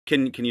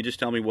Can you just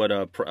tell me what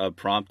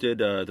prompted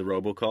the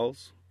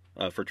robocalls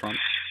for Trump?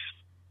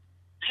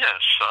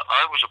 Yes,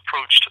 I was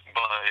approached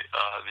by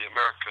the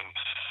American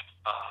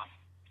uh,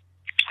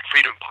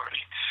 Freedom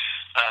Party,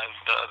 and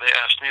they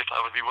asked me if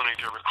I would be willing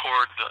to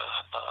record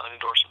an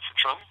endorsement for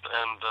Trump,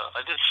 and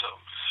I did so.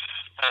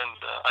 And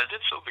I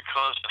did so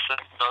because I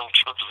think Donald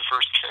Trump is the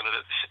first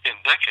candidate in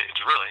decades,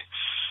 really,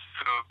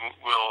 who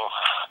will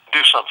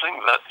do something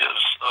that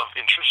is of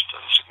interest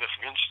and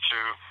significance to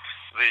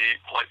the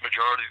white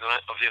majority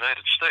of the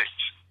United States.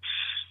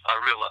 I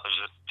realize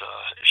it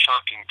is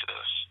shocking to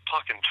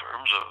talk in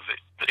terms of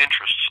the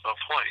interests of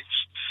whites,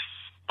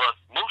 but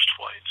most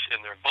whites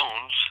in their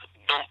bones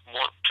don't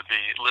want to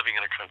be living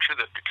in a country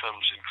that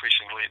becomes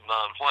increasingly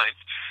non-white.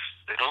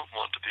 They don't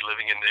want to be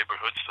living in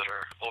neighborhoods that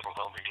are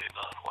overwhelmingly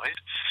non-white.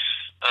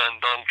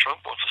 And Donald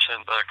Trump wants to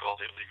send back all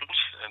the illegals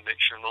and make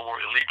sure no more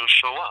illegals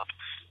show up.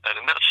 And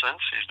in that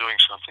sense, he's doing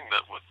something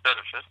that would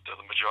benefit the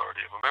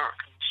majority of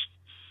Americans.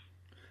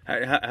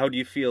 How do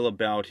you feel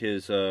about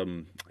his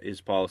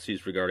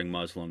policies regarding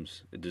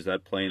Muslims? Does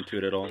that play into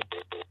it at all?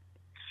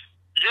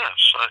 Yes,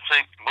 I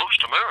think most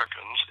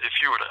Americans, if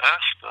you were to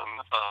ask them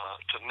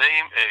to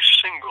name a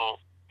single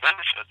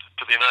benefit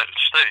to the United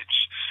States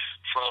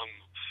from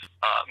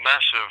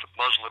massive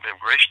Muslim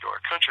immigration to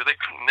our country, they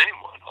couldn't name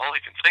one. All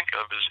they can think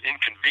of is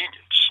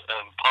inconvenience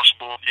and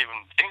possible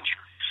even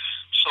danger.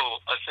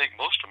 So I think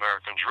most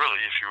Americans really,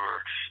 if you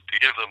were to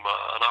give them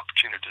an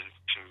opportunity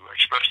to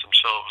express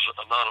themselves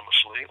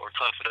anonymously or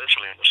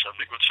confidentially on the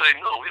subject, would say,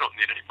 no, we don't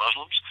need any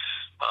Muslims.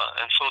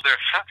 And so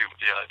they're happy with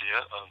the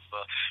idea of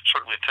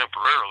certainly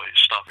temporarily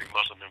stopping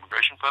Muslim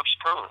immigration, perhaps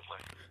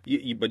permanently.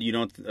 But you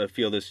don't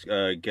feel this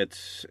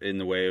gets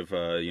in the way of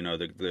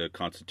the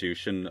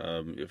Constitution,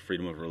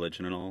 freedom of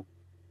religion, and all?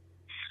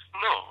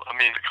 No, I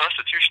mean, the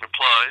Constitution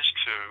applies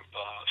to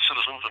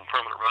citizens and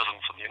permanent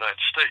residents of the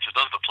United States. It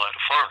doesn't apply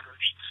to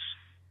foreigners.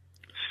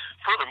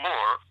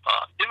 Furthermore,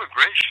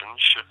 immigration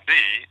should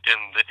be in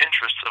the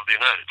interests of the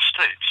United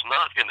States,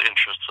 not in the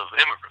interests of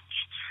immigrants.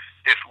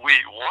 If we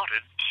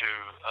wanted to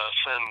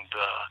send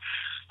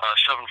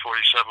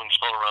 747s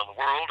all around the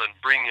world and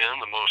bring in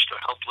the most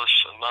helpless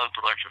and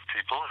non-productive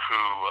people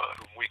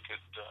whom we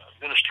could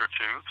minister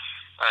to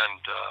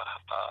and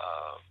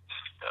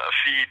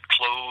feed,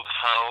 clothe,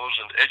 house,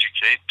 and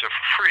educate for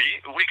free,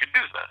 we could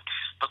do that.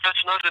 But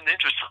that's not in the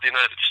interest of the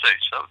United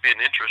States. That would be in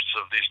the interests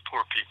of these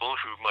poor people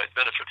who might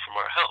benefit from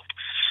our help.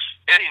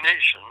 Any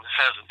nation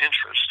has an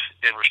interest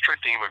in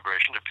restricting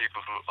immigration to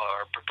people who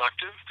are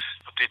productive,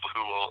 to people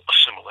who will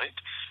assimilate,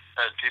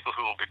 and people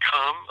who will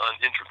become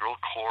an integral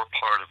core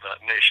part of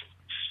that nation.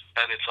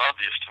 And it's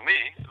obvious to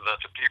me that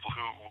the people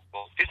who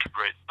will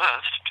integrate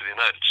best to the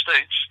United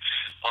States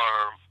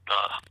are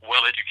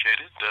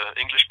well-educated,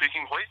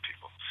 English-speaking white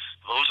people.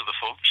 Those are the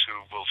folks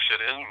who will fit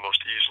in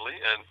most easily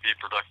and be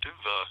productive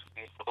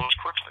most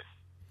quickly.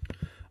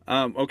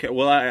 Okay,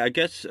 well, I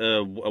guess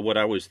what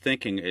I was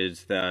thinking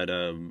is that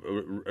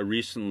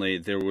recently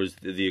there was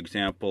the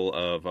example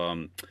of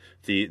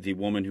the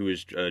woman who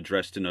was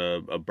dressed in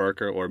a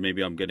burqa, or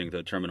maybe I'm getting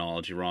the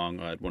terminology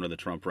wrong, at one of the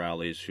Trump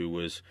rallies, who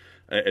was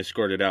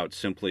escorted out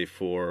simply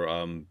for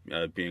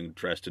being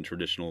dressed in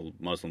traditional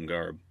Muslim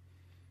garb.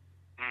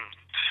 Hmm.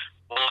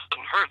 Well, I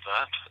haven't heard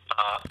that.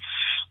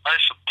 I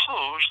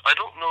suppose, I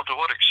don't know to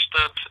what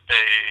extent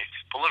a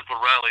political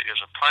rally is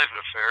a private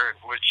affair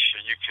in which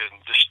you can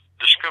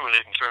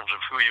discriminate in terms of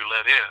who you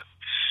let in.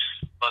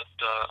 But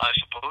I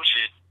suppose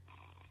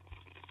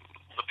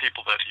the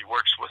people that he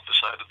works with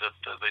decided that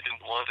they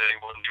didn't want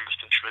anyone dressed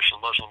in traditional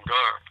Muslim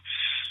garb.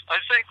 I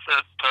think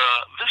that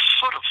this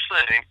sort of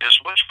thing is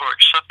much more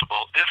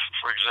acceptable if,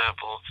 for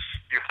example,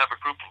 you have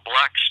a group of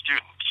black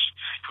students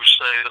who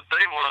say that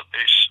they want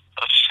a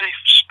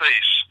safe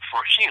space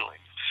for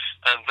healing,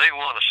 and they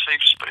want a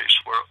safe space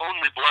where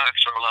only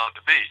blacks are allowed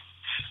to be.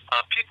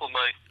 People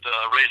might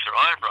raise their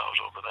eyebrows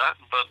over that,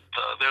 but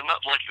they're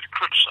not likely to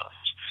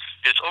criticize.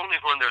 It's only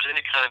when there's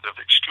any kind of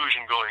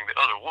exclusion going the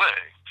other way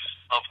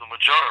of the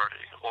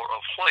majority or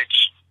of whites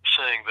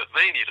saying that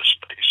they need a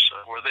space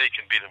where they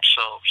can be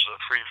themselves,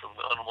 free from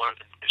the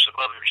unwanted embrace of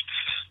others.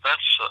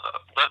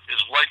 That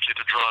is likely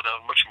to draw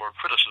down much more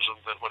criticism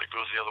than when it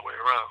goes the other way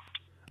around.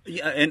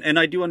 Yeah, and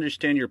I do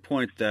understand your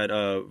point that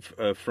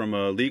from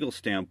a legal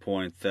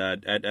standpoint,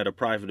 that at a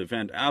private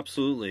event,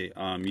 absolutely,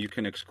 you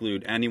can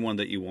exclude anyone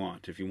that you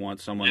want. If you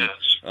want someone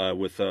Yes.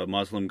 with a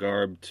Muslim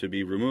garb to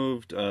be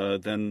removed,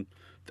 then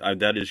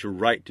that is your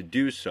right to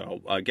do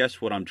so. I guess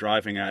what I'm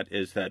driving at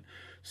is that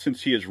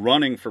since he is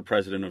running for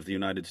president of the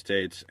United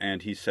States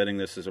and he's setting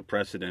this as a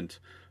precedent,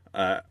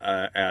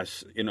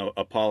 as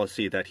a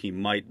policy that he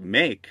might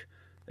make,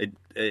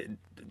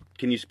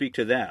 can you speak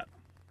to that?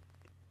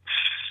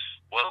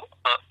 Well,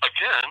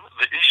 again,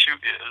 the issue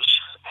is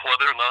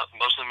whether or not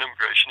Muslim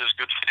immigration is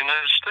good for the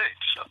United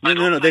States. No, I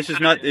no, don't no. think This is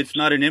that it not. is. It's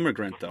not an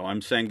immigrant, though.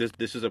 I'm saying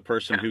this is a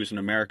person Yeah. who's an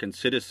American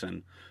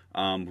citizen,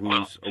 Well,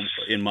 who's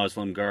in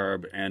Muslim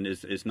garb and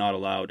is not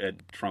allowed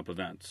at Trump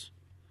events.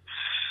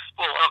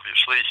 Well,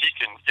 obviously, he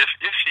can, if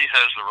he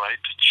has the right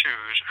to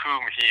choose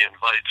whom he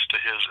invites to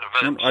his No,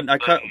 events, I'm he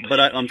can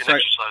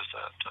sorry, exercise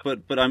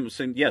that. but I'm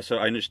saying yes. So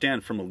I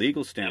understand from a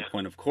legal Yeah.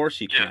 standpoint, of course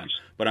he Yes. can.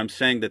 But I'm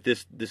saying that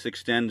this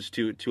extends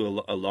to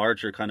a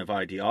larger kind of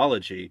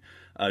ideology.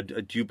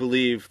 Do you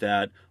believe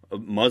that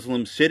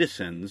Muslim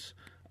citizens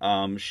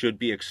should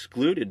be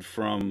excluded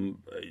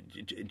from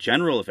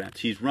general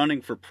events? He's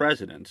running for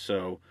president,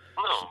 so.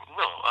 No,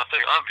 no. I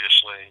think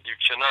obviously you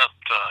cannot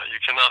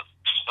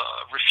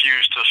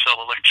refuse to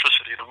sell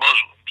electricity to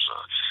Muslims.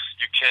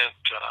 You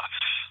can't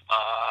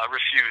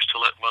refuse to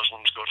let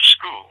Muslims go to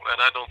school,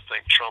 and I don't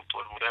think Trump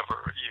would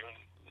ever even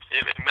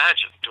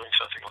imagine doing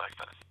something like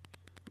that.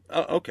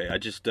 Okay,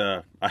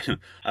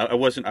 I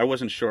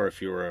wasn't sure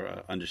if you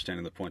were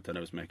understanding the point that I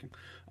was making,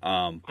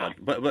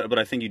 but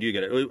I think you do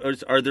get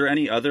it. Are there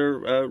any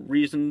other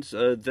reasons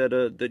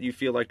that you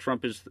feel like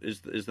Trump is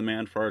the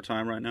man for our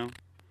time right now?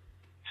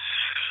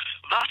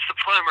 That's the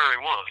primary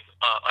one.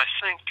 I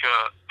think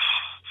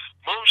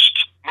most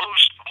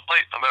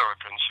white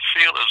Americans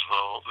feel as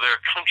though their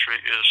country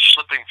is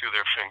slipping through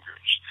their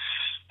fingers.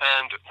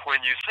 And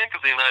when you think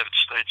of the United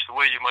States the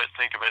way you might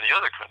think of any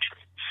other country,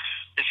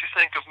 if you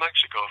think of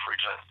Mexico, for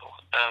example,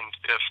 and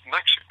if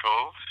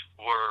Mexico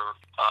were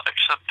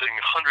accepting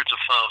hundreds of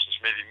thousands,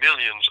 maybe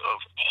millions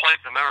of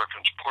white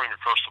Americans pouring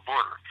across the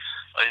border,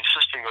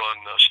 insisting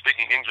on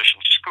speaking English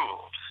in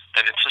school,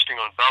 and insisting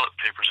on ballot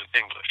papers in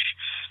English,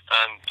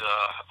 and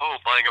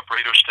buying up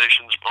radio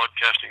stations,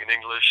 broadcasting in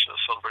English,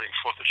 celebrating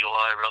 4th of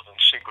July rather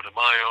than Cinco de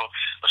Mayo,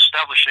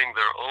 establishing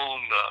their own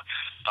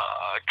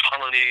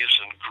colonies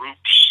and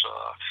groups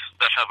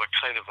that have a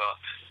kind of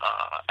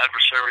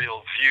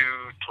adversarial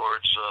view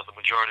towards the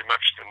majority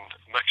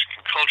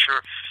Mexican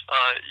culture.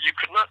 You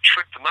could not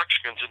trick the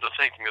Mexicans into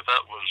thinking that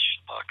that was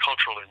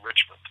cultural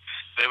enrichment.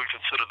 They would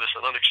consider this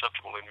an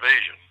unacceptable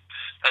invasion.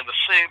 And the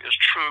same is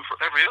true for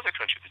every other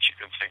country that you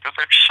can think of,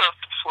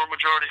 except for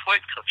majority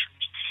white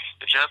countries.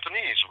 The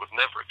Japanese would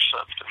never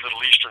accept Middle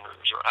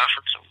Easterners or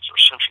Africans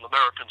or Central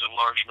Americans in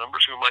large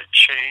numbers who might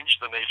change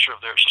the nature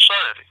of their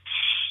society.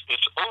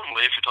 It's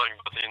only, if you're talking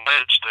about the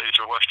United States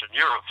or Western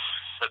Europe,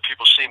 that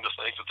people seem to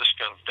think that this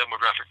kind of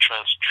demographic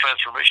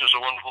transformation is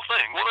a wonderful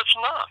thing. Well, it's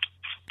not.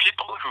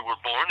 People who were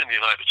born in the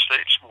United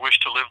States wish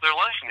to live their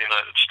life in the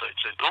United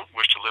States. They don't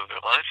wish to live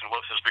their life in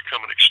what has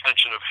become an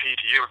extension of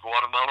Haiti or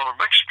Guatemala or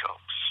Mexico.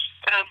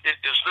 And it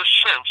is this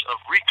sense of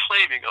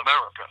reclaiming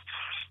America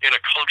in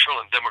a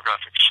cultural and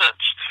demographic sense.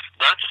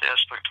 That's the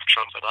aspect of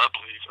Trump that I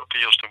believe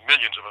appeals to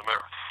millions of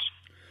Americans.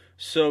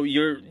 So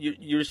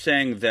you're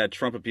saying that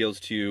Trump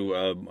appeals to you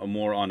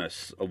more on a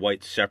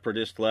white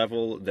separatist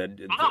level? No. It's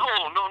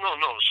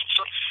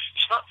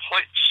not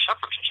white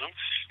separatism.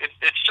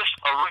 It's just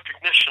a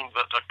recognition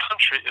that a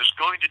country is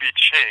going to be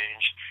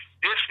changed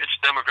if its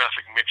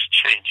demographic mix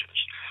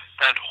changes.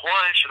 And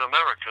why should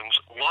Americans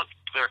want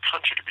their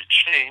country to be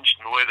changed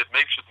in a way that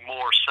makes it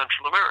more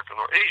Central American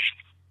or Asian?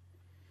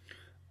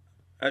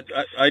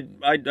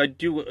 I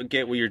do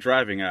get what you're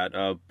driving at,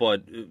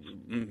 but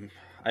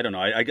I don't know.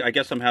 I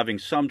guess I'm having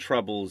some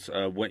troubles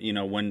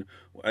when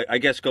I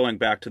guess going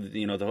back to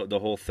the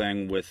whole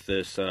thing with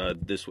this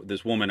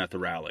woman at the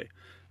rally.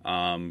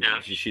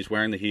 Yes. She's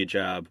wearing the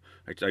hijab.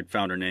 I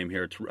found her name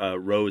here. It's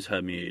Rose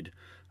Hamid.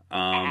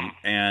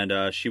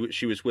 And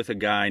she was with a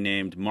guy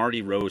named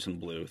Marty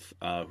Rosenbluth,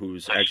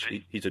 who's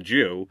actually he's a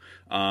Jew.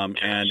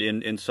 And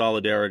in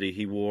solidarity,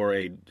 he wore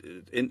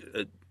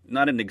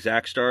not an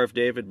exact Star of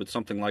David, but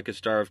something like a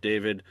Star of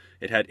David.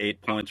 It had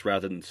 8 points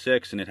rather than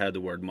 6, and it had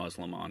the word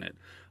Muslim on it.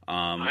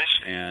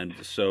 And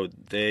so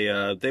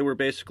they were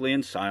basically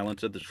in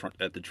silence at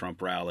the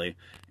Trump rally,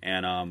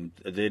 and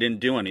they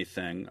didn't do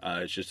anything.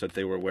 It's just that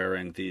they were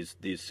wearing these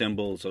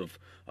symbols of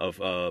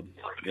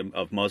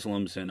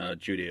Muslims and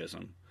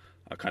Judaism,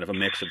 kind of a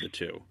mix of the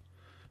two.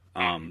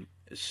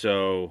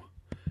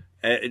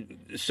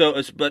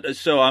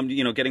 So I'm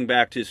getting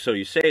back to, so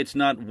you say it's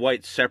not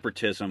white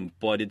separatism,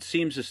 but it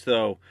seems as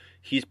though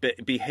he's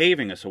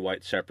behaving as a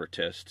white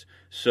separatist.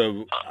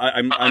 So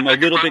I'm a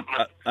little bit.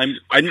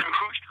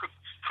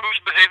 Who's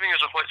behaving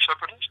as a white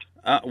separatist?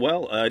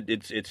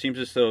 It seems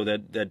as though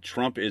that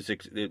Trump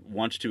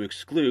wants to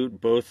exclude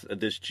both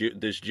this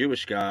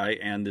Jewish guy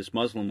and this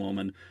Muslim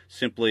woman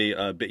simply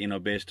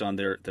based on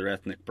their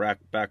ethnic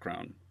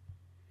background.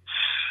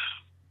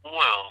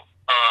 Well,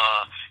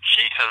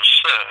 he has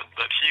said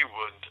that he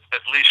would at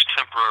least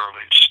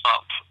temporarily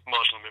stop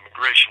Muslim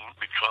immigration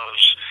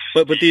because.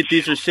 But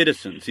these are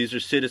citizens. These are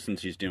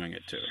citizens he's doing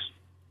it to.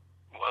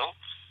 Well,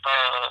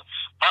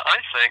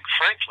 I think,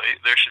 frankly,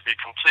 there should be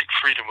complete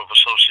freedom of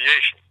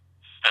association.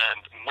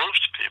 And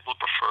most people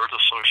prefer to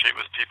associate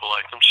with people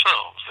like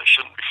themselves. They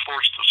shouldn't be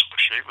forced to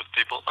associate with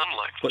people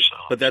unlike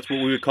themselves. But that's what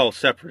we would call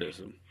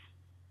separatism.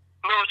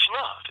 No, it's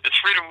not. It's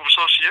freedom of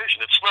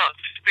association. It's not.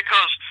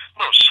 Because,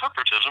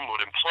 separatism would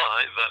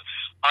imply that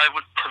I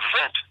would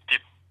prevent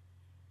people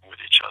with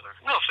each other.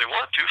 No, if they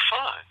want to,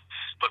 fine.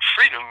 But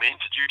freedom means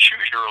that you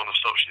choose your own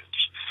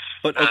associates.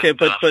 But okay,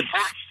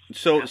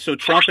 so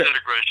Trump.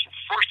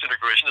 Forced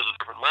integration is a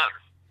different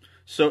matter.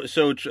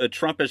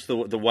 Trump is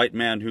the white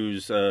man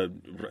who's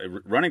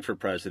running for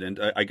president,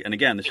 and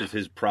again, this is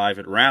his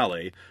private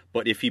rally.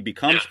 But if he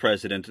becomes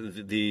president,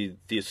 the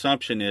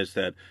assumption is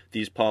that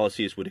these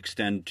policies would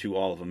extend to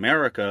all of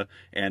America,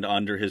 and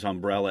under his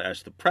umbrella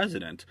as the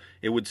president,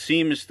 it would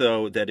seem as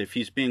though that if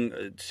he's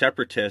being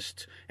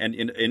separatist and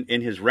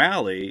in his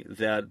rally,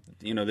 that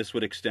this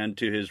would extend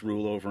to his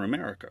rule over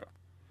America.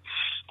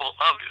 Well,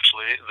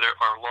 obviously, there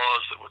are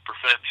laws that would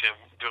prevent him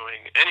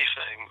doing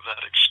anything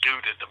that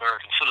excluded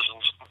American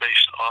citizens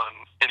based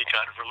on any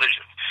kind of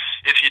religion.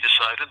 If he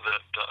decided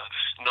that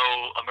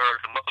no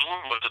American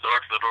Muslim was to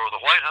darken the door of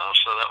the White House,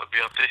 so that would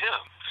be up to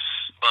him.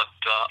 But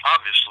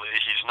obviously,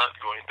 he's not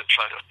going to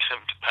try to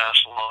attempt to pass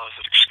laws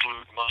that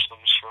exclude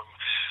Muslims from,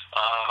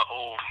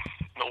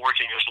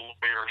 working as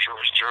lawyers or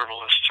as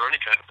journalists or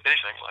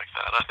anything like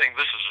that. I think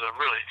this is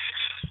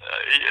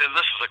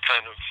this is a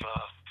kind of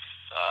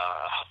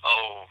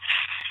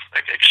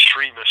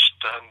extremist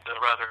and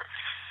rather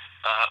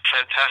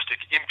fantastic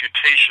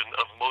imputation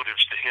of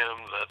motives to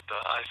him that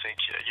I think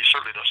he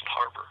certainly doesn't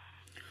harbor.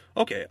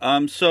 Okay,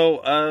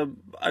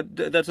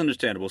 that's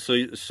understandable. So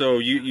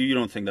you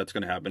don't think that's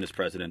going to happen as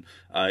president?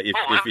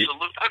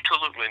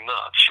 Absolutely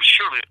not.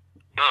 Surely it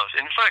does.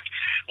 In fact,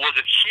 was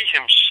it he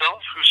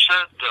himself who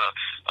said,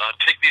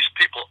 take these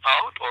people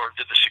out, or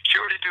did the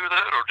security do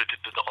that, or did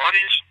the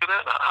audience do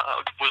that?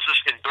 Was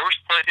this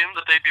endorsed by him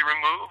that they be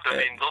removed? I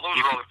mean, those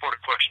are all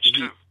important questions,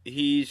 too.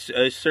 He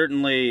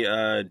certainly,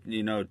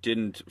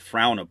 didn't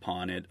frown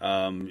upon it.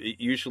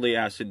 Usually,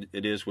 as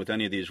it is with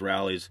any of these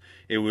rallies,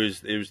 it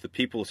was the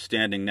people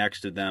standing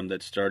next to them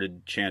that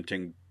started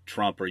chanting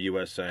Trump or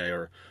USA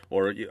or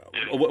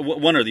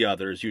one or the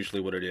other is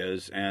usually what it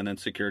is, and then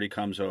security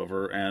comes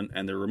over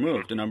and they're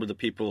removed. A number of the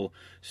people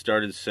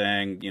started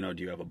saying, do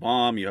you have a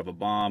bomb? You have a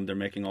bomb. They're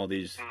making all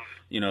these,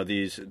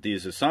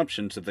 these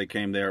assumptions that they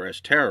came there as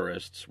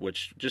terrorists,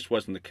 which just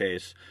wasn't the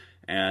case.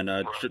 And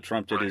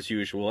Trump did his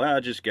usual,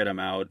 just get him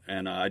out.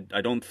 And I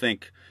don't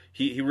think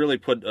he really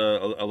put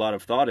a lot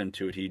of thought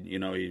into it.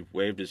 He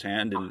waved his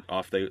hand and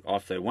off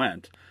they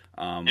went.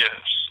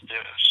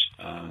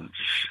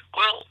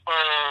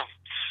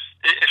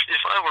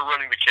 If I were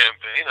running the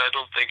campaign, I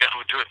don't think I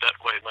would do it that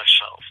way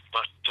myself.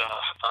 But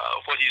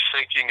what he's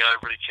thinking, I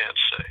really can't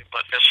say.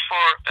 But as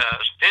far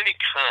as any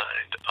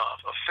kind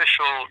of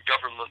official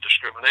government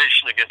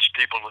discrimination against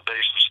people on the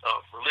basis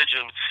of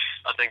religion,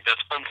 I think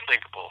that's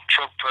unthinkable.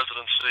 Trump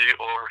presidency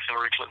or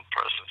Hillary Clinton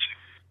presidency.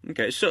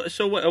 Okay,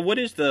 so what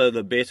is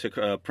the basic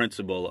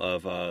principle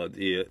of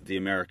the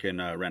American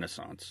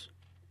Renaissance?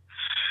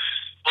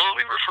 Well,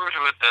 we refer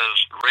to it as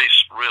race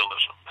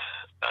realism,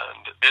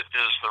 and it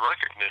is the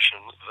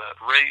recognition that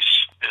race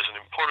is an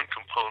important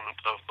component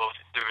of both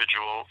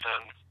individual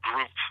and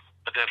group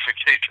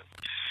identification,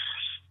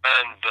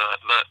 and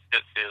that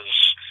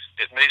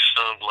it may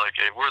sound like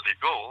a worthy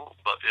goal,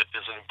 but it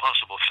is an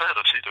impossible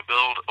fantasy to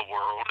build a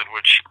world in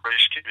which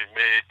race can be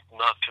made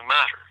not to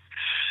matter.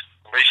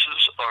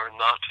 Races are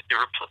not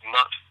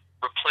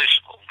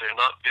replaceable. They're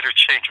not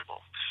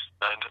interchangeable.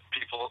 And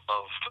people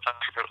of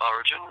African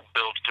origin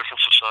build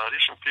different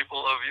societies from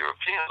people of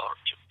European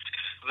origin.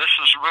 This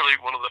is really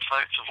one of the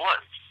facts of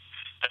life.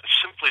 And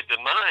simply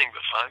denying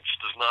the facts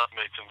does not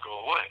make them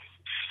go away.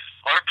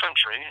 Our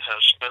country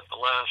has spent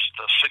the last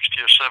 60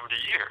 or 70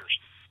 years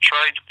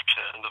trying to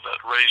pretend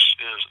that race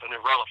is an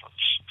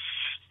irrelevance.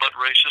 But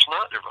race is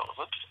not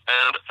irrelevant,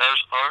 and as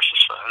our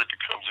society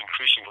becomes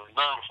increasingly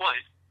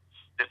non-white,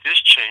 it is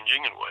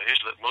changing in ways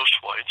that most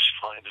whites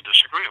find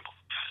disagreeable.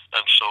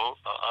 And so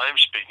I'm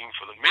speaking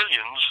for the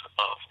millions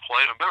of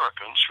white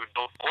Americans who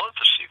don't want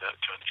to see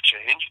that kind of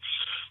change,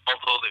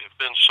 although they have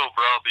been so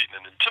browbeaten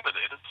and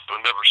intimidated,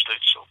 but never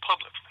state so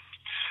publicly.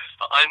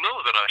 I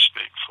know that I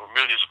speak for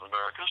millions of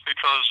Americans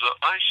because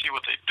I see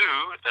what they do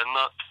and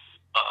not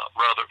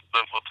rather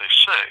than what they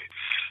say.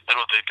 And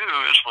what they do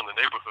is when the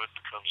neighborhood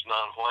becomes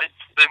non-white,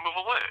 they move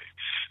away.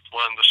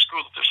 When the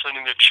school that they're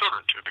sending their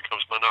children to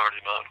becomes minority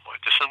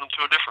non-white, they send them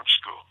to a different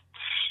school.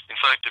 In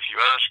fact, if you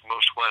ask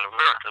most white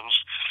Americans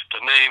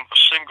to name a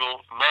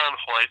single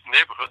non-white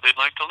neighborhood they'd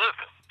like to live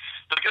in,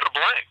 they'll get a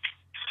blank.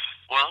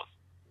 Well,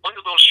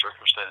 under those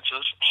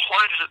circumstances,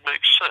 why does it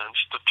make sense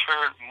to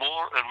turn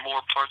more and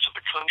more parts of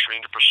the country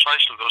into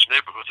precisely those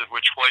neighborhoods in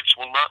which whites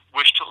will not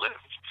wish to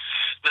live?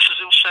 This is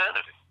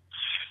insanity.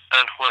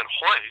 And when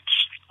whites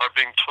are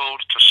being told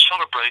to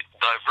celebrate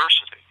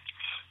diversity,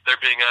 they're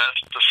being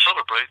asked to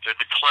celebrate their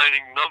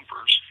declining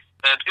numbers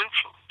and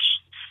influence.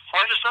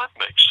 Why does that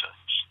make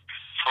sense?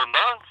 For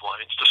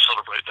non-whites to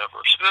celebrate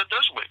diversity, that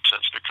does make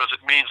sense because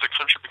it means the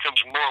country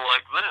becomes more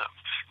like them,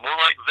 more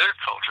like their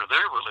culture,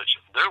 their religion,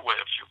 their way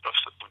of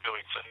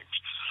doing things.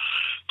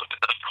 But to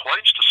ask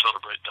whites to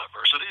celebrate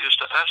diversity is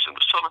to ask them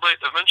to celebrate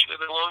eventually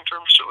their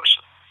long-term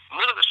suicide.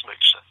 None of this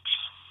makes sense.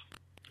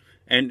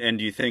 And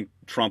do you think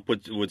Trump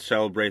would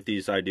celebrate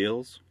these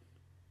ideals?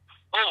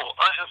 Oh,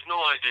 I have no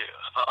idea.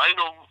 I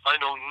know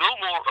no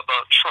more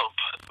about Trump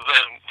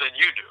than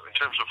you do in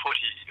terms of what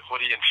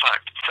he in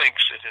fact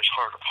thinks in his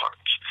heart of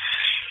hearts.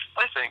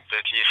 I think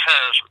that he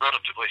has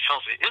relatively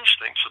healthy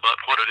instincts about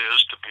what it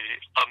is to be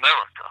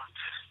America.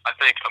 I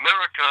think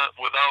America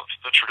without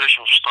the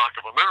traditional stock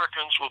of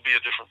Americans will be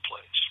a different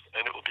place.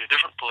 And it will be a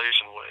different place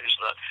in ways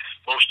that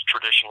most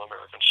traditional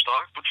American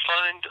stock would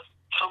find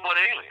somewhat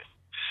alien.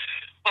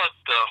 But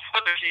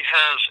whether he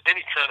has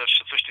any kind of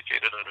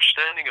sophisticated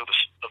understanding of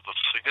the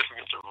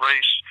significance of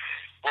race,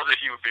 whether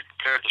he would be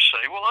prepared to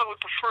say, well, I would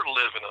prefer to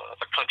live in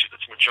a country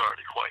that's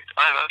majority white,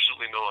 I have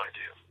absolutely no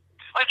idea.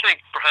 I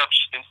think perhaps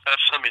at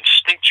some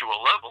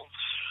instinctual level,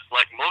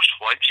 like most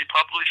whites, he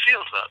probably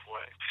feels that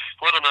way.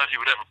 Whether or not he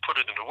would ever put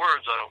it into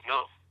words, I don't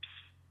know.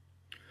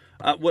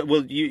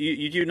 Well,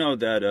 you do know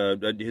that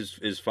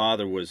his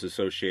father was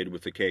associated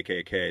with the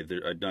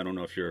KKK. I don't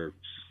know if you're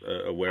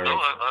aware No, of.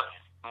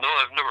 no,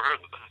 I've never heard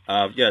of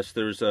that. Yes,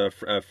 there's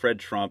Fred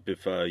Trump.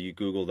 If you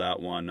Google that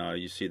one,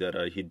 you see that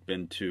he'd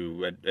been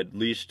to at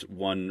least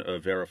one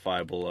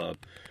verifiable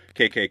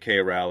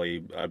KKK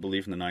rally, I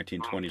believe in the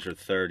 1920s or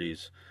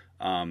 30s.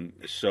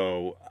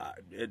 So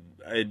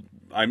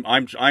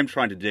I'm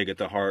trying to dig at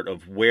the heart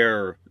of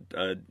where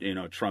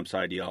Trump's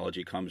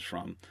ideology comes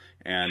from,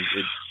 and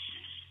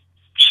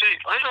see,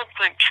 I don't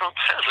think Trump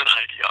has an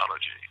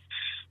ideology.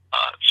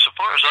 So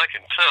far as I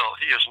can tell,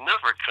 he has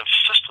never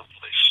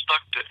consistently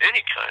stuck to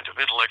any kind of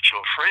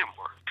intellectual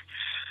framework.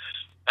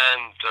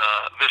 And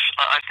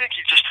I think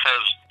he just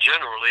has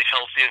generally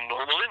healthy and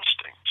normal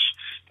instincts,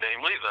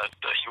 namely that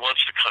he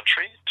wants the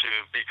country to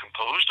be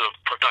composed of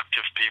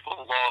productive people,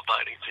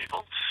 law-abiding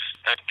people,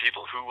 and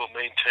people who will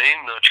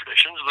maintain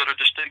traditions that are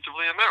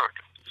distinctively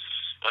American.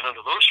 And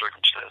under those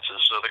circumstances,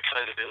 the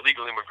kind of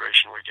illegal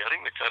immigration we're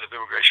getting, the kind of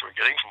immigration we're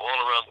getting from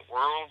all around the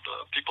world,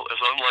 people as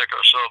unlike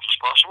ourselves as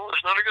possible,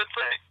 is not a good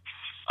thing.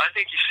 I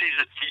think he sees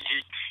it,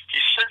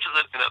 he senses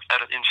it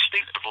at an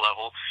instinctive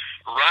level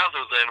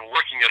rather than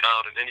working it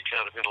out at any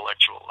kind of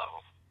intellectual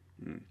level.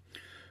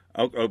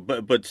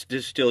 But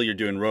still you're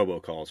doing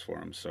robocalls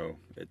for him,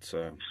 so it's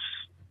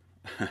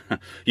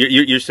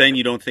you're saying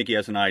you don't think he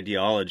has an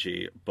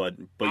ideology, but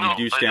no, you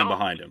do stand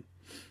behind him.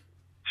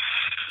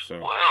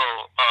 So.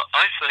 Well,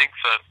 I think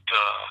that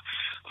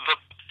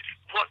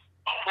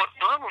what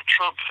Donald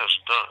Trump has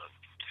done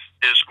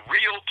is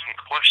reopen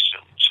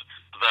questions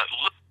that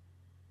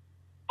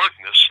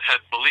Magnus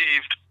had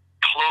believed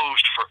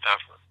closed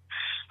forever.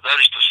 That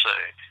is to say,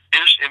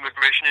 is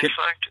immigration in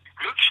fact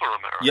good for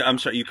America? Yeah, I'm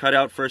sorry, you cut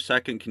out for a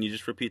second. Can you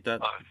just repeat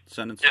that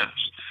sentence? Yes.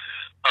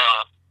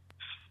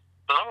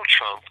 Donald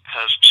Trump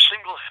has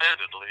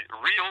single-handedly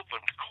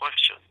reopened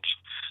questions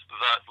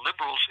that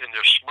liberals in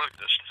their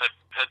smugness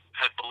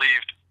had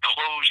believed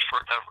closed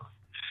forever.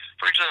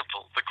 For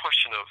example, the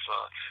question of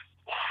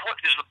what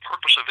is the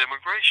purpose of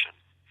immigration?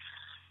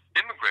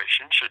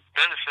 Immigration should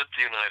benefit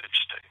the United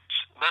States.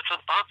 That's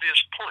an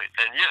obvious point,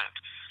 and yet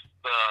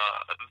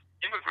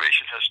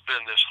immigration has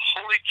been this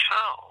holy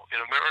cow in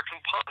American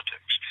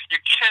politics.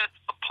 You can't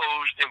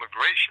oppose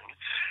immigration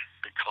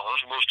because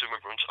most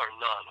immigrants are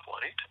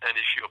non-white, and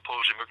if you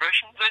oppose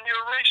immigration, then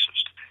you're a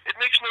racist. It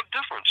makes no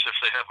difference if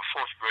they have a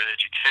fourth-grade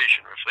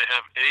education, or if they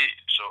have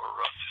AIDS,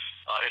 or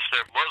if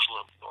they're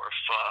Muslim, or if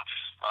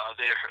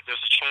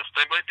there's a chance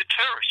they might be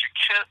terrorists. You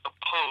can't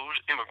oppose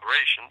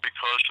immigration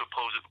because to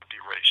oppose it would be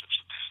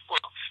racist.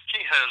 Well, he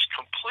has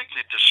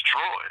completely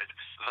destroyed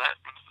that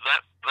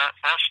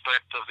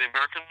aspect of the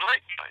American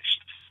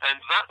zeitgeist, and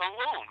that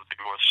alone would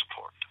be worth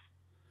support.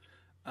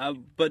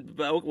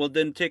 Well,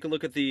 then take a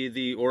look at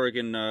the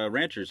Oregon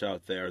ranchers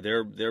out there.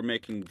 They're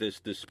making this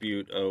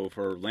dispute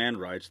over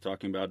land rights,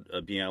 talking about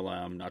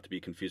BLM, not to be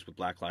confused with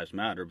Black Lives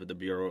Matter, but the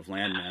Bureau of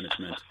Land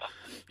Management.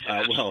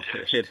 Well,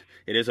 it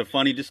is a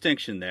funny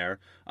distinction there.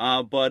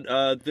 But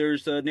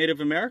there's Native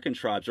American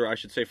tribes, or I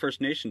should say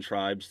First Nation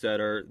tribes, that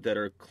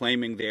are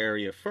claiming the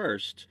area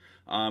first.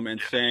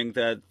 And saying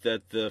that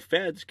the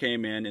feds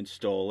came in and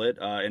stole it,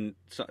 and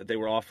they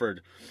were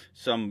offered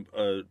some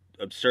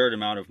absurd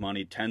amount of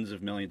money, tens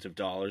of millions of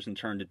dollars, and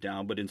turned it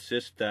down, but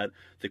insist that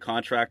the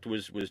contract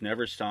was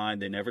never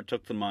signed. They never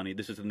took the money.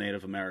 This is the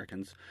Native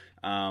Americans.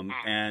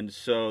 And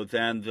so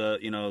then the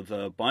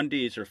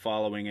Bundys are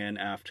following in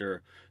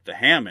after the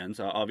Hammonds.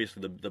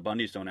 Obviously, the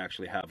Bundys don't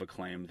actually have a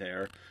claim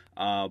there.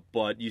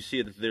 But you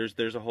see that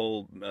there's a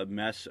whole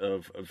mess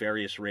of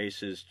various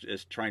races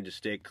just trying to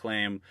stake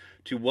claim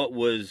to what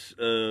was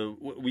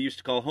what we used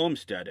to call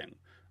homesteading.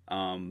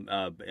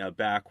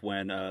 Back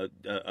when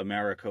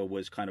America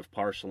was kind of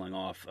parceling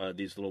off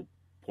these little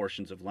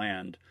portions of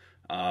land,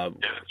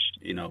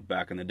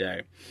 back in the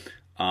day.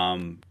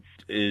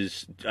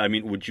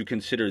 Would you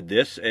consider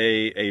this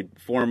a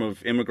form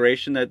of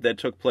immigration that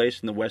took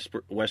place in the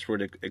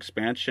westward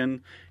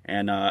expansion?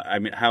 And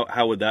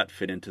how would that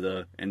fit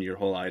into your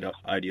whole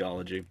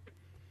ideology?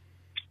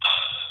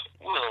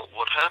 Well,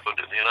 what happened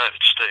in the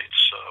United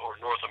States or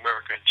North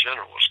America in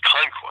general was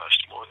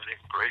conquest more than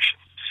immigration.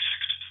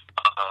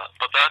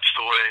 But that's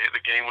the way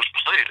the game was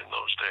played in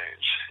those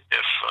days.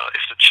 If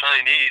the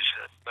Chinese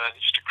had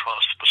managed to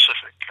cross the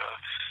Pacific,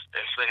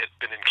 if they had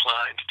been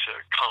inclined to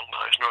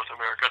colonize North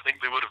America, I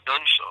think they would have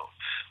done so.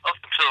 Up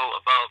until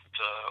about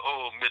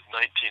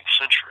mid-19th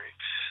century,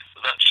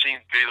 that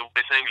seemed to be the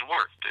way things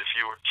worked. If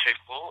you were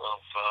capable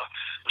of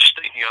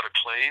staking out a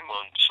claim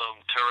on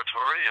some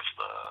territory, if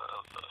the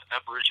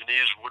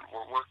Aborigines weren't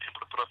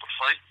able to put up a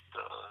fight,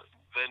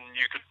 then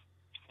you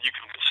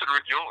can consider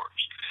it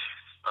yours.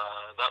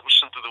 That was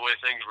simply the way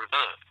things were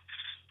done.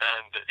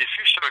 And if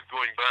you start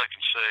going back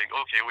and saying,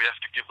 okay, we have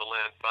to give the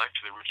land back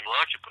to the original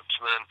occupants,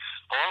 then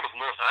all of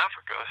North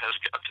Africa has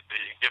got to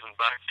be given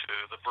back to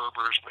the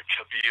Berbers and the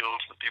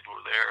Kabyles, the people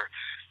who were there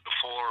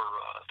before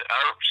the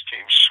Arabs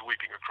came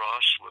sweeping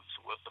across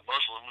with the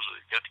Muslims.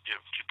 You got to give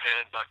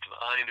Japan back to the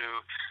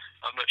Ainu.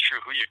 I'm not sure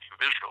who you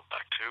give Israel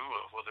back to,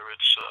 whether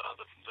it's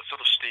the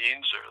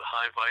Philistines or the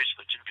Hivites,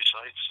 the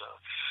Jebusites.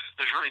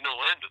 There's really no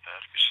end to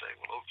that. If you say,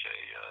 well, okay,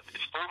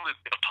 it's only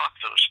the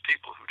autochthonous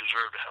people who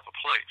deserve to have a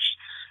place.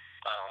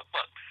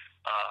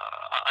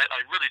 I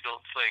really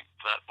don't think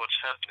that what's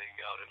happening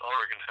out in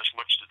Oregon has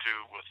much to do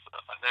with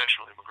a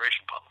national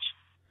immigration policy.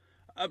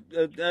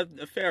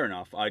 Fair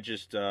enough. I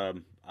just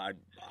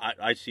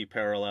I see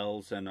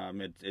parallels, and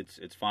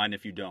it's fine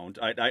if you don't.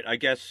 I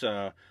guess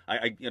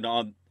you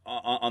know,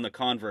 on the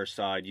converse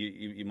side,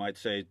 you might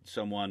say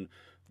someone.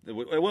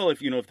 Well,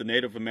 if if the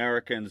Native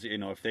Americans,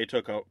 if they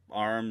took up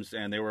arms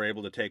and they were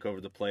able to take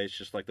over the place,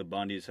 just like the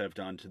Bundys have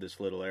done to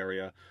this little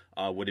area,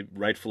 would it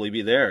rightfully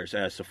be theirs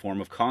as a form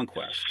of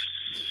conquest?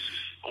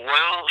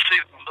 Well, see,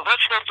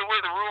 that's not the way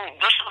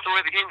that's not the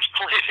way the game's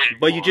played anymore.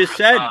 But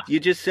you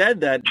just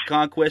said that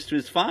conquest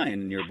was fine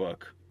in your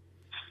book.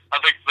 I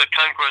think that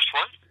conquest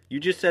what? You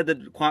just said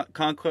that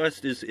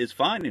conquest is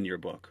fine in your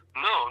book.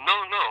 No.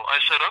 I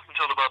said up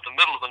until about the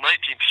middle of the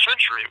 19th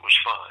century it was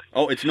fine.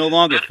 Oh, it's no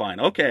longer fine.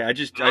 Okay, No.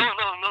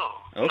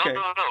 Okay.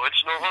 No,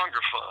 it's no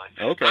longer fine.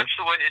 Okay. That's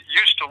the way it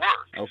used to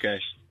work.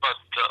 Okay. But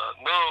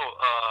well,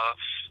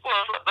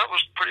 that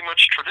was pretty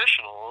much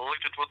traditional.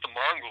 Look at what the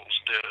Mongols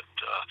did.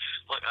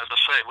 As I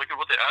say, look at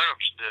what the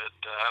Arabs did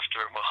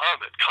after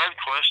Muhammad.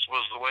 Conquest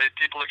was the way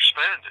people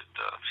expanded.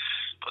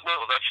 But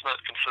no, that's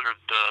not considered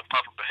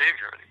proper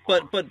behavior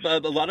anymore.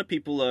 But a lot of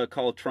people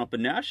call Trump a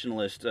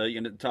nationalist.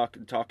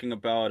 Talking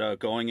about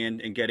going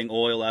in and getting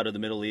oil out of the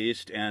Middle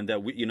East, and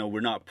that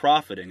we're not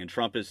profiting. And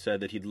Trump has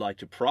said that he'd like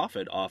to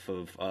profit off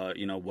of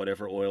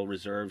whatever oil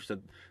reserves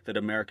that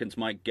Americans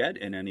might get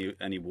in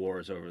any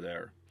wars over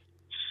there.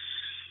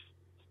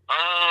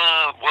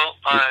 Well,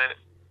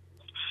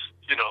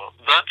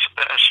 that's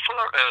as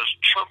far as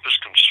Trump is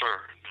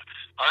concerned.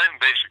 I'm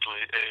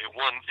basically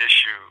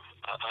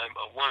I'm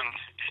a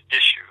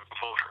one-issue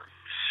voter,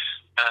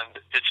 and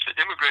it's the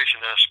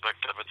immigration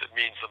aspect of it that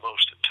means the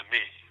most to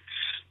me.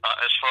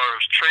 As far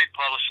as trade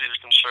policy is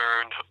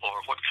concerned,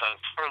 or what kind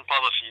of foreign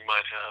policy you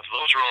might have,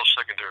 those are all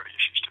secondary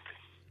issues to me.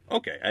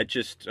 Okay, I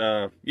just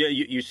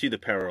you see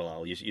the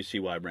parallel. You see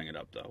why I bring it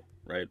up, though,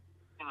 right?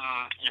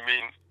 You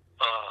mean?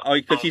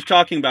 Because he's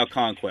talking about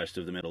conquest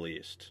of the Middle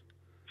East.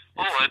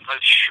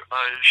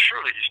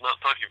 Surely he's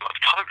not talking about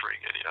conquering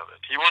any of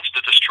it. He wants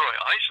to destroy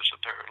ISIS,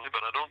 apparently,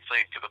 but I don't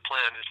think the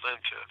plan is then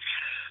to,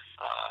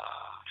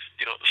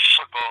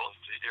 suck all of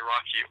the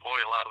Iraqi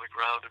oil out of the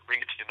ground and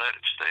bring it to the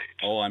United States.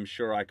 Oh, I'm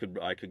sure I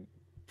could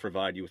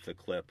provide you with a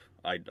clip.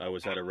 I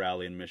was at a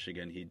rally in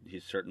Michigan. He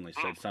certainly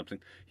said something.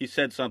 He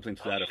said something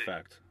to that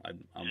effect.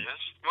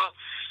 Yes. Well,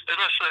 as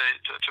I say,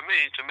 to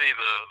me,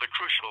 the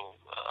crucial.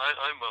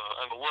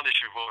 I'm a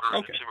one-issue voter,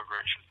 and it's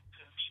immigration.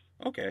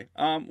 Okay.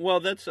 Well,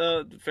 that's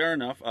fair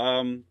enough.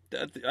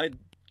 I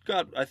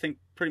got, I think,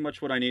 pretty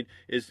much what I need.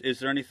 Is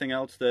there anything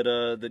else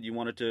that you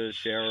wanted to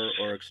share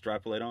or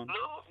extrapolate on?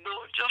 No.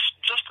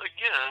 Just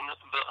again,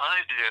 the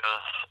idea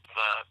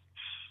that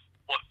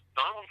what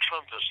Donald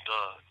Trump has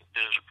done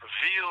is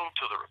reveal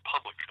to the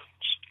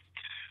Republicans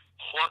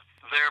what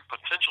their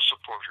potential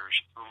supporters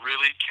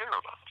really care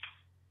about,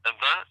 and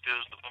that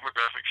is the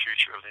demographic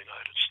future of the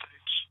United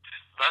States.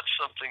 That's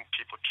something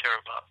people care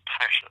about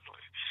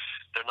passionately.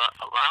 They're not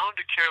allowed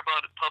to care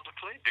about it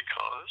publicly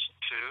because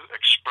to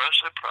express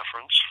a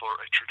preference for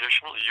a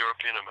traditional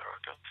European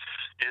America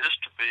is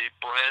to be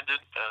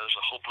branded as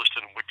a hopeless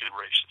and wicked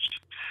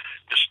racist,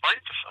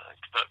 despite the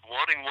fact that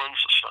wanting one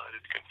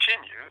society to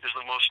continue is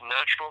the most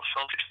natural,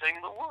 healthy thing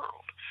in the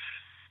world.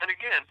 And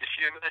again, if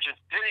you imagine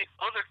any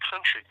other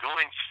country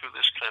going through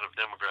this kind of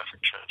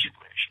demographic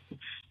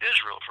transformation,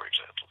 Israel, for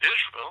example,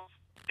 Israel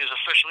is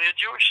officially a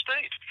Jewish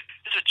state.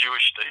 It's a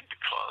Jewish state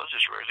because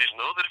Israelis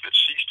know that if it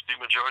ceased to be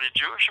majority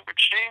Jewish, it would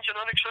change in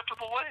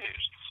unacceptable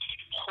ways.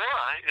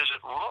 Why is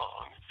it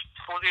wrong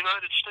for the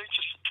United States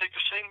to take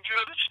the same view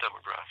of its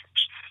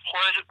demographics?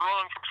 Why is it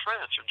wrong for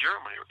France or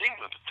Germany or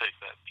England to take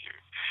that view?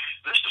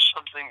 This is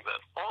something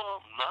that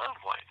all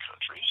non-white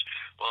countries,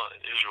 well,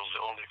 and Israel's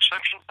the only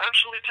exception,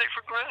 absolutely take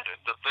for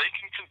granted, that they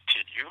can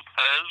continue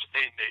as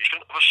a nation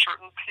of a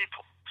certain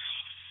people.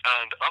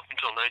 And up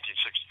until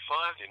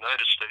 1965, the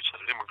United States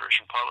had an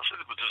immigration policy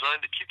that was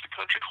designed to keep the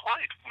country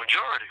white,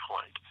 majority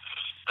white.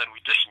 And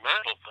we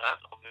dismantled that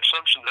on the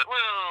assumption that,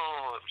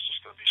 well, it was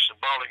just going to be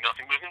symbolic,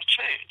 nothing was going to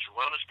change.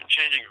 Well, it's been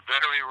changing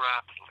very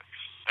rapidly.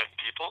 And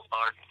people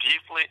are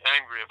deeply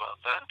angry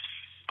about that,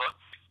 but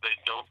they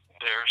don't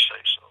dare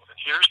say so. And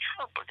here's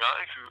Trump, a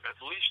guy who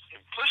at least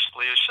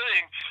implicitly is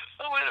saying,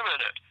 oh, wait a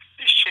minute,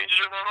 these changes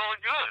are not all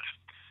good.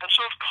 And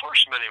so, of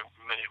course, many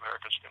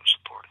Americans are going to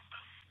support it.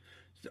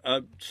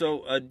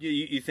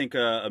 You think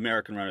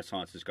American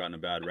Renaissance has gotten a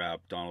bad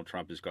rap? Donald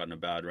Trump has gotten a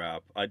bad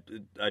rap.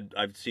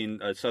 I've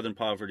seen Southern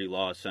Poverty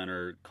Law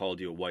Center called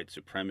you a white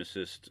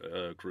supremacist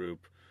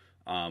group.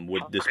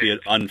 Would this be an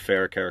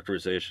unfair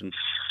characterization?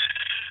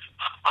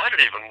 I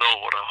don't even know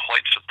what a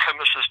white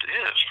supremacist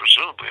is.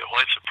 Presumably, a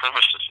white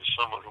supremacist is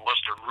someone who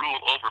wants to rule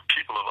over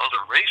people of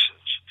other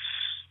races.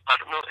 I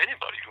don't know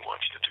anybody who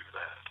wants to do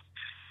that.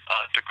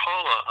 To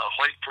call a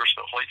white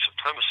person a white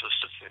supremacist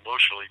is the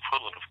emotional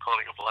equivalent of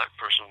calling a black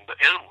person the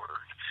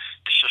N-word.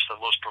 It's just the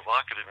most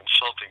provocative,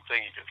 insulting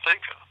thing you can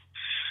think of.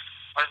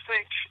 I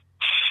think,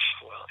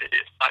 well,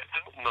 I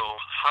don't know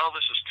how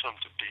this has come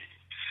to be,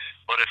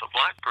 but if a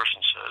black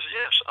person says,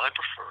 yes, I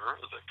prefer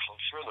the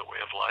culture and the way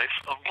of life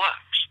of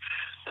blacks,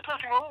 there's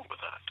nothing wrong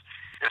with that.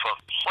 If a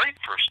white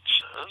person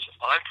says,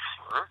 I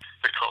prefer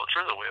the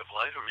culture and the way of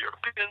life of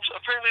Europeans,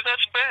 apparently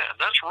that's bad,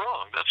 that's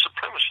wrong, that's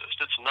supremacist,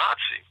 it's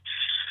Nazi.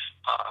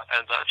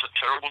 And that's a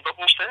terrible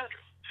double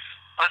standard.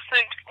 I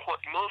think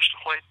what most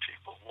white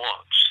people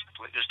want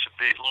simply is to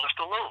be left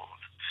alone.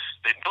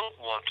 They don't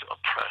want to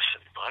oppress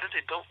anybody.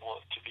 They don't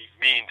want to be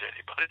mean to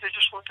anybody. They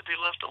just want to be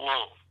left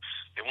alone.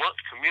 They want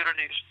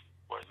communities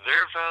where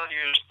their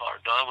values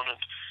are dominant,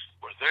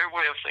 where their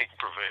way of thinking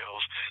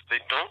prevails.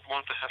 They don't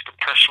want to have to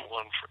press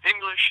one for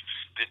English.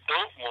 They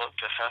don't want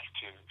to have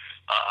to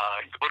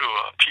go to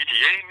a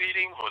PTA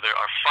meeting where there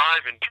are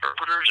 5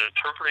 interpreters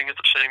interpreting at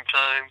the same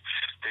time.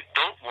 They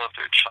don't want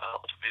their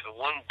child to be the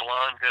one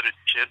blonde-headed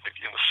kid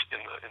in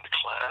the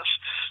class.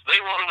 They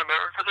want an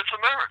America that's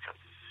American.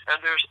 And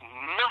there's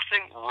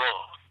nothing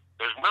wrong.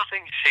 There's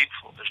nothing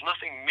hateful. There's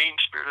nothing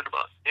mean-spirited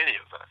about any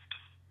of that.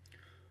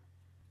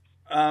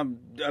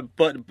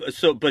 But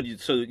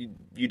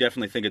you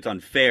definitely think it's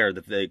unfair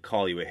that they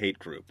call you a hate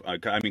group. I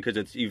mean,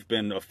 because you've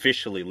been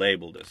officially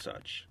labeled as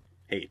such.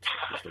 Hate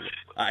is the word.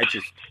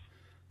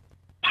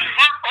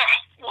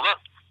 Well,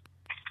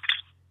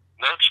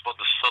 that's what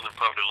the Southern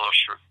Poverty Law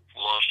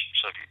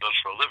Center does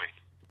for a living.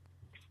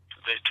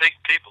 They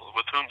take people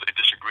with whom they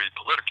disagree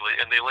politically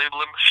and they label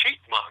them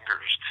hate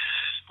mongers.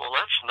 Well,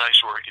 that's nice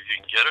work if you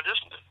can get it,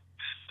 isn't it?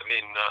 I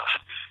mean,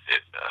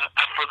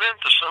 for them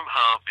to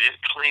somehow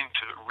claim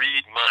to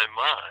read my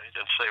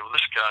mind and say, well,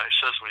 this guy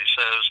says what he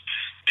says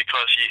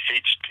because he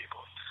hates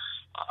people.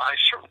 I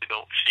certainly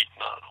don't hate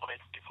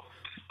non-white people.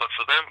 But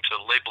for them to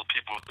label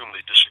people with whom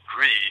they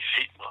disagree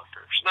hate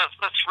mongers,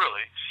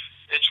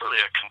 it's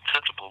really a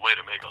contemptible way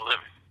to make a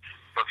living.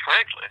 But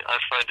frankly, I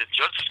find it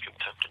just as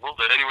contemptible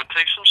that anyone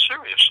takes them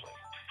seriously.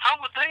 How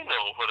would they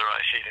know whether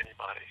I hate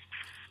anybody?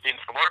 I mean,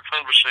 from our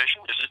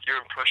conversation, is it your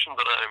impression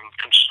that I'm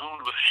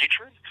consumed with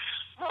hatred?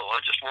 No,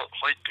 I just want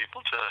white people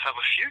to have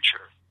a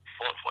future.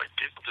 I want white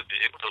people to be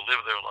able to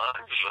live their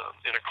lives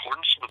in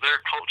accordance with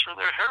their culture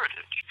and their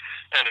heritage.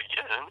 And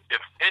again,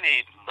 if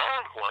any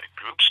non-white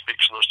group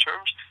speaks in those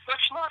terms,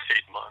 that's not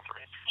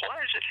hate-mongering. Why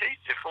is it hate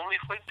if only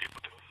white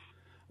people do it?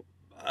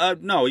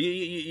 No,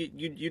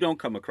 you don't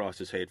come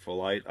across as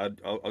hateful.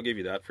 I'll give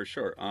you that for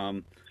sure.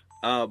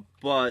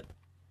 But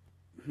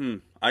you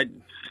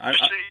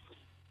see,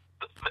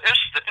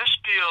 the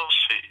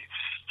SPLC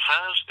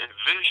has a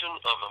vision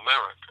of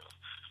America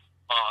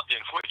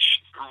in which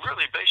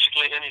really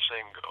basically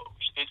anything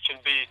goes. It can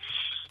be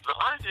the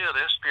idea of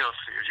the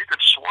SPLC is you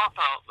could swap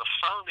out the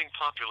founding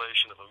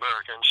population of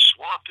America and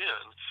swap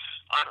in,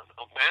 I don't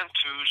know,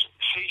 Bantus and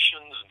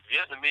Haitians and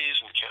Vietnamese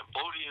and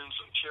Cambodians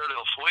and Tierra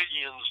del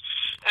Fuegians,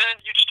 and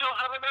you'd still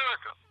have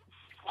America.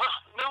 Well,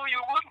 no, you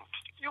wouldn't.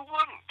 You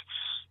wouldn't.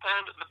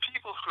 And the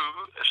people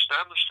who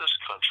established this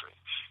country,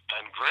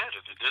 and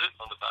granted, they did it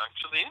on the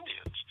backs of the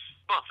Indians,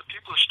 but the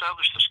people who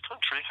established this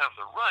country have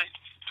the right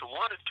to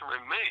want it to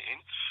remain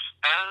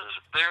as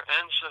their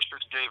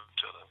ancestors gave it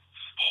to them.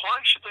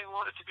 Why should they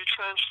want it to be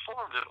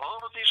transformed in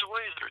all of these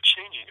ways that are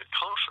changing it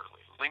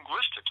culturally,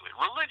 linguistically,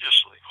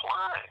 religiously?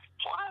 Why?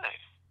 Why?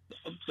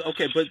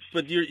 Okay,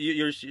 but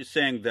you're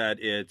saying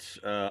that it's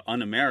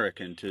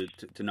un-American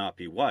to not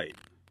be white.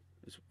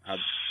 Is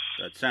how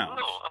that sounds.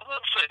 No, I'm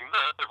not saying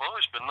that. There have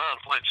always been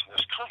non-whites in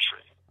this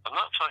country. I'm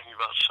not talking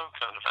about some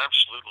kind of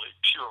absolutely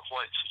pure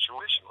white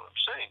situation. What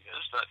I'm saying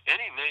is that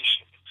any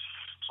nation,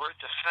 for it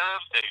to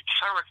have a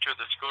character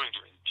that's going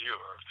to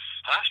endure,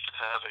 has to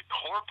have a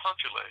core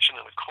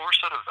population and a core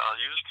set of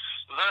values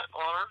that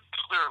are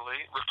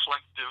clearly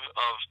reflective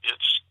of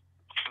its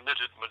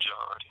committed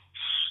majority.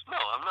 No,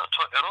 I'm not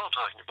at all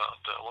talking about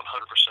 100%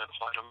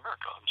 white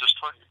America. I'm just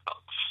talking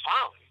about the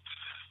folly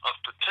of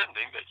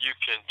pretending that you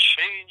can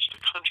change the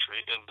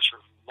country in this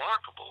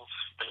remarkable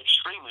and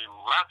extremely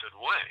rapid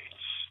way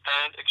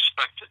and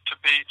expect it to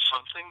be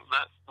something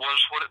that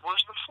was what it was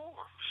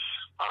before.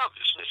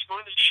 Obviously, it's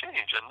going to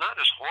change, and that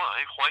is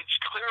why whites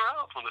clear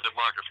out when the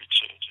demography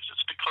changes.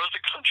 It's because the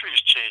country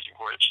is changing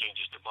where it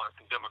changes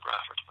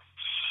demographically.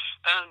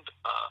 And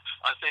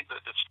I think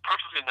that it's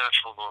perfectly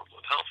natural,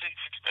 normal, and healthy,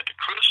 and to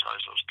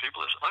criticize those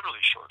people is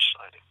utterly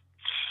short-sighted.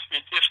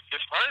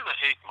 If I'm a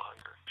hate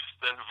monger,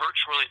 then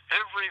virtually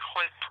every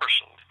white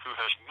person who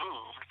has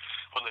moved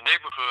when the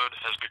neighborhood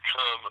has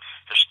become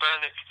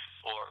Hispanic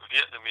or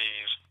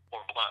Vietnamese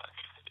or black,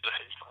 is a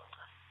hate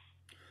monger.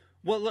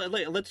 Well,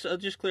 let's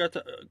just clear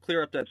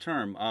up that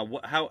term.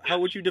 How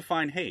would you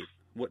define hate?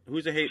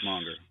 Who's a hate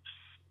monger?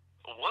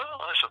 Well,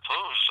 I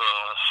suppose,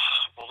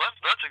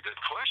 that's a good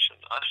question.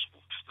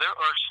 There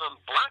are some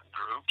black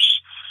groups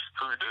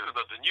who do,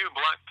 but the new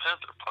Black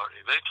Panther Party,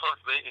 they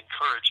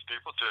encourage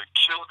people to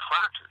kill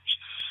crackers.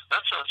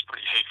 That sounds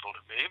pretty hateful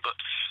to me, but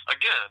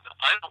again,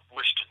 I don't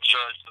wish to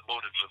judge the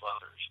motives of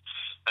others.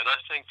 And I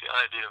think the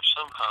idea of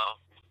somehow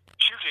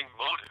imputing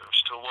motives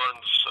to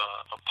one's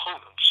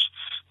opponents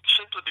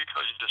simply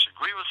because you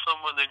disagree with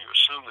someone, then you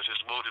assume that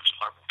his motives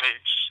are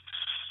base.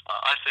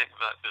 I think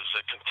that is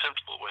a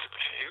contemptible way to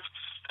behave,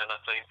 and I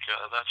think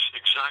that's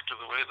exactly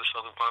the way the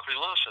Southern Poverty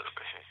Law Center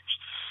behaves.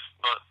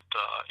 But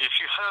if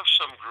you have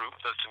some group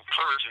that's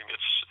encouraging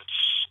its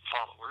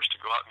followers to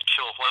go out and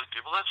kill white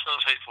people, that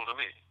sounds hateful to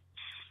me.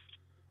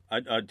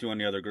 Do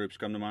any other groups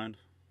come to mind?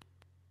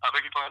 I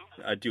beg your pardon?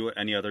 Do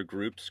any other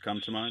groups come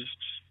to mind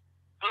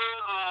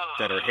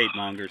that are hate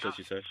mongers, as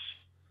you say?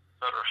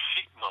 That are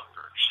hate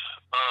mongers.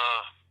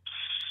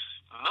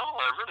 No,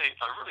 I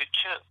really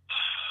can't.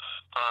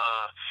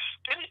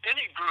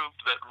 Any group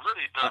that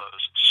really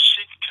does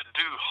seek to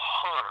do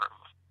harm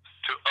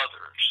to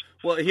others.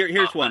 Well,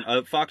 here's one.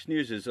 Fox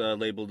News has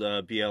labeled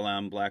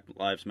BLM, Black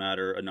Lives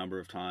Matter, a number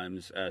of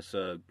times as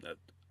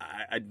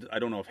I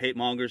don't know if hate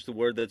monger is the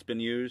word that's been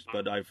used,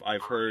 but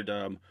I've heard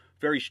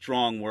very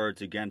strong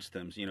words against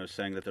them.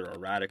 Saying that they're a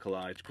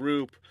radicalized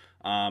group,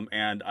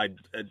 and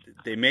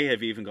they may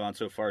have even gone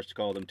so far as to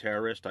call them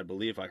terrorists. I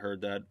believe I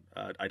heard that.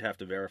 I'd have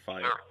to verify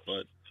it,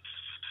 but.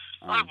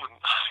 I wouldn't.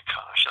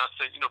 Gosh, I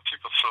think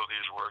people throw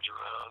these words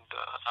around.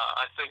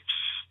 I think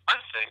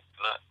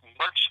that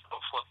much of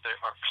what they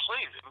are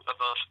claiming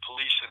about the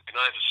police in the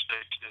United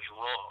States is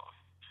wrong.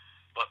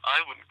 But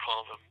I wouldn't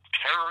call them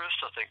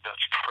terrorists. I think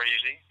that's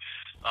crazy.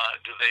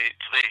 Do they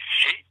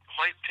hate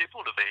white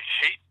people? Do they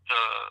hate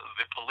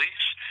the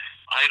police?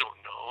 I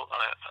don't know.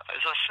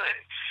 As I say,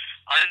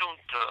 I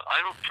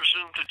don't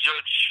presume to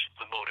judge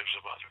the motives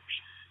of others.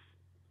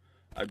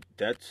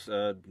 That's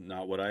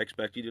not what I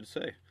expect you to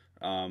say.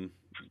 Well,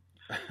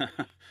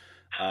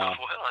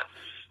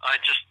 I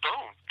just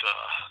don't.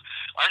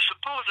 I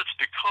suppose it's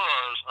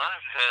because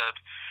I've had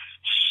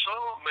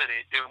so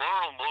many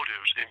immoral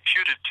motives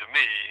imputed to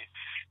me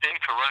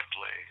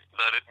incorrectly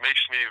that it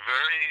makes me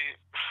very,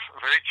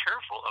 very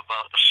careful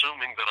about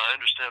assuming that I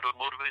understand what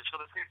motivates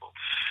other people.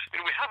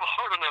 We have a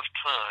hard enough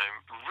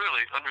time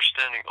really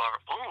understanding our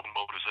own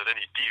motives at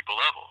any deep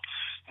level,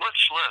 much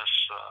less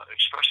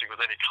expressing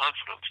with any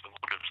confidence the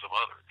motives of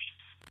others.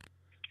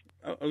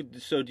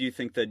 So do you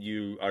think that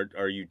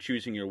are you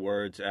choosing your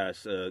words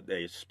as a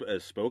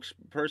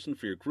spokesperson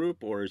for your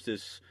group, or is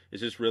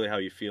this really how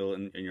you feel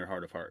in your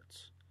heart of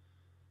hearts?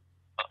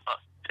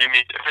 You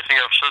mean everything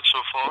I've said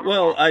so far?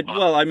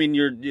 I mean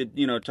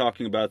you're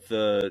talking about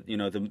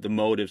the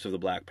motives of the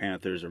Black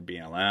Panthers or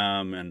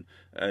BLM, and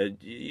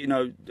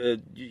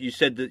you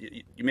said that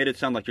you made it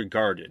sound like you're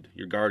guarded.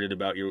 You're guarded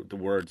about the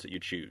words that you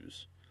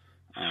choose.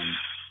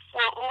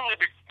 Well,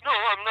 no,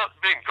 I'm not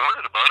being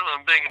guarded about it.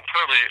 I'm being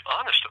entirely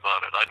honest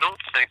about it. I don't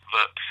think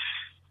that,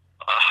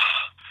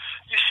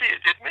 you see,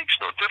 it makes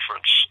no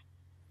difference,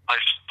 I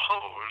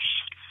suppose.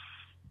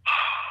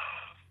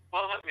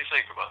 Well, let me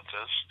think about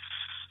this.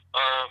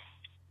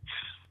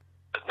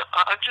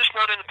 I'm just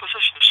not in a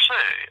position to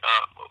say.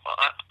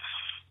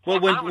 Well,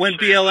 when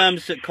BLM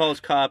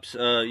calls cops,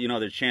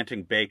 they're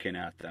chanting bacon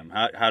at them,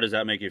 how does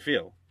that make you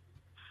feel?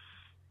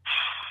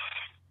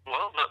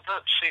 Well,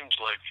 that seems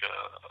like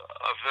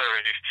a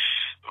very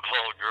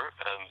vulgar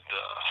and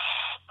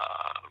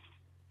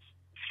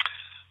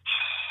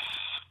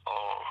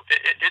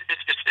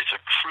it's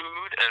a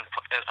crude and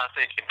I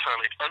think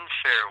entirely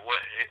unfair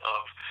way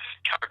of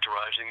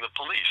characterizing the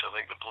police. I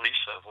think the police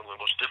have one of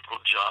the most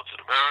difficult jobs in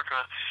America,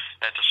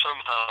 and to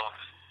somehow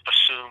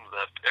assume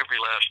that every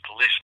last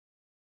police is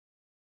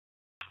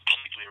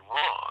completely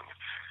wrong.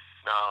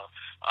 Now,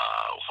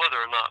 whether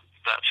or not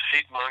that's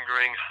hate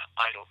mongering,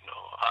 I don't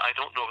know. I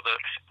don't know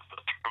that the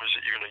term is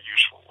even a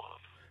useful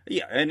one.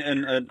 Yeah,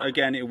 and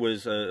again, it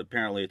was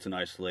apparently it's an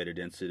isolated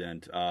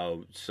incident.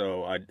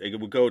 So it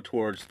would go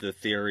towards the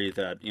theory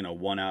that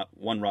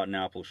one rotten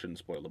apple shouldn't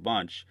spoil the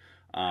bunch.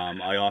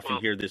 I often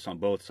hear this on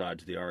both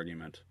sides of the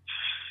argument.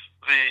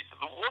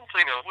 The one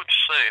thing I would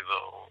say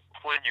though,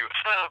 when you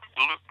have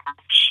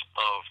groups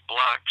of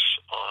blacks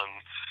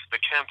on the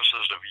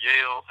campuses of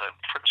Yale and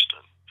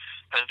Princeton,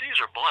 and these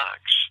are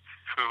blacks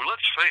who,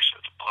 let's face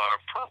it, are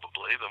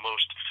probably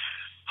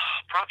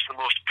perhaps the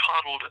most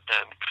coddled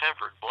and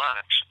pampered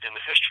blacks in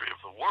the history of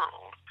the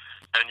world,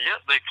 and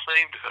yet they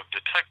claim to have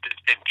detected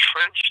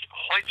entrenched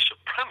white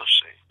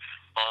supremacy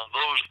on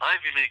those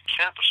Ivy League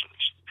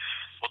campuses.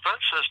 What that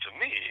says to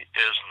me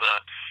is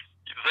that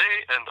they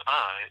and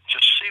I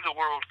just see the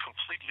world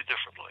completely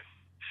differently.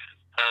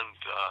 And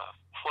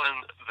when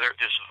there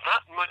is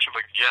that much of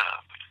a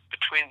gap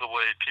between the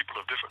way people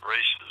of different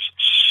races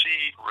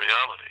see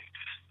reality,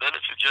 then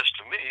it suggests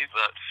to me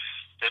that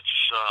it's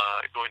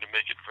going to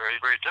make it very,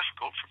 very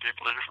difficult for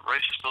people of different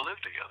races to live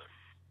together.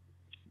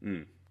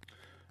 Mm.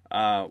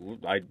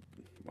 I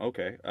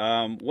okay.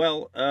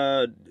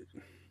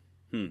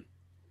 Hmm.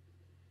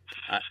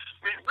 I, I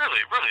mean,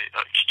 really, really,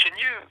 can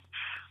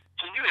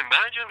you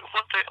imagine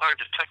what they are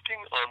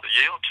detecting on the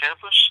Yale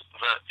campus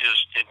that is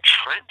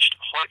entrenched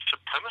white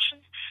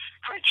supremacy?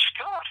 Great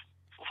Scott!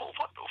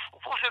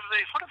 What have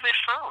they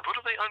found? What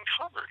have they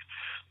uncovered?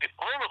 I mean,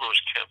 all of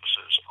those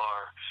campuses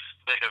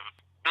they have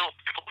built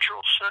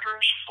cultural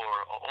centers for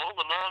all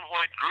the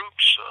non-white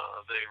groups.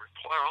 They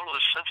require all of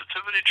this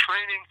sensitivity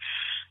training.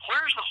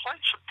 Where's the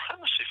white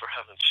supremacy, for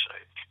heaven's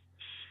sake?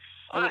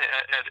 And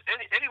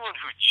anyone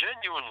who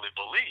genuinely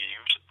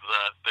believes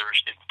that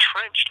there's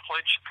entrenched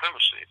white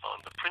supremacy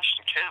on the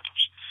Princeton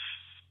campus,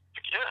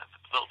 again,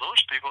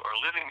 those people are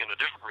living in a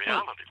different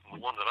reality from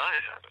the one that I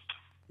inhabit.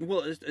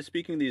 Well,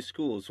 speaking of these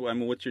schools, I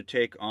mean, what's your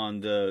take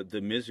on the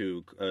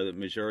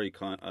Missouri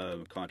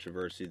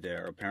controversy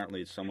there?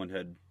 Apparently, someone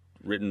had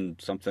written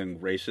something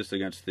racist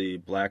against the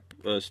black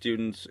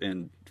students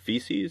in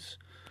feces.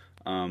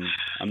 I'm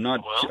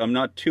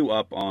not too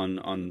up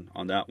on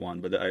that one,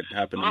 but that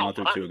happened a month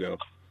or two ago.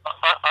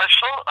 I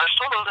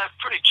followed that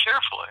pretty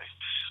carefully.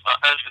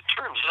 As it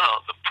turns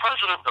out, the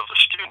president of the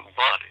student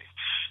body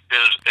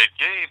is a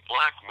gay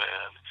black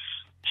man.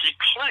 He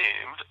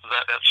claimed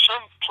that at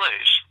some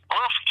place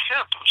off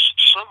campus,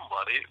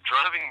 somebody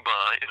driving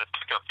by in a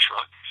pickup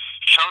truck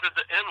shouted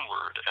the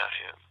N-word at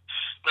him.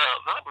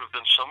 Now, that would have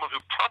been someone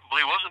who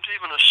probably wasn't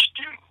even a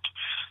student.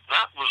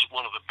 That was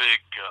one of the big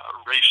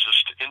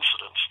racist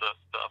incidents that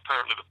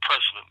apparently the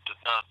president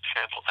did not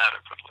handle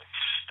adequately.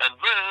 And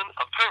then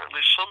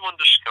apparently someone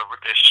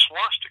discovered a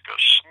swastika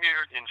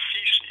smeared in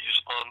feces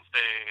on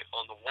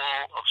the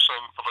wall of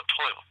a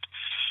toilet.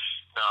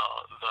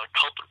 Now, the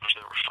culprit was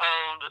never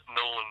found.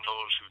 No one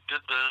knows who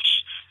did this.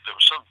 There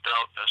was some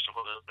doubt as to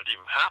whether it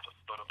even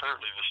happened, but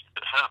apparently this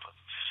did happen.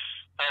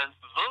 And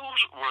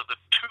those were the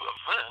two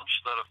events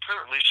that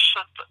apparently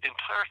set the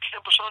entire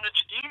campus on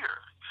its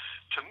ear.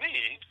 To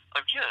me,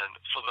 again,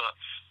 for the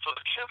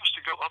campus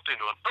to go up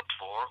into an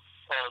uproar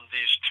on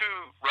these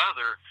two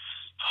rather,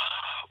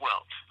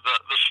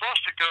 the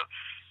swastika,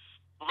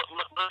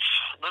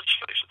 let's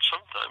face it,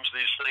 sometimes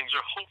these things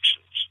are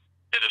hoaxes.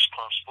 It is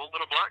possible that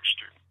a black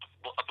student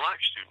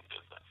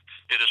did that.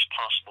 It is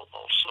possible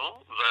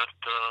also that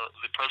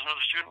the president of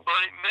the student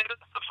body made it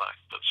the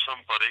fact that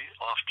somebody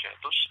off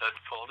campus had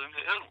called him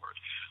the N-word.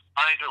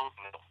 I don't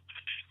know.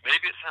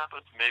 Maybe it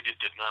happened, maybe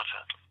it did not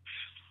happen.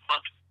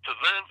 But to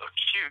then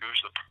accuse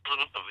the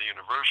president of the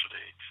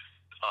university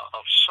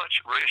of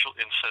such racial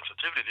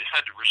insensitivity that he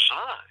had to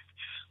resign,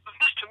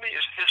 this to me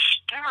is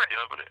hysteria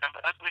at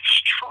an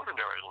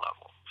extraordinary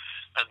level.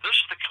 And this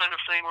is the kind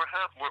of thing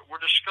we're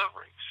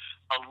discovering.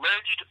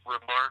 Alleged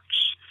remarks.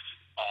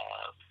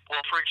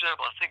 For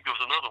example, I think there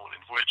was another one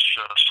in which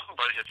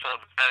somebody had found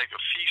a bag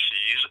of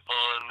feces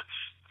on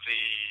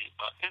the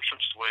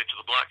entranceway to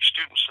the Black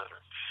Student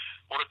Center.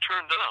 Well, it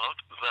turned out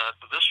that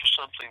this was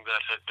something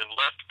that had been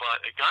left by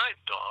a guide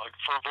dog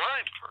for a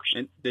blind person.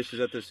 And this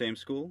is at the same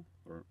school?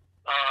 Or?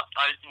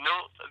 I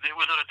know it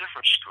was at a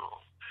different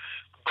school.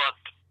 But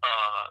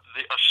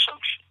the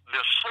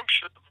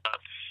assumption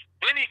that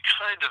any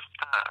kind of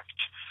act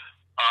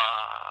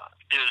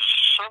is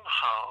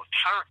somehow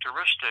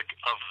characteristic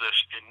of this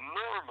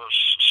enormous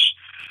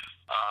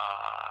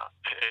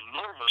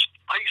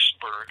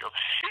iceberg of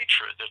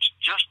hatred that's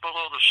just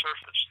below the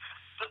surface.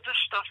 This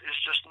stuff is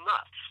just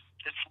nuts.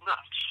 It's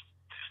nuts.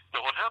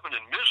 Now, what happened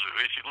in Mizzou,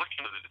 if you look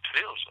into the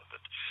details of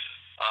it,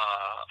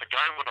 a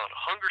guy went on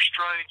a hunger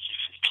strike.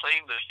 He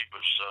claimed that he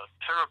was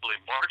terribly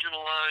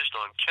marginalized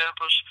on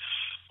campus.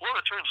 Well,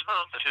 it turns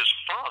out that his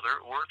father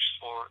works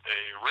for a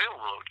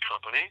railroad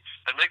company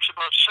and makes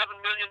about $7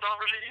 million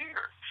a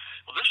year.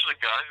 Well, this is a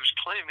guy who's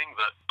claiming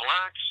that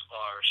blacks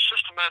are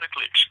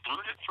systematically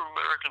excluded from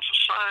American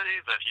society,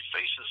 that he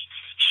faces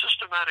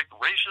systematic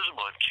racism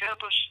on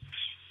campus.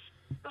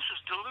 This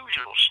is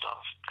delusional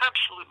stuff,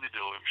 absolutely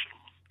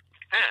delusional.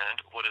 And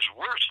what is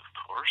worse, of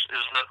course,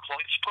 is that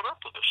whites put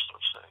up with this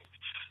sort of thing.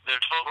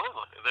 They're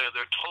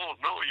told,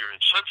 no, you're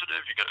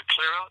insensitive, you got to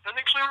clear out, and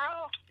they clear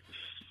out.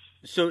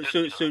 So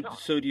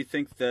do you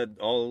think that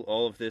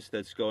all of this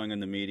that's going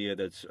in the media,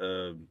 that's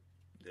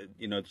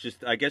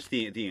just I guess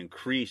the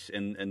increase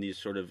in these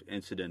sort of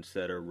incidents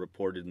that are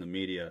reported in the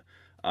media,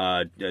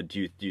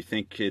 do you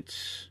think it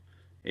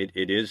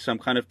is some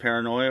kind of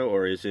paranoia,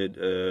 or is it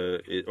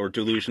or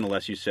delusional,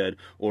 as you said,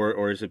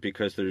 or is it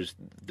because there's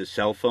the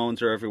cell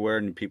phones are everywhere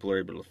and people are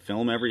able to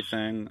film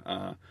everything?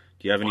 Do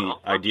you have any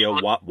idea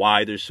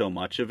why there's so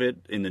much of it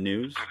in the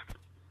news?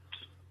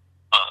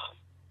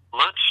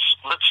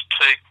 Let's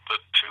take the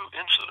two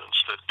incidents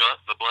that got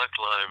the Black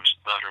Lives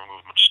Matter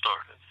movement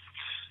started.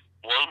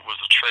 One was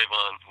the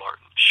Trayvon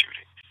Martin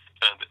shooting,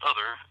 and the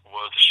other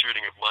was the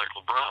shooting of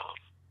Michael Brown.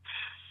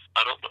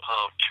 I don't know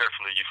how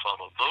carefully you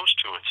followed those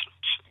two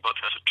incidents, but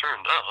as it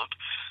turned out,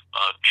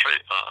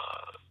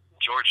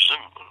 George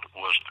Zimmerman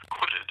was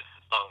acquitted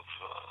of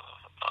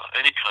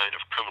any kind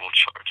of criminal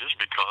charges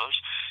because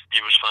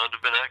he was found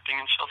to have been acting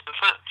in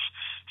self-defense.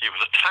 He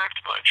was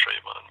attacked by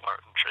Trayvon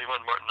Martin.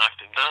 Trayvon Martin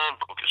knocked him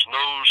down, broke his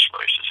nose,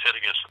 smashed his head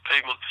against the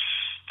pavement,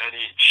 and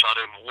he shot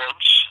him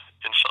once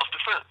in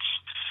self-defense.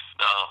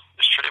 Now,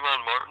 is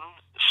Trayvon Martin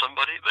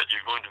somebody that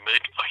you're going to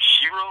make a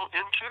hero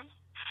into?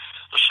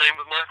 The same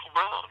with Michael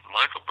Brown.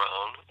 Michael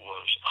Brown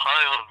was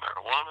high on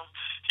marijuana.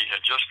 He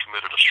had just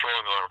committed a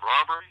strong-arm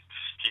robbery.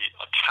 He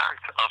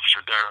attacked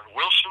Officer Darren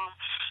Wilson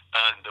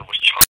and was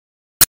charged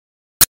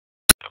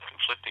with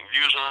conflicting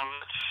views on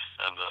it.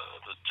 And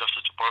the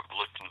Justice Department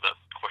looked into that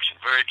question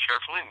very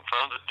carefully and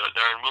found that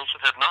Darren Wilson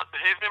had not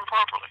behaved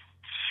improperly.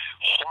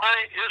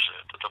 Why is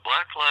it that the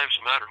Black Lives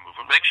Matter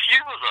movement makes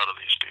heroes out of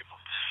these people?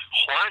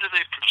 Why do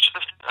they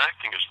persist in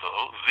acting as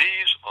though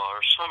these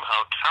are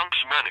somehow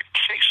talismanic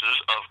cases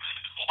of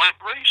white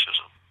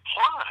racism?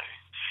 Why?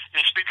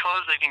 It's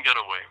because they can get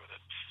away with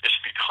it. It's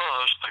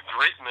because a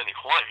great many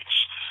whites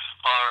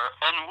are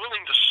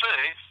unwilling to say,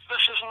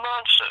 this is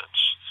nonsense.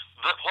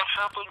 That what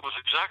happened was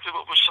exactly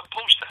what was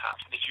supposed to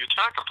happen. If you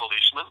attack a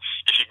policeman,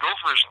 if you go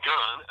for his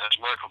gun, as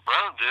Michael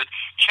Brown did,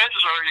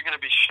 chances are you're going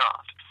to be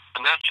shot.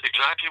 And that's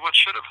exactly what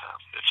should have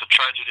happened. It's a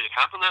tragedy it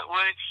happened that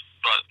way,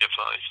 but if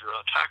you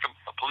attack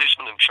a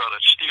policeman and try to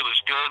steal his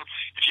gun,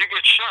 if you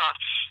get shot,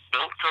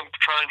 don't come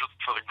trying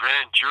for the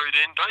grand jury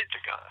to indict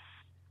the guy.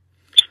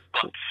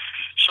 But,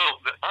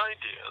 so the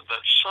idea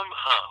that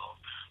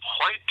somehow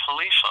white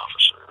police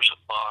officers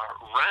are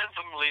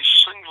randomly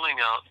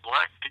singling out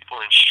black people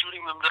and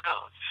shooting them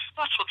down,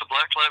 that's what the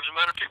Black Lives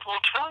Matter people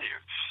will tell you,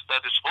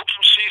 that it's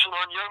open season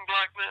on young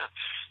black men.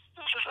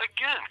 This is,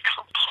 again,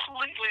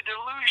 completely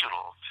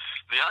delusional.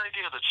 The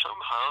idea that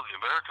somehow the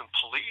American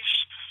police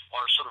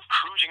are sort of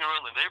cruising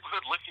around the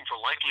neighborhood looking for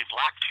likely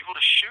black people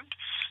to shoot,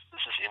 this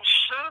is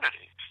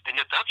insanity. And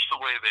yet that's the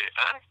way they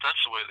act,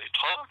 that's the way they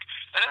talk,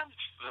 and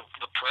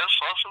the press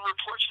often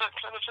reports that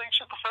kind of thing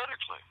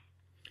sympathetically.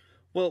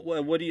 Well,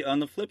 what do you,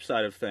 on the flip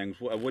side of things,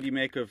 what do you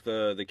make of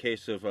the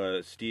case of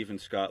Steve and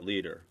Scott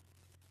Leader?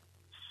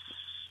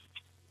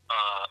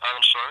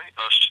 I'm sorry,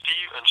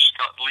 Steve and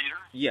Scott Leader?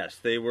 Yes,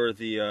 they were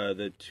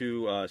the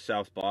two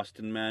South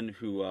Boston men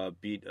who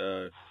beat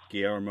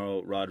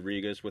Guillermo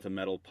Rodriguez with a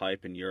metal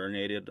pipe and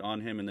urinated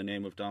on him in the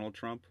name of Donald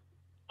Trump.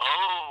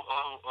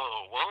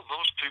 Oh, well,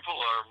 those people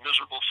are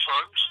miserable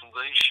thugs, and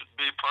they should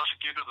be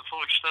prosecuted to the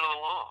full extent of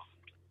the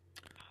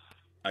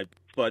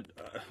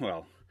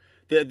law.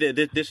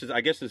 This is, I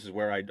guess, this is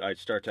where I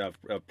start to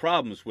have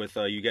problems with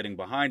you getting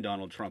behind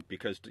Donald Trump,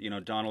 because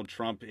Donald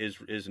Trump,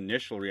 his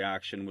initial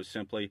reaction was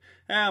simply,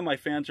 my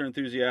fans are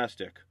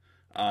enthusiastic.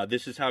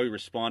 This is how he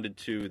responded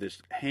to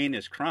this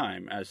heinous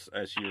crime, as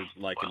you're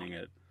likening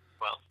it.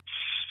 Well,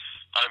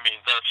 I mean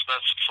that's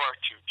far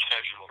too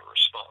casual a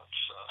response.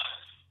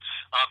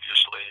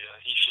 Obviously,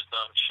 he should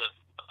not have said.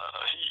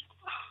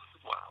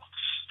 Wow.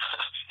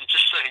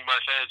 Just saying my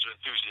fans are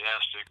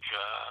enthusiastic,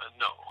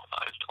 no.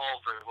 It's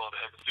all very well to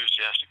have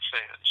enthusiastic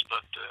fans,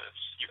 but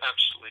you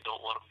absolutely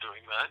don't want them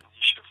doing that, and you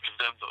should have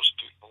condemned those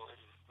people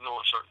in no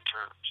uncertain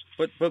terms.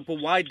 But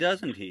why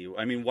doesn't he?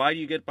 I mean, why do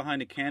you get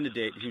behind a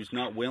candidate who's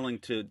not willing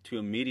to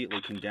immediately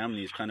condemn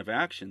these kind of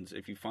actions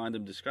if you find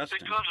them disgusting?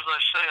 Because, as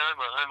I say,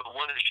 I'm a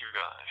one-issue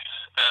guy,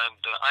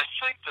 and I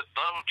think that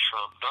Donald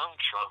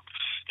Trump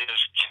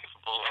is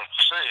capable of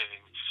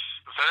saying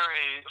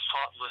very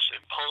thoughtless,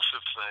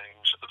 impulsive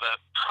things that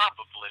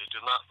probably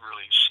do not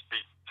really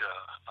speak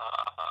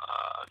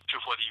to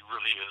what he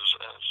really is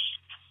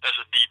as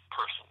a deep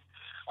person.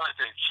 I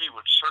think he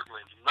would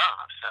certainly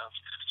not have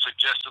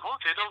suggested,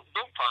 okay,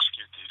 don't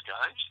prosecute these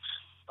guys.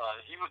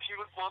 He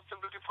would want them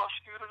to be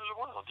prosecuted as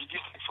well. Did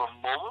you think for a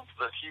moment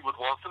that he would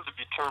want them to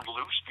be turned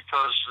loose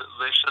because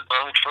they said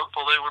Donald Trump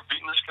while they were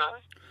beating this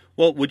guy?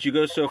 Well, would you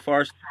go so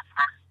far?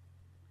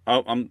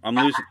 Oh, I'm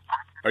losing.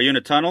 Are you in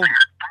a tunnel?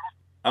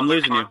 I'm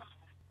losing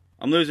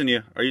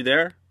you. Are you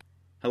there?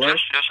 Hello? Yes,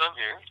 I'm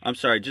here. I'm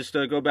sorry. Just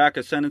go back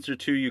a sentence or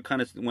two. You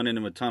kind of went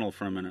into a tunnel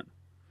for a minute.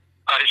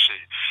 I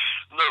see.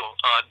 No.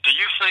 Do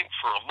you think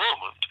for a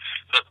moment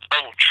that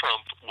Donald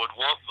Trump would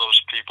want those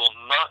people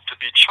not to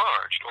be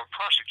charged or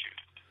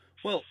prosecuted?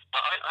 Well,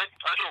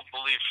 I don't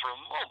believe for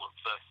a moment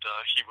that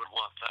he would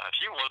want that.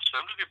 He wants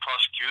them to be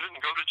prosecuted and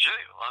go to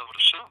jail. I would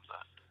assume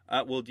that.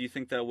 Well, do you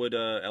think that would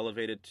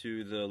elevate it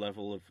to the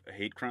level of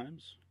hate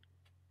crimes?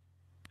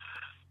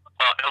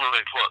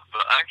 Elevate what?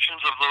 The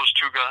actions of those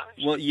two guys?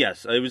 Well,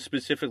 yes, it was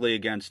specifically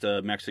against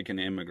a Mexican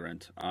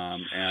immigrant,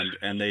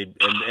 and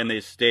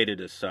they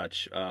stated as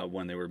such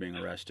when they were being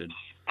arrested.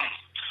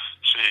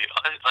 See,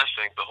 I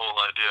think the whole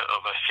idea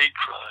of a hate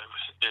crime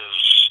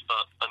is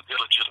an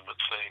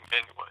illegitimate thing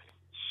anyway.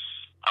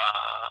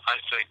 I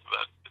think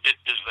that it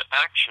is the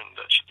action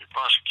that should be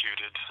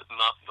prosecuted,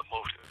 not the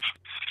motive.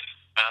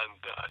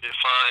 And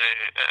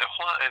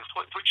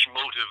which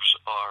motives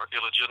are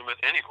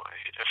illegitimate anyway?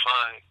 If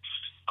I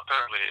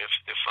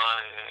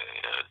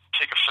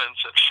take offense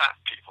at fat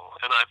people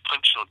and I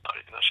punch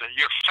somebody and I say,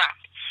 you're fat,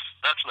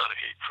 that's not a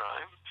hate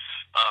crime.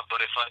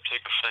 But if I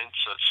take offense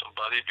at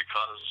somebody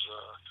because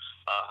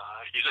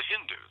he's a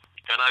Hindu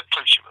and I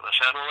punch him and I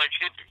say, I don't like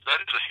Hindus,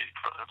 that is a hate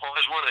crime. Well,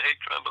 there's one a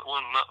hate crime, but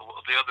one not,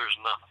 the other is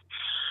not.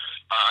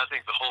 I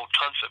think the whole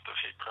concept of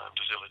hate crimes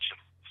is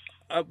illegitimate.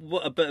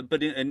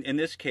 But in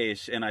this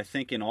case, and I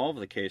think in all of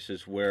the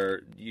cases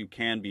where you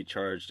can be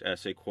charged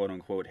as a quote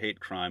unquote hate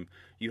crime,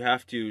 you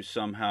have to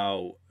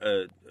somehow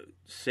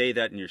say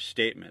that in your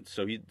statement.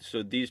 So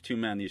these two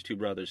men, these two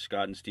brothers,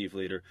 Scott and Steve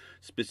Leader,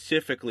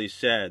 specifically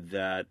said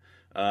that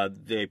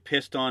they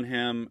pissed on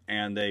him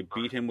and they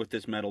beat him with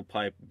this metal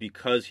pipe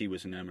because he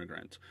was an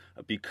immigrant,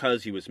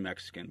 because he was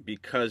Mexican,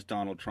 because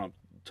Donald Trump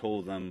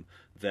told them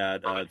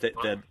that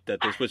that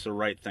this was the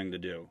right thing to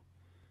do.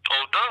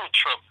 Oh, Donald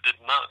Trump did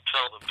not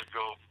tell them to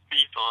go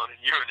beat on and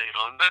urinate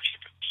on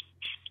Mexicans.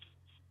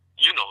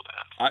 You know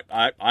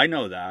that. I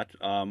know that.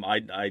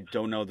 I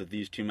don't know that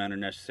these two men are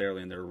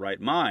necessarily in their right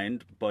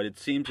mind, but it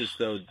seems as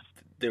though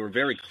they were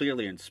very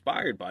clearly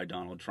inspired by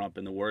Donald Trump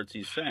in the words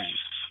he's saying.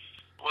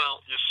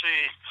 Well, you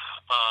see,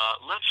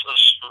 let's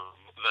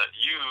assume that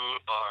you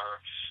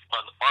are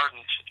an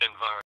ardent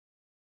environmentalist.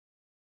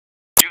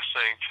 You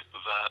think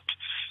that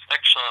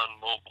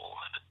ExxonMobil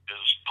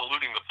is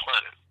polluting the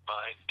planet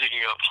by digging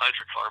up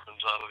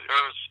hydrocarbons out of the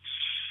earth,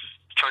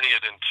 turning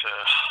it into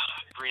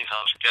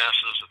greenhouse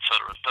gases, et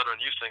cetera, and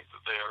you think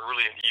that they are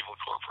really an evil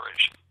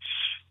corporation.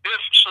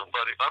 If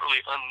somebody utterly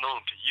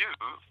unknown to you,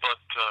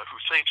 but who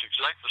thinks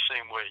exactly the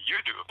same way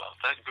you do about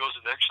that, goes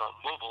into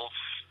ExxonMobil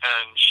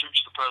and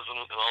shoots the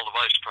president and all the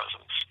vice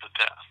presidents to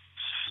death,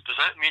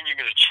 does that mean you're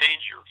going to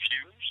change your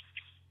views?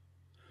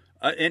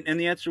 And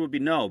the answer would be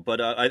no,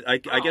 but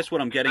I guess what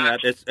I'm getting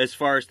at, as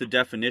far as the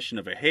definition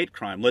of a hate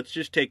crime, let's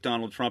just take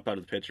Donald Trump out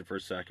of the picture for a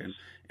second,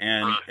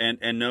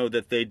 and know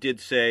that they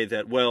did say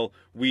that, well,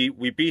 we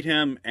beat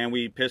him and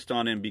we pissed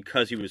on him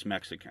because he was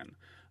Mexican.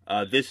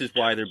 This is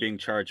why they're being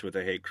charged with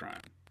a hate crime.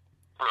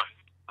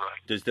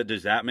 Right. Does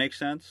that make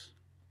sense?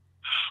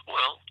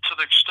 Well, to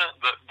the extent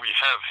that we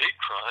have hate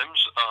crimes,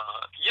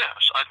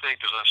 yes, I think,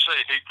 as I say,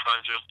 hate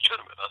crimes are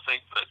legitimate. I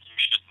think that you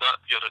should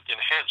not get an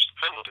enhanced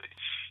penalty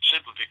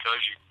simply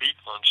because you beat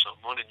on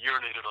someone and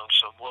urinated on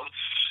someone,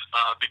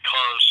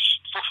 because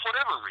for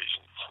whatever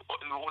reason,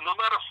 no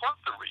matter what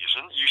the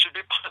reason, you should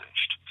be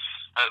punished.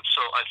 And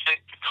so I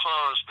think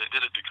because they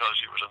did it because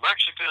he was a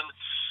Mexican,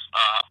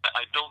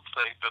 I don't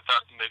think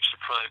that makes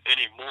the crime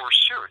any more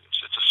serious.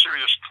 It's a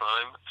serious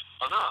crime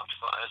enough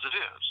as it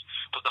is.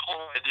 But the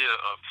whole idea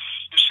of,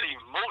 you see,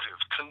 motive,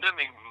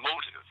 condemning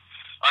motive,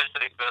 I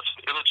think that's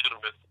an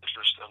illegitimate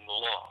interest in the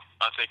law.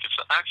 I think it's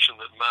the action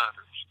that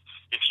matters.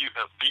 If you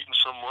have beaten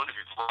someone, if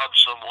you've robbed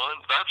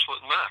someone, that's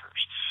what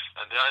matters.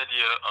 And the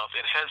idea of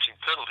enhancing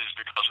penalties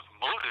because of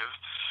motive,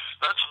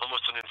 that's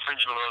almost an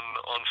infringement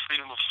on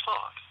freedom of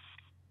thought.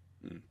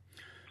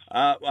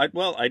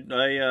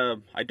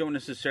 I don't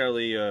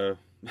necessarily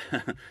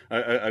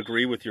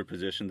agree with your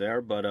position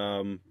there, but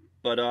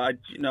I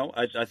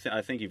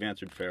think you've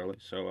answered fairly.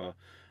 So,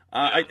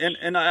 I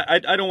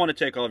don't want to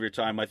take all of your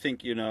time. I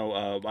think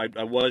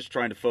I was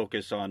trying to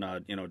focus on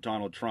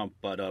Donald Trump,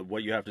 but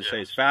what you have to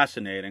say is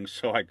fascinating.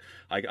 So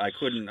I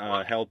couldn't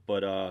help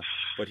but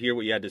hear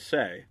what you had to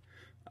say.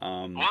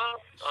 The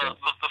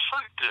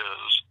fact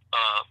is,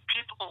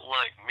 people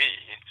like me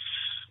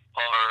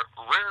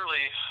are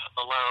rarely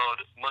allowed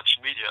much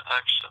media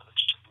access,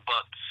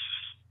 but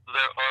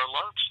there are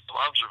lots of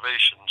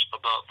observations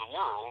about the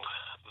world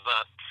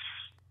that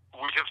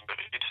we have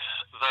made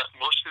that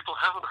most people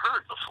haven't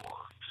heard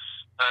before.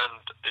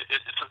 And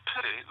it's a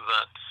pity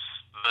that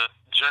the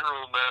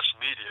general mass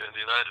media in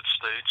the United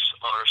States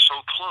are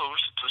so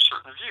closed to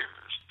certain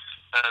views.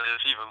 And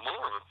it's even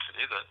more of a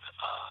pity that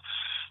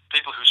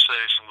people who say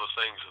some of the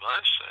things that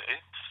I say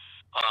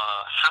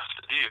have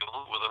to deal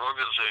with an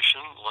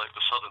organization like the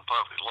Southern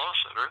Poverty Law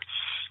Center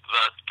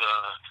that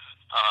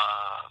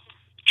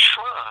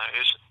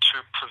tries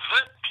to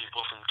prevent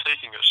people from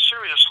taking us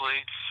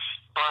seriously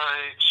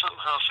by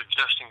somehow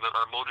suggesting that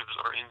our motives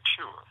are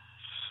impure.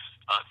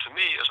 To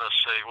me, as I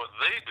say, what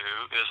they do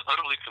is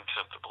utterly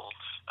contemptible,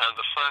 and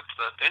the fact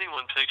that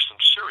anyone takes them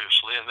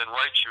seriously and then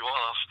writes you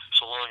off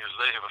so long as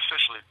they have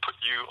officially put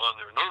you on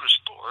their notice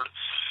board,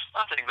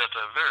 I think that's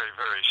a very,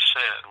 very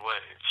sad way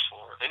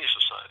for any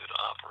society to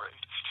operate.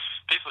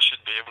 People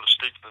should be able to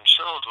speak for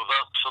themselves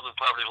without the Southern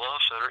Poverty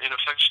Law Center, in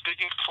effect,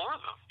 speaking for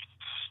them.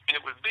 And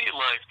it would be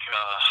like,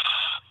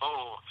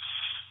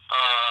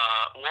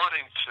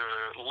 wanting to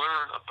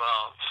learn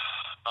about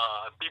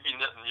Bibi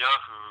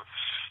Netanyahu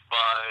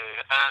by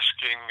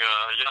asking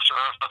Yasser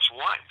Arafat's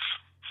wife.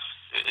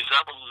 Is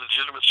that a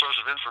legitimate source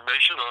of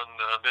information on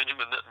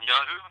Benjamin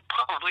Netanyahu?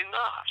 Probably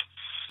not.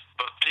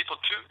 But people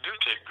do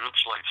take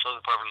groups like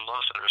Southern Poverty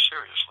Law Center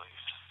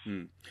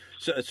seriously.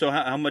 So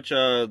how much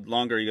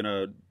longer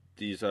are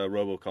these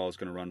robocalls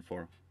going to run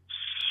for?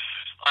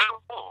 I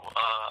don't know.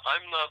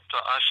 I'm not.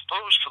 I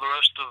suppose for the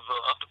rest of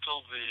up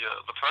until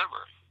the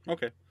primary.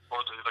 Okay. Or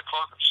the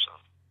caucus.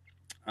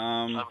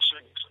 I'm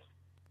assuming so.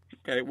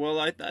 Okay. Well,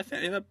 I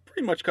think that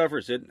pretty much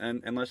covers it.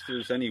 And unless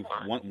there's any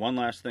one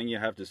last thing you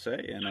have to say,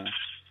 and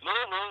No.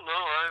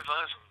 I've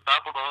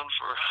babbled on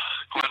for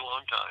quite a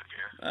long time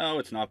here. Oh,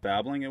 it's not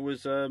babbling. It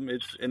was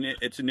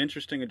it's an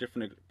interesting and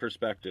different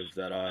perspective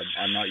that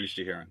I'm not used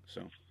to hearing.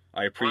 So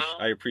I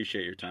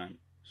appreciate your time.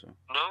 So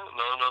No,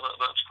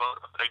 that's fine.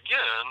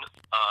 Again,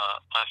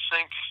 I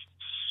think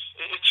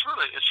it's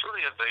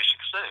really a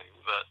basic thing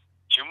that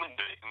human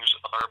beings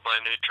are by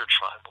nature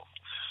tribal.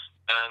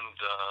 And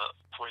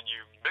when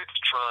you mix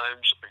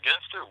tribes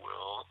against their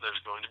will, there's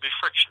going to be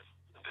friction.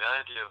 The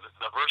idea that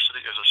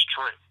diversity is a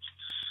strength,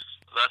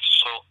 that's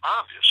so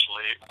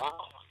obviously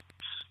wrong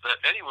that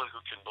anyone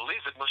who can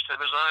believe it must have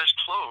his eyes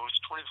closed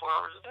 24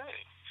 hours a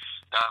day.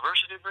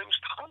 Diversity brings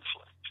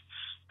conflict.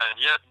 And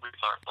yet we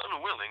are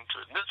unwilling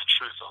to admit the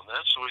truth on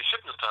that, so we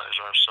hypnotize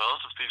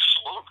ourselves with these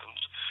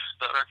slogans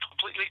that are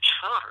completely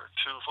counter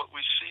to what we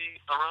see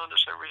around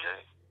us every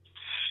day.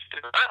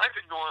 I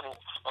could go on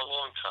a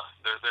long time.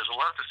 There's a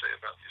lot to say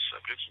about these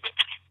subjects, but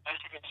as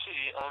you can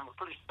see, I'm a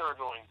pretty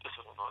thoroughgoing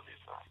dissident on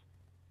these things.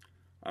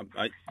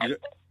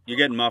 You're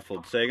getting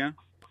muffled. Say again?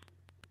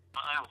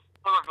 I'm a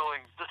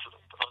thoroughgoing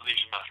dissident on these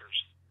matters.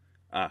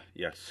 Ah,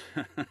 yes.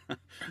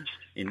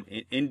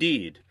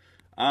 Indeed.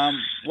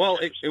 Well,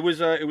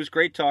 it was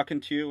great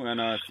talking to you,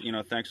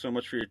 and thanks so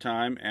much for your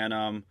time,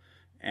 and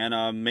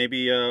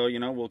maybe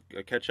we'll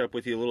catch up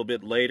with you a little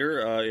bit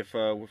later if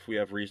we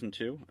have reason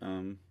to.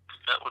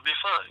 That would be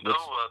fine. No,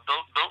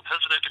 don't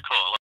hesitate to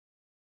call.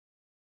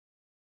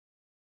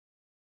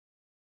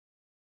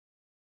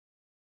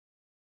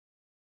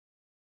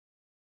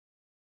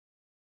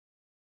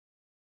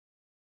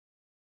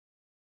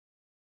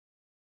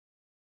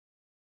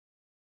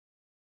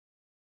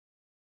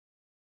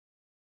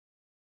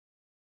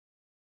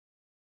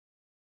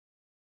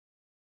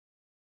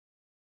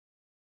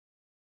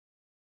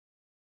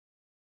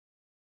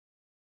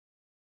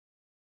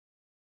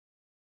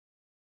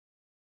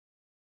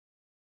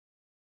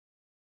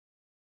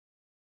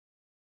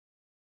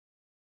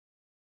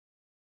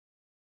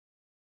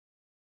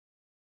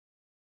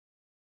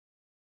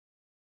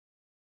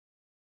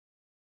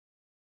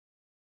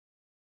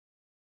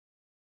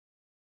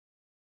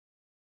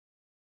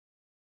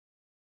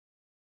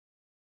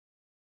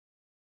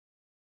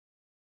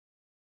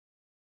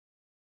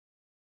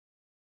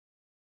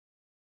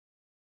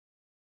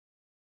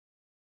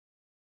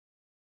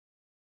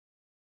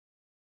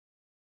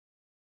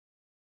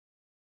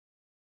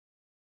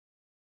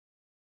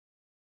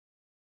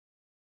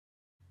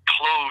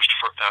 Closed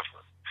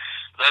forever.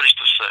 That is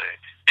to say,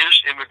 is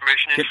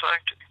immigration in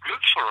fact good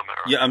for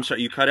America? Yeah, I'm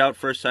sorry, you cut out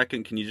for a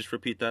second. Can you just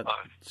repeat that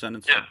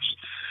sentence? Yes.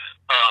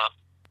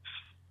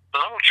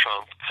 Donald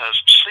Trump has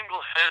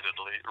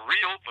single-handedly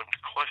reopened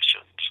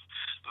questions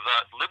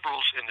that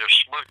liberals in their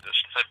smugness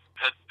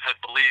had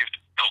believed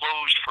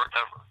closed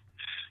forever.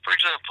 For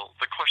example,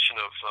 the question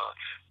of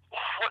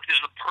what is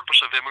the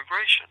purpose of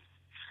immigration?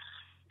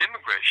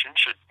 Immigration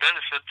should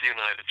benefit the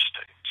United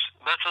States.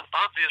 That's an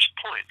obvious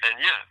point, and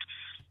yet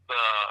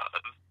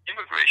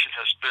immigration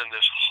has been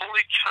this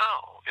holy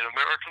cow in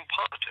American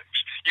politics.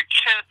 You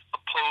can't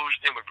oppose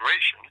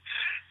immigration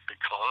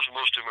because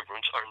most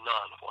immigrants are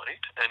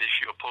non-white, and if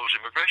you oppose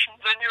immigration,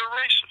 then you're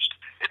racist.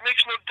 It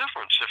makes no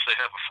difference if they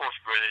have a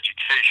fourth-grade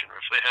education, or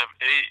if they have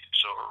AIDS,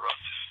 or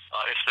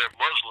if they're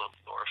Muslim,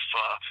 or if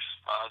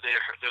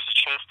there's a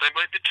chance they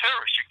might be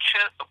terrorists. You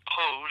can't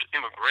oppose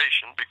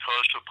immigration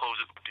because to oppose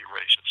it would be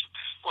racist.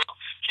 Well,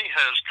 he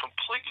has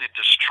completely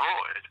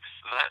destroyed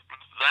that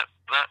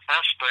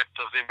aspect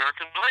of the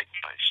American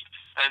zeitgeist,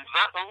 and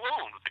that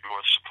alone would be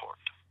worth support.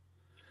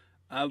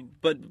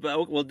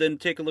 Well, then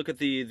take a look at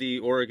the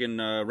Oregon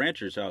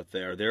ranchers out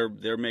there.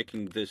 They're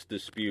making this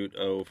dispute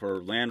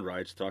over land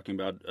rights, talking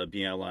about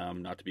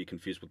BLM, not to be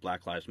confused with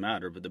Black Lives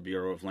Matter, but the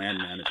Bureau of Land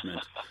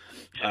Management.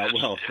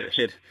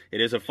 It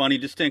is a funny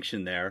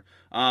distinction there.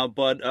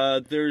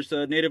 But there's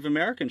Native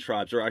American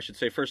tribes, or I should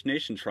say First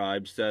Nation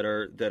tribes, that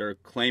are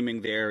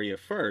claiming the area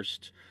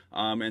first.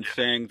 And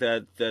saying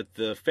that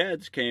the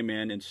feds came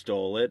in and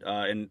stole it,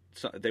 and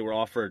they were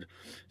offered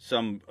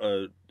some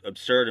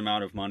absurd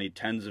amount of money,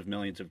 tens of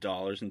millions of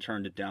dollars, and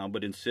turned it down,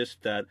 but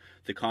insist that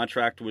the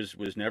contract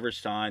was never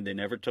signed. They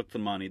never took the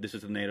money. This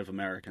is the Native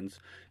Americans,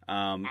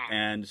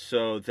 and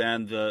so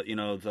then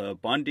the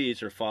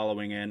Bundys are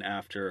following in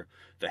after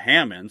the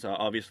Hammonds.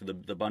 Obviously,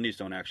 the Bundys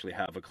don't actually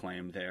have a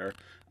claim there,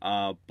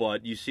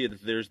 but you see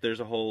that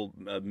there's a whole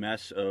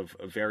mess of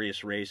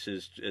various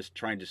races just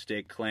trying to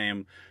stake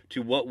claim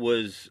to what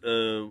was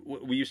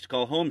what we used to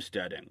call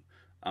homesteading.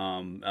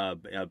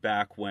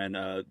 Back when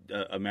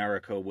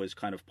America was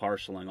kind of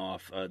parceling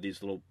off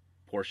these little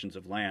portions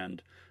of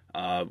land,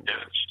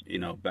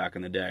 back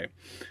in the day.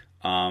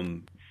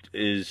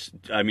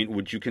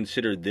 Would you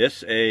consider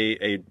this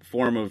a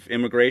form of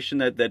immigration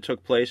that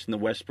took place in the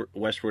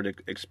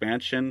westward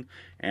expansion?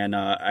 And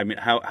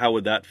how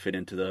would that fit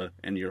into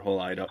your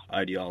whole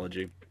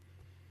ideology?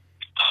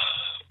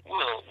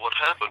 Well, what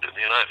happened in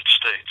the United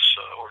States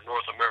or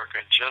North America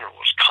in general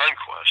was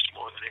conquest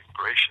more than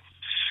immigration.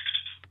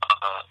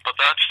 But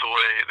that's the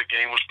way the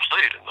game was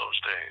played in those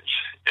days.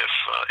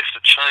 If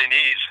the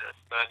Chinese had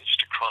managed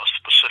to cross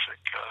the Pacific,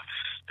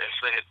 if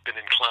they had been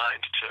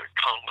inclined to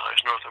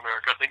colonize North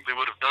America, I think they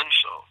would have done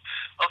so.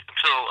 Up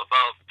until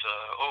about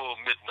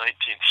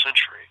mid-19th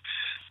century,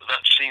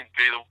 that seemed to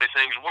be the way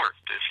things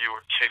worked. If you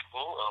were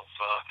capable of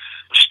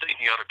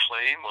staking out a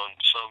claim on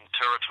some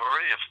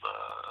territory, if the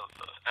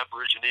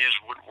Aborigines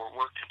weren't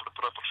able to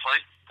put up a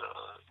fight,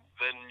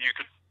 then you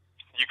can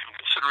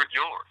consider it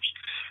yours.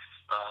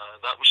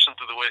 That was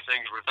simply the way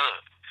things were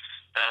done.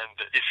 And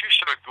if you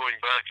start going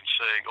back and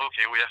saying,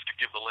 okay, we have to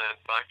give the land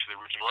back to the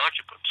original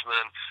occupants,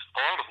 then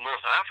all of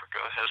North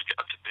Africa has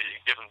got to be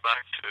given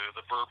back to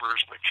the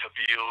Berbers and the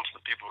Kabyles,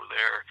 the people who were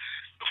there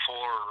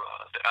before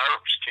the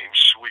Arabs came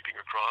sweeping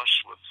across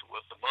with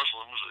the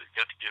Muslims. You've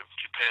got to give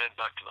Japan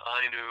back to the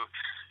Ainu.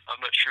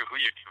 I'm not sure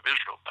who you give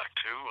Israel back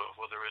to,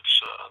 whether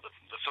it's the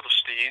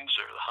Philistines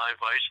or the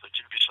Hivites, the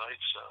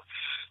Jebusites.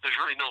 There's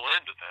really no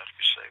end to that if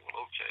you say,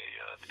 well, okay,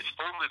 it's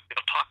only the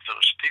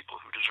autochthonous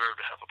people who deserve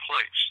to have a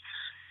place.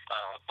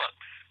 But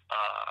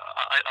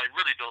I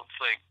really don't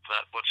think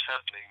that what's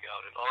happening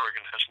out in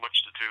Oregon has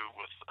much to do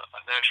with a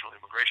national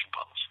immigration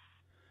policy.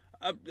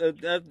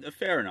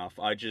 Fair enough.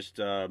 I just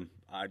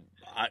I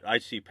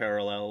see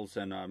parallels,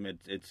 and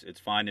it's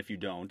fine if you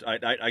don't.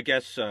 I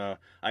guess on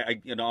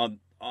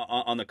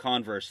the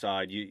converse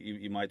side,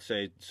 you might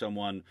say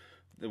someone.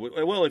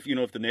 Well, if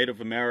the Native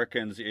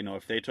Americans,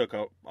 if they took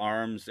up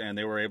arms and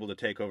they were able to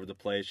take over the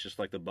place, just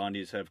like the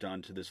Bundys have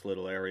done to this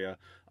little area,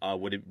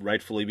 would it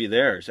rightfully be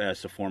theirs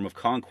as a form of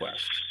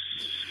conquest?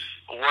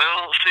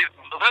 Well, see,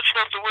 that's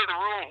not the way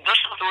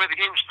the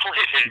game's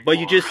played anymore. But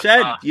you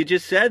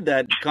just said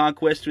that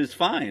conquest was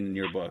fine in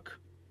your book.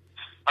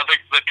 I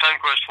think that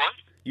conquest what?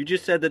 You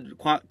just said that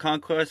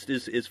conquest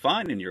is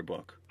fine in your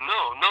book. No.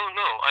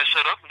 I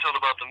said up until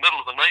about the middle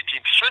of the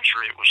 19th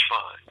century it was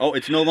fine. Oh,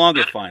 it's no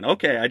longer fine.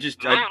 Okay, No. Okay.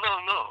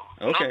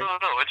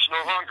 No, it's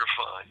no longer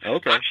fine.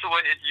 Okay. That's the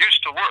way it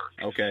used to work.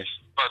 Okay.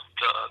 But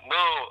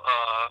well,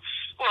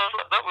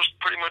 that was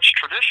pretty much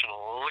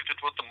traditional. Look at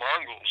what the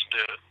Mongols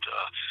did.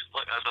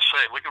 As I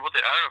say, look at what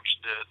the Arabs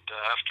did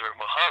after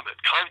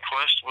Muhammad.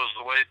 Conquest was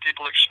the way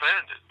people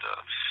expanded.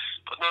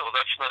 But no,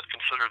 that's not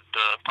considered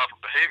proper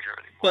behavior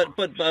anymore.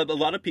 But a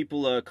lot of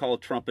people call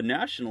Trump a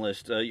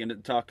nationalist.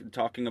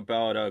 Talking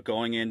about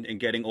going in and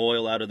getting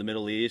oil out of the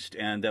Middle East,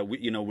 and that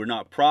we're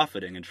not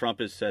profiting. And Trump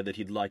has said that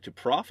he'd like to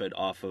profit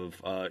off of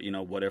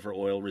whatever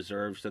oil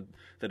reserves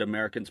that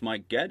Americans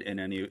might get in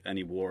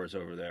any wars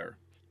over there.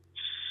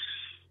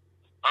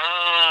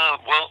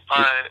 Well,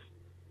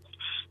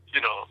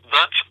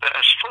 that's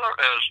as far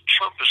as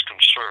Trump is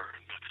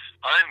concerned.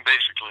 I'm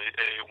basically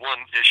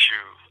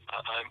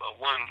I'm a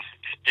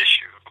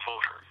one-issue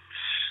voter,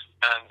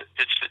 and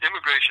it's the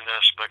immigration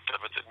aspect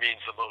of it that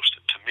means the most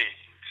to me.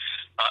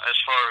 As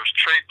far as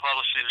trade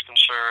policy is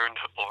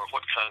concerned, or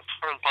what kind of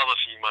foreign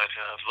policy you might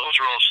have, those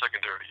are all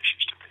secondary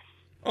issues to me.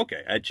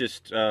 Okay, I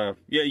just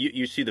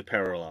you see the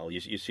parallel.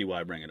 You see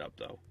why I bring it up,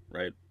 though,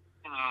 right?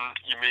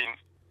 You mean?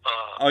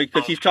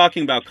 Because he's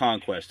talking about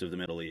conquest of the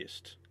Middle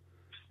East.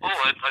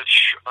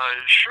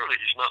 Surely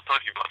he's not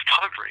talking about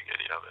conquering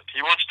any of it.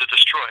 He wants to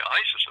destroy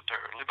ISIS,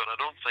 apparently, but I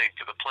don't think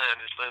the plan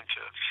is then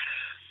to,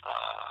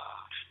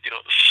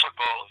 suck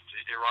all of the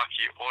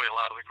Iraqi oil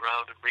out of the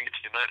ground and bring it to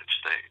the United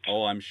States.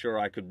 Oh, I'm sure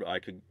I could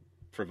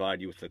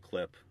provide you with a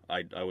clip.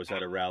 I was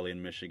at a rally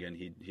in Michigan.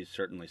 He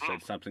certainly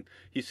said something.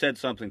 He said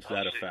something to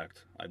that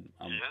effect. Yes.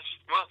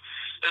 Well,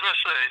 as I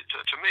say,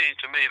 to me,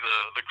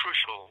 the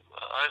crucial.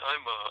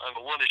 I'm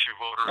a one-issue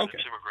voter, and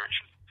it's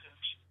immigration.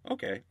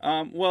 Okay.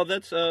 Well,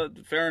 that's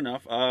fair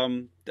enough.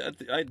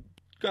 I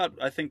got,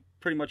 I think,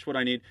 pretty much what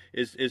I need.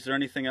 Is there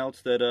anything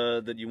else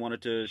that you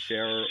wanted to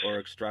share or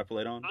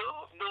extrapolate on? No.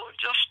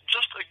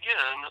 Just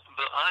again,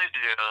 the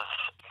idea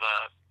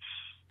that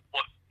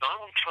what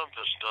Donald Trump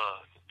has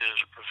done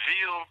is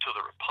reveal to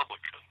the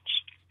Republicans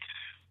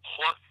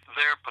what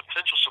their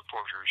potential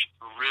supporters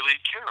really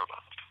care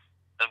about,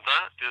 and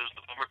that is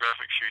the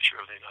demographic future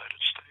of the United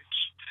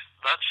States.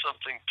 That's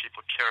something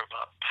people care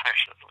about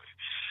passionately.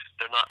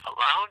 They're not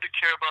allowed to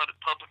care about it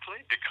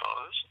publicly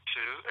because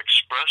to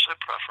express a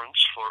preference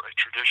for a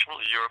traditional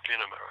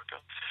European America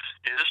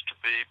is to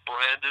be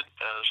branded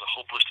as a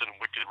hopeless and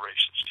wicked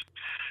racist,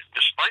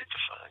 despite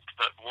the fact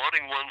that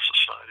wanting one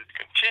society to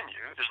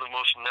continue is the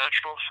most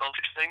natural,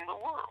 healthy thing in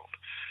the world.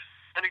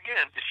 And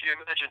again, if you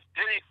imagine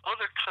any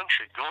other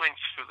country going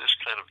through this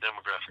kind of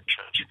demographic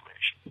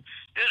transformation,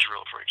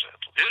 Israel, for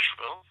example,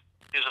 Israel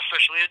is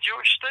officially a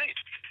Jewish state.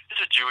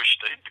 It's a Jewish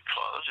state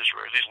because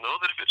Israelis know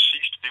that if it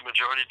ceased to be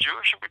majority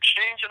Jewish, it would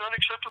change in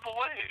unacceptable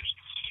ways.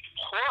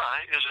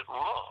 Why is it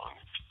wrong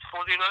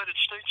for the United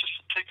States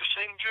to take the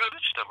same view of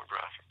its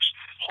demographics?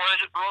 Why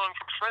is it wrong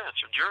for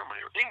France or Germany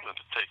or England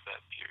to take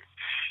that view?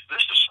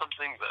 This is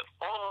something that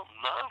all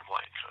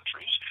non-white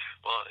countries,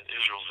 well,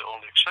 Israel's the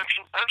only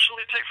exception,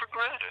 absolutely take for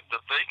granted,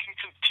 that they can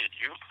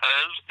continue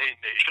as a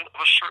nation of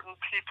a certain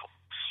people.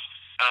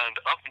 And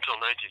up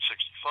until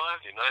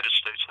 1965, the United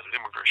States had an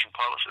immigration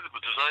policy that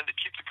was designed to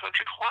keep the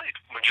country white,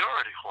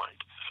 majority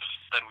white.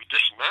 And we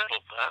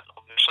dismantled that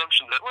on the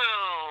assumption that,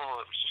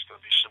 well, it was just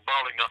going to be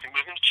symbolic, nothing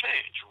was going to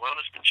change. Well,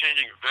 it's been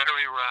changing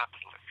very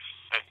rapidly.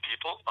 And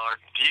people are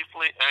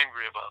deeply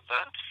angry about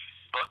that,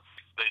 but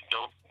they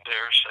don't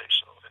dare say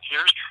so. And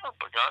here's Trump,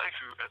 a guy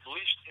who at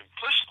least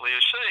implicitly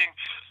is saying,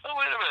 oh,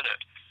 wait a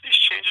minute, these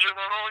changes are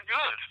not all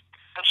good.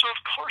 And so,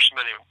 of course,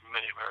 many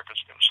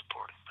Americans are going to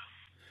support it.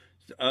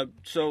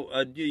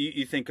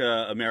 You think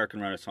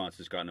American Renaissance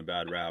has gotten a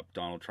bad rap?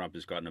 Donald Trump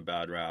has gotten a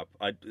bad rap.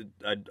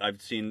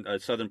 I've seen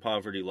Southern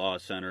Poverty Law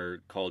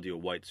Center called you a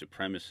white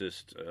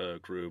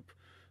supremacist group.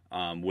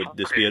 Would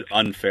this be an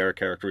unfair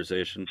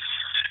characterization?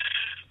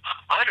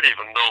 I don't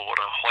even know what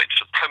a white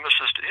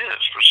supremacist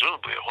is.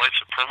 Presumably, a white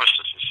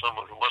supremacist is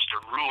someone who wants to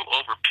rule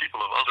over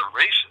people of other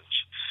races.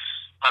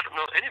 I don't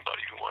know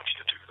anybody who wants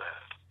to do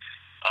that.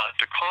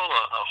 To call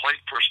a white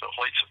person a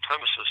white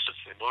supremacist is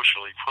the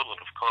emotional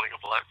equivalent of calling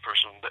a black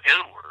person the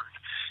N-word.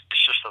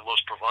 It's just the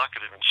most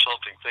provocative,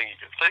 insulting thing you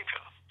can think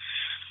of.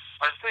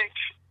 I think,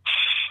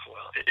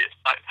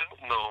 I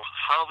don't know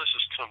how this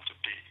has come to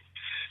be,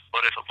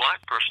 but if a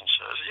black person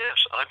says,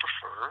 yes, I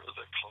prefer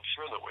the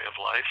culture and the way of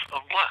life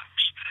of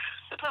blacks,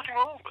 there's nothing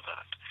wrong with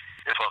that.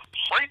 If a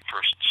white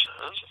person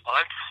says,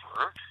 I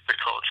prefer the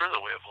culture and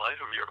the way of life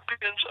of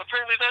Europeans,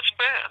 apparently that's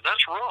bad.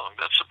 That's wrong.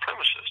 That's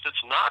supremacist.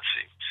 It's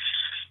Nazi.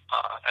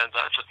 And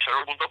that's a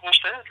terrible double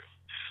standard.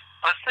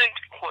 I think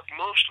what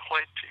most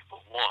white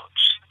people want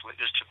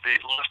is to be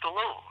left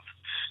alone.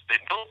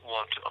 They don't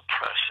want to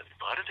oppress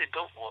anybody. They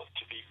don't want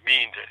to be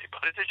mean to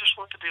anybody. They just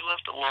want to be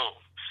left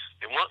alone.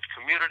 They want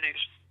communities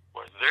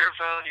where their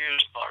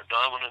values are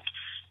dominant,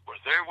 where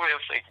their way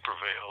of thinking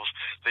prevails.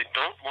 They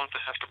don't want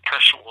to have to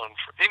press one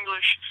for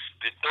English.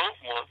 They don't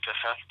want to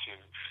have to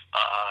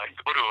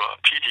go to a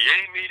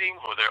PTA meeting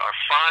where there are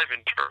 5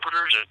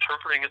 interpreters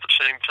interpreting at the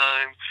same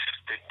time.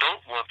 They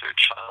don't want their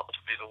child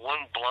to be the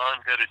one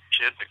blonde-headed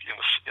kid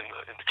in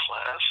the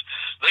class.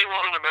 They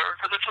want an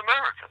America that's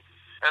American.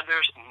 And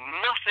there's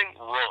nothing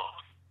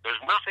wrong. There's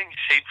nothing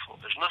hateful.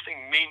 There's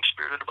nothing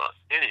mean-spirited about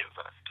any of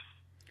that.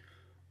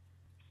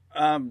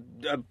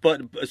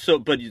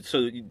 But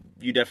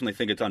you definitely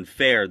think it's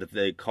unfair that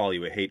they call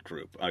you a hate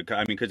group. I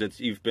mean, because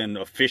you've been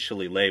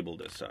officially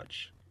labeled as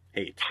such.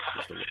 Hate.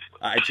 Well,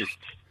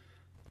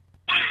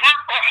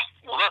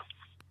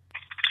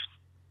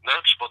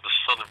 that's what the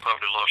Southern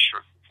Poverty Law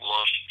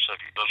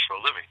Center does for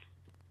a living.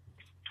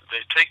 They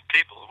take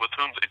people with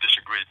whom they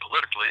disagree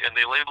politically and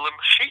they label them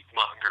hate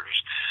mongers.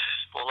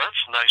 Well, that's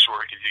nice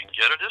work if you can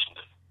get it, isn't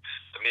it?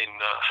 I mean,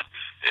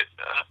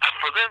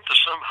 for them to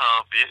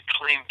somehow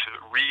claim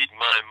to read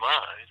my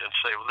mind and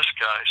say, well, this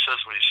guy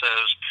says what he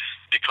says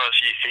because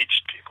he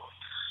hates people.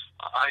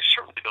 I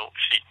certainly don't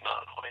hate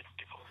non-white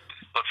people.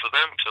 But for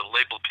them to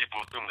label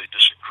people with whom they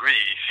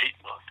disagree hate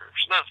mongers,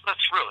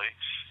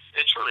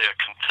 it's really a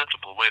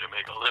contemptible way to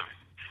make a living.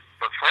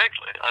 But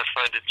frankly, I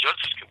find it just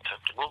as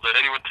contemptible that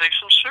anyone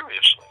takes them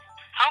seriously.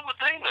 How would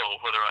they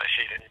know whether I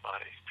hate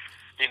anybody?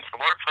 I mean,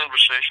 from our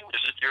conversation,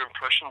 is it your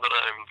impression that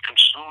I'm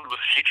consumed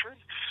with hatred?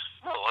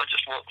 No, I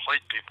just want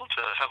white people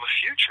to have a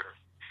future.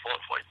 I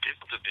want white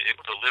people to be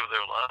able to live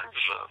their lives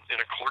in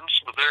accordance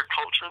with their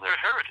culture and their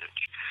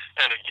heritage.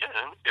 And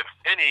again, if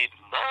any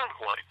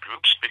non-white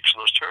group speaks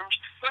in those terms,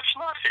 that's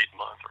not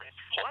hate-mongering.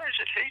 Why is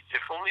it hate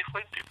if only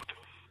white people do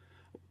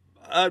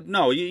it?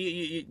 No,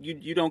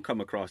 you don't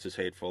come across as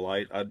hateful.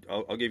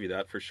 I'll give you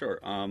that for sure.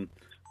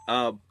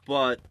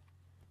 But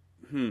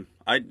see,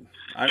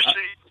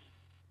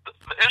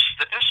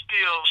 the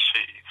SPLC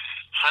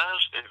has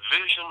a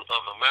vision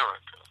of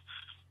America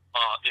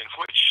in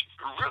which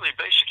really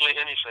basically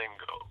anything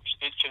goes.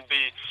 It can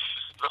be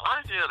the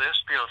idea of the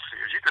SPLC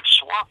is you could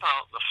swap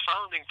out the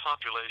founding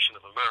population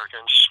of America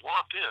and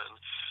swap in,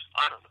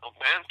 I don't know,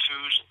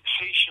 Bantus and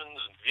Haitians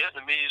and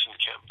Vietnamese and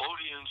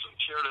Cambodians and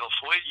Tierra del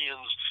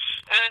Fuegians,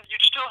 and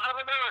you'd still have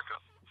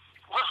America.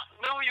 Well,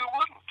 no, you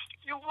wouldn't.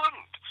 You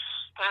wouldn't.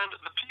 And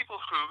the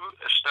people who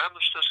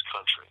established this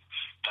country,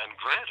 and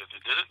granted,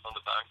 they did it on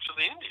the backs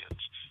of the Indians,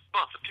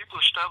 but the people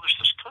who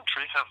established this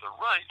country have the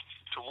right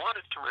to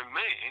want it to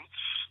remain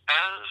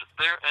as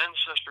their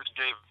ancestors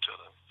gave it to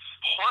them.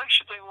 Why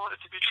should they want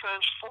it to be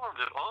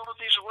transformed in all of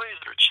these ways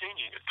that are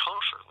changing it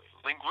culturally,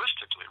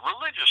 linguistically,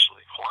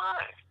 religiously?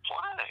 Why?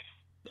 Why?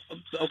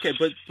 Okay,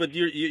 but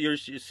you're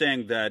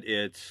saying that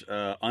it's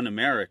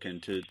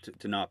un-American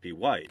to not be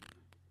white.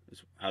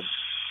 Is how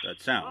that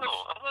sounds. No,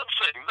 I'm not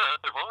saying that.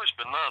 There have always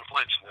been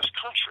non-whites in this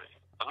country.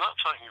 I'm not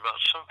talking about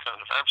some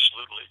kind of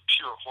absolutely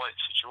pure white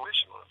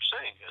situation. What I'm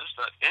saying is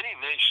that any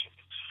nation,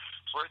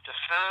 for it to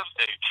have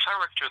a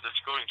character that's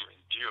going to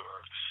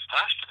endure,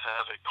 has to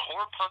have a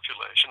core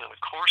population and a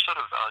core set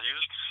of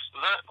values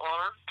that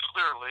are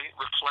clearly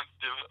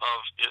reflective of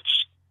its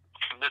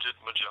committed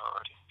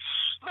majority.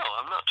 No,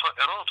 I'm not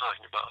at all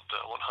talking about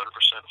 100%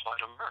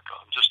 white America.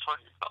 I'm just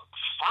talking about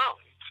the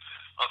folly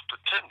of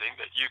pretending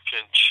that you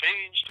can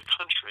change the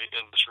country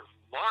in this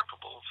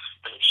remarkable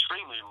and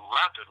extremely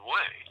rapid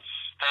way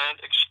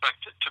and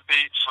expect it to be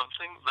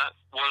something that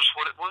was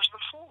what it was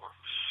before.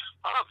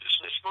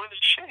 Obviously, it's going to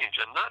change,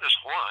 and that is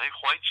why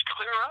whites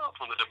clear out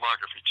when the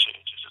demography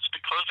changes. It's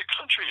because the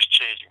country is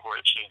changing where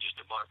it changes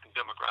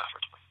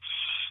demographically.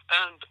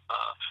 And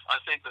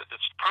I think that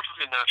it's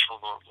perfectly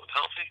natural, normal, and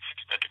healthy,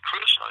 and to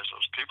criticize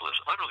those people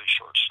is utterly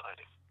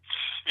short-sighted.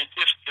 I mean,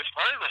 if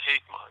I'm a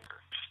hate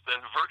monger,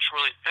 then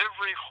virtually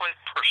every white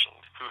person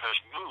who has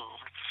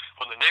moved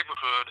when the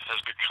neighborhood has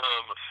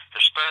become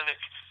Hispanic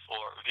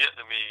or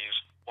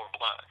Vietnamese or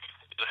black,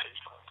 is a hate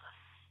monger.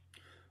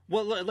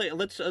 Well,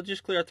 let's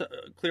just clear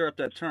up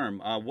that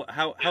term.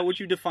 How Yes. would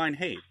you define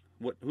hate?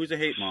 Who's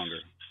a hate monger?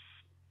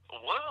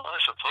 Well, I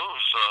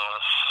suppose.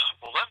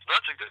 Well,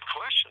 that's a good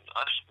question.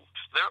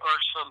 There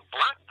are some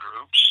black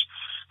groups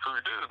who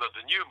do that.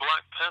 The new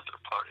Black Panther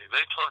Party.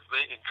 They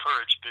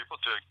encourage people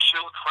to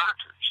kill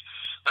crackers.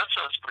 That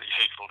sounds pretty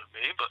hateful to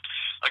me. But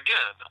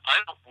again,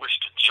 I don't wish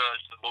to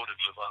judge the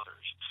motives of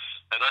others,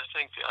 and I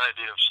think the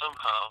idea of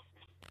somehow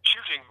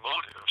imputing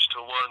motives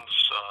to one's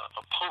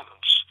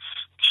opponents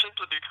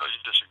simply because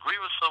you disagree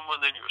with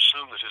someone, then you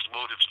assume that his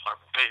motives are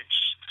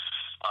base.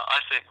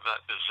 I think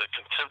that is a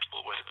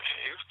contemptible way to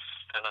behave,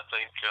 and I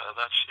think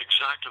that's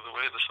exactly the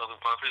way the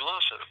Southern Poverty Law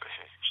Center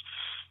behaves.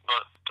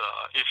 But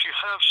if you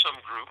have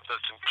some group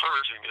that's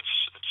encouraging its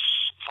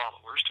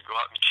followers to go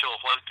out and kill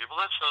white people,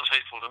 that sounds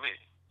hateful to me.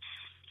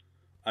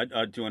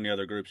 Do any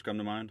other groups come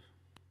to mind?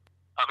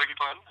 I beg your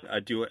pardon?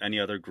 Do any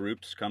other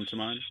groups come to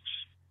mind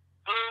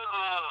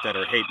that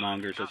are hate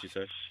mongers, as you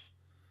say?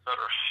 That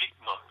are hate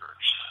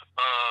mongers.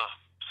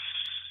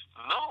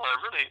 No, I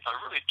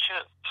really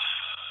can't.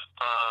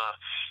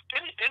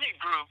 Any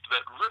group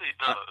that really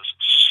does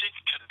seek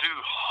to do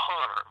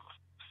harm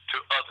to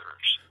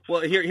others.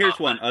 Well, here's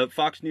one.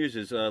 Fox News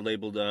has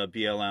labeled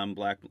BLM,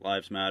 Black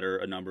Lives Matter,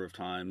 a number of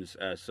times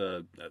as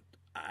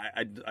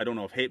I don't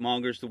know if hate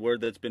monger is the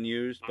word that's been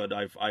used, but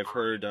I've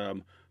heard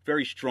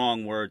very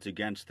strong words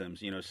against them.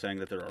 Saying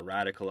that they're a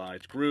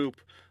radicalized group,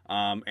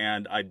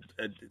 and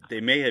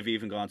they may have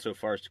even gone so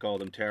far as to call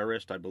them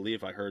terrorist. I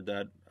believe I heard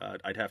that.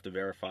 I'd have to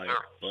verify it,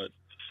 but.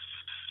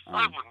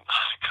 I wouldn't.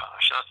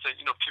 Gosh, I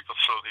think people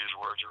throw these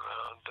words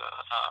around.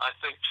 I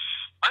think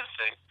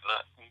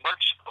that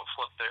much of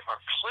what they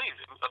are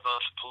claiming about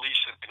the police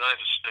in the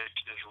United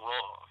States is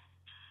wrong.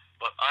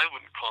 But I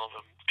wouldn't call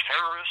them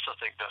terrorists. I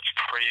think that's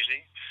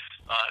crazy.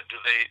 Do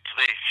they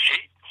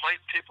hate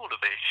white people? Do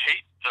they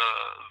hate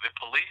the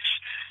police?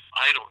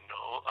 I don't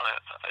know.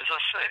 As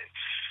I say,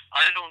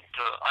 I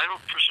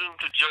don't presume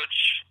to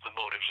judge the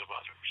motives of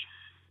others.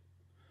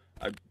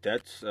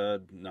 That's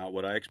not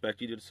what I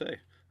expect you to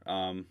say.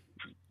 Well,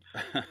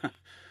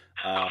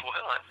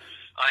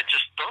 I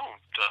just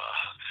don't.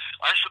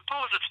 I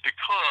suppose it's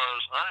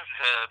because I've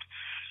had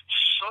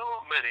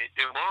so many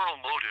immoral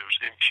motives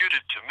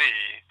imputed to me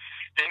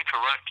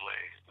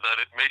incorrectly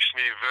that it makes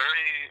me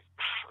very,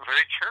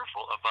 very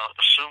careful about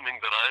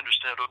assuming that I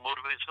understand what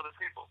motivates other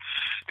people.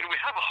 I mean,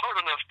 we have a hard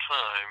enough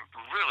time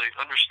really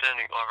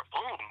understanding our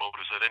own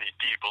motives at any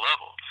deep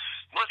level,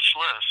 much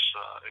less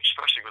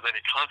expressing with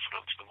any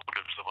confidence the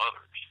motives of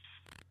others.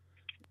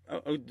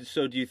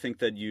 So do you think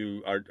that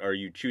are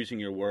you choosing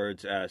your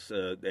words as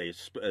a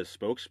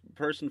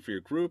spokesperson for your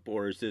group,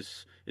 or is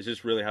this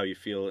really how you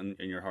feel in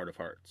your heart of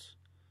hearts?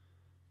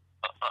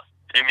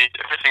 You mean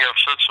everything I've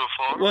said so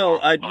far? Well,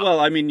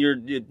 I mean,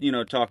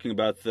 you're talking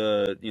about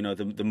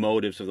the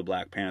motives of the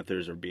Black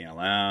Panthers or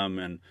BLM,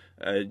 and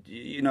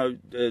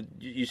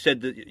you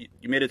said that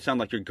you made it sound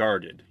like you're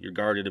guarded. You're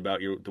guarded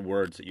about the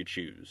words that you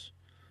choose.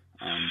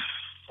 Well,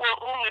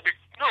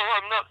 no,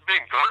 I'm not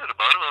being guarded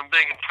about it. I'm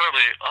being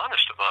entirely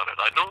honest about it.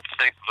 I don't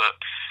think that.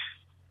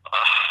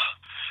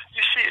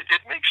 You see,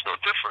 it makes no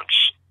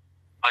difference,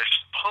 I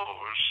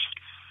suppose.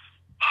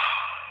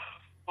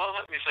 Well,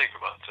 let me think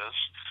about this.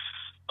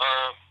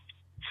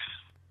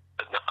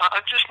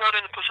 I'm just not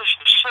in a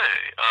position to say.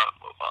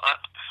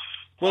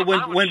 Well,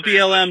 when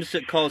BLM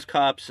calls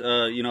cops,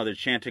 they're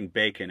chanting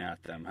bacon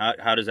at them.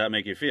 How does that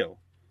make you feel?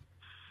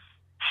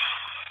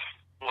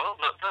 Well,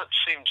 that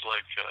seems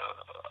like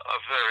a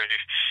very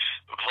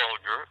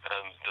vulgar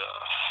and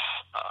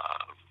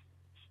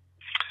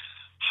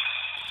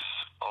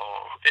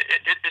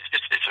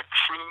it's a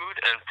crude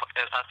and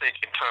I think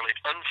entirely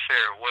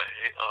unfair way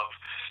of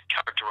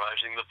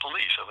characterizing the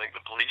police. I think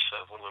the police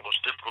have one of the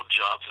most difficult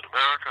jobs in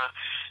America,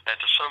 and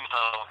to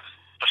somehow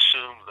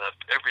assume that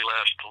every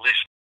last police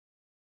is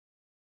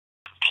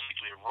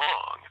completely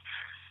wrong.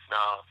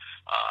 Now,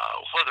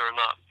 whether or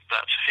not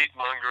that's hate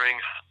mongering,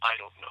 I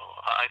don't know.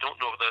 I don't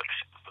know that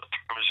the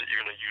term is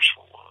even a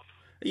useful one.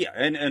 Yeah,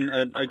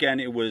 and again,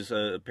 it was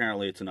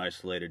apparently it's an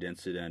isolated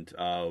incident.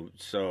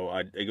 So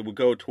it would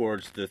go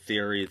towards the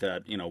theory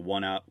that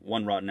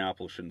one rotten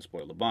apple shouldn't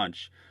spoil the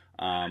bunch.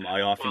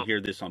 I often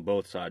hear this on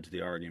both sides of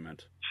the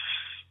argument.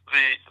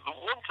 The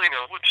one thing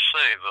I would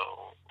say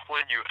though,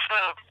 when you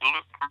have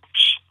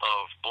groups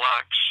of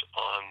blacks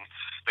on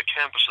the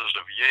campuses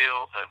of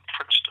Yale and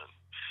Princeton,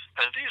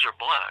 and these are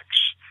blacks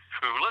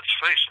who, let's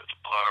face it,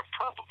 are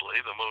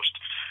probably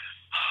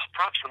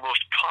perhaps the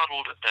most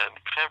coddled and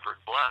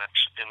pampered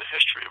blacks in the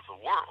history of the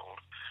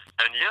world,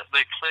 and yet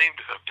they claim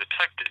to have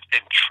detected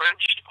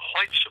entrenched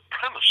white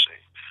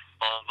supremacy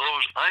on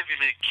those Ivy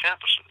League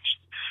campuses.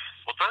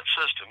 What that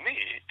says to me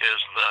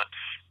is that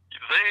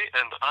they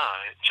and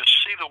I just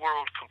see the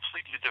world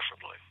completely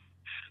differently.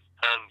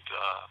 And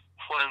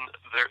when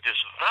there is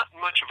that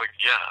much of a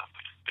gap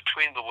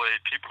between the way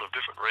people of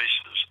different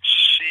races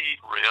see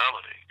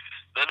reality,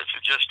 then it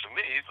suggests to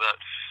me that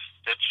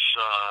it's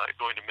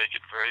going to make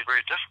it very,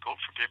 very difficult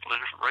for people of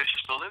different races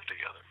to live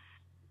together.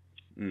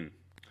 Mm.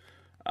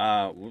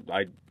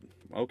 I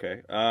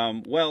okay.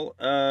 Well,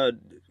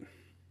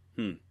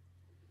 hmm.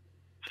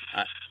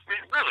 I, I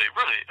mean, really,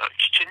 really,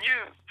 can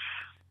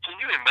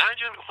you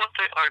imagine what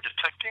they are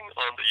detecting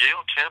on the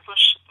Yale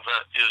campus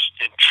that is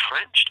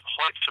entrenched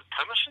white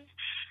supremacy?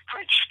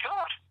 Great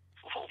Scott!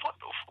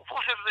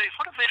 What have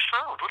they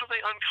found? What have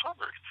they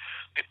uncovered?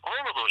 I mean,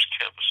 all of those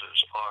campuses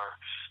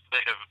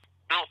they have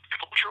built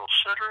cultural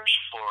centers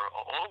for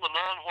all the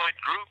non-white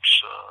groups.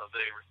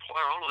 They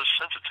require all of this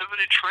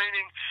sensitivity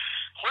training.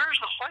 Where's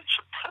the white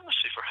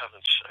supremacy, for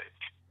heaven's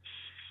sake?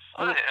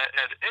 And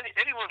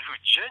anyone who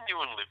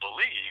genuinely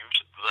believes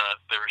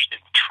that there's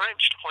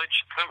entrenched white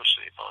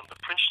supremacy on the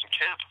Princeton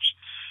campus,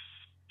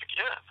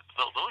 again,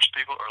 those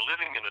people are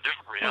living in a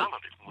different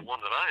reality from the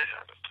one that I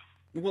inhabit.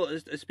 well,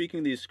 speaking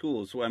of these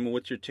schools, I mean,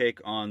 what's your take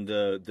on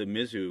the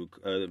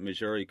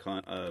Missouri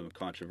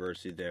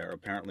controversy there?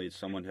 Apparently,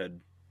 someone had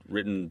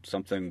written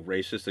something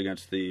racist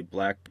against the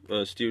black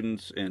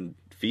students in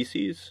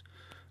feces.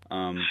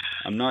 I'm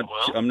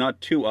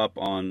not too up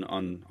on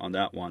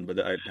that one, but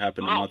that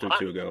happened a month or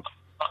two ago.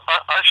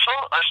 I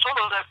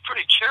followed that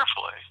pretty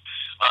carefully.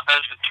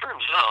 As it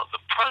turns out,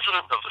 the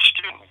president of the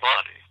student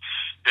body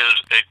is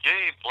a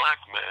gay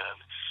black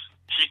man.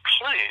 He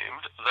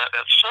claimed that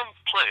at some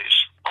place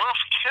off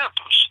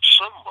campus,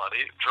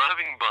 somebody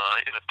driving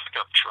by in a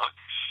pickup truck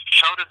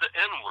shouted the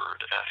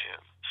N-word at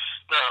him.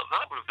 Now,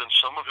 that would have been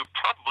someone who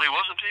probably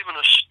wasn't even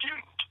a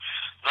student.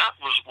 That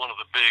was one of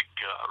the big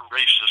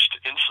racist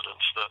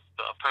incidents that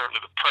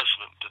apparently the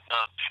president did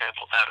not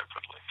handle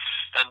adequately.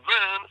 And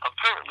then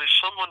apparently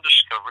someone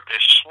discovered a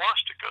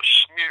swastika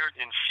smeared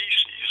in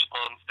feces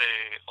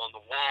on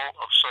the wall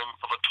of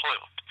a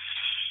toilet.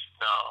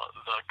 Now,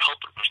 the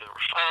culprit was never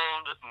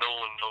found. No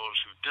one knows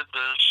who did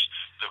this.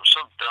 There was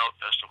some doubt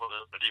as to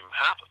whether it even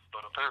happened,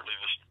 but apparently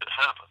this did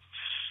happen.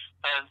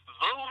 And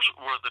those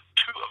were the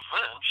two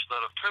events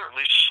that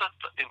apparently set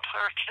the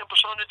entire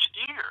campus on its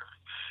ear.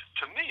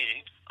 To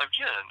me,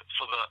 again,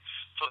 for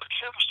the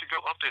campus to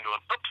go up into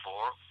an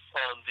uproar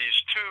on these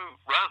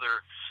two rather,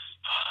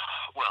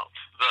 well,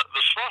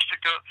 the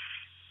swastika,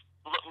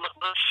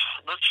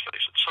 let's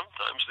face it,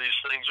 sometimes these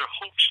things are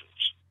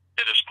hoaxes.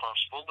 It is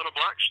possible that a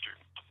black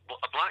student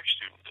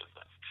did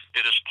that.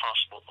 It is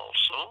possible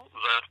also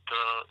that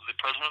the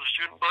president of the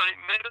student body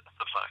made up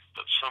the fact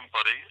that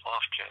somebody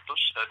off campus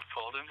had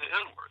called him the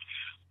N-word.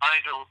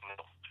 I don't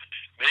know.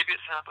 Maybe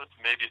it happened,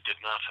 maybe it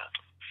did not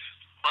happen.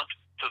 But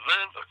to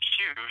then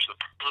accuse the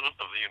president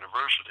of the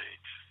university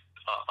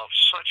of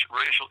such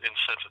racial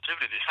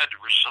insensitivity that he had to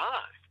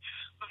resign,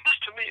 this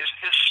to me is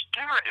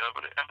hysteria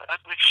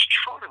at an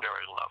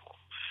extraordinary level.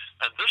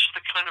 And this is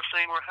the kind of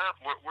thing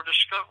we're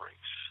discovering.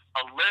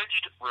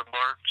 Alleged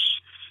remarks.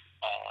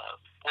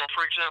 Well,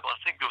 for example, I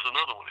think there was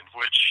another one in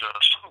which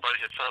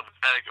somebody had found a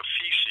bag of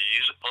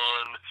feces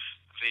on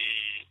the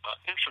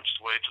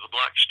entranceway to the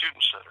Black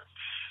Student Center.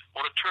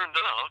 Well, it turned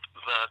out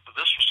that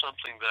this was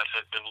something that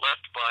had been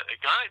left by a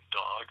guide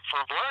dog for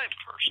a blind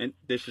person. And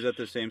this is at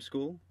the same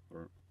school?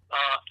 Or?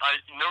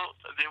 I know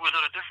it was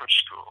at a different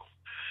school.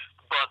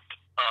 But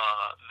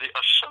the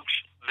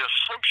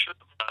assumption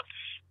that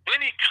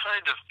any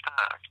kind of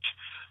act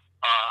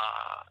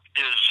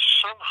is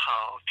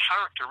somehow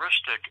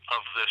characteristic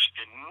of this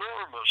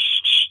enormous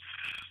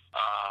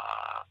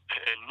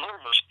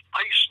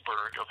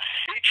iceberg of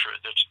hatred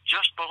that's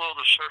just below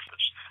the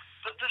surface.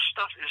 That this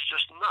stuff is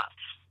just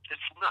nuts.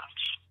 It's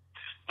nuts.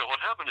 Now,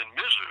 what happened in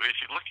Missouri, if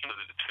you look into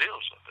the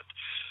details of it,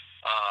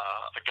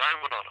 a guy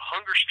went on a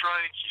hunger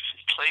strike.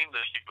 He claimed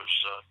that he was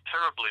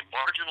terribly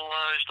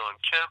marginalized on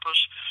campus.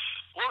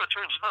 Well, it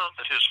turns out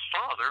that his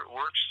father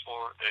works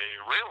for a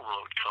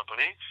railroad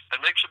company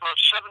and makes about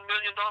 $7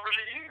 million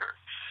a year.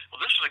 Well,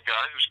 this is a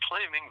guy who's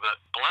claiming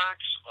that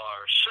blacks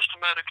are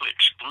systematically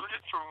excluded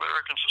from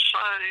American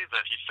society,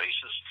 that he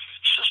faces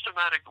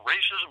systematic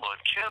racism on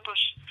campus.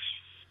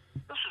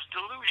 This is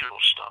delusional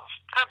stuff,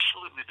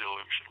 absolutely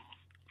delusional.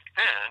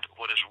 And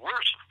what is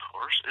worse, of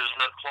course, is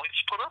that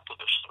whites put up with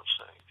this sort of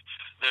thing.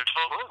 They're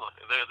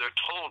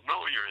told,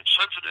 no, you're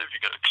insensitive, you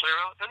got to clear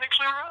out, and they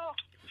clear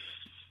out.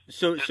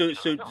 So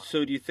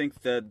do you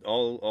think that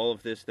all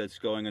of this that's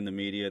going in the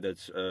media,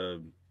 that's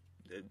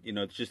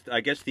just I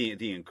guess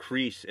the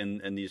increase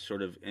in these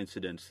sort of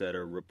incidents that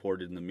are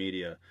reported in the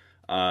media,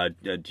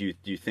 do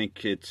you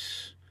think it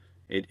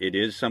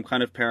is some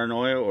kind of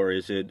paranoia, or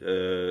is it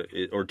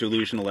or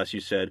delusional, as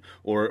you said,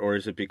 or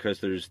is it because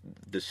there's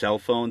the cell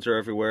phones are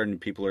everywhere and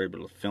people are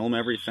able to film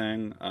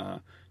everything?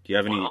 Do you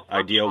have any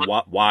idea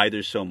why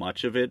there's so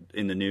much of it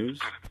in the news?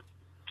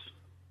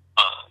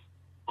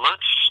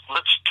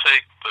 Let's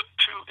take the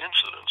two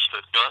incidents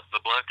that got the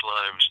Black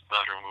Lives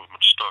Matter movement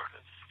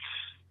started.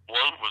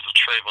 One was the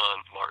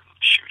Trayvon Martin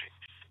shooting,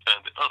 and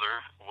the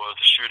other was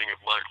the shooting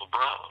of Michael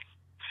Brown.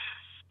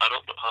 I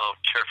don't know how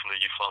carefully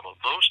you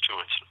followed those two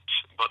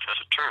incidents, but as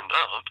it turned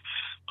out,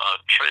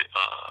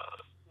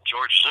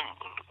 George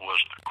Zimmerman was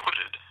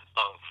acquitted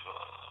of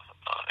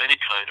any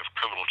kind of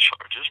criminal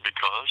charges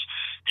because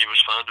he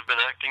was found to have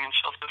been acting in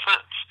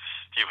self-defense.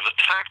 He was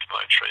attacked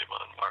by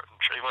Trayvon Martin.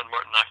 Trayvon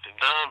Martin knocked him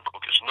down,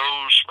 broke his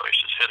nose,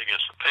 smashed his head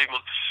against the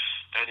pavement,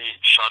 and he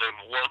shot him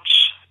once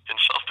in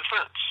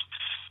self-defense.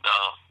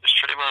 Now, is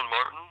Trayvon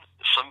Martin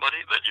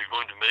somebody that you're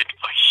going to make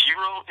a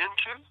hero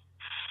into?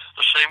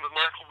 The same with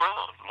Michael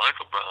Brown.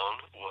 Michael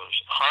Brown was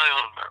high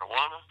on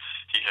marijuana.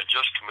 He had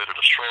just committed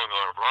a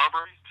strong-arm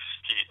robbery.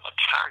 He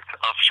attacked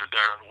Officer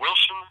Darren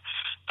Wilson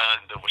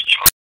and was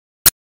charged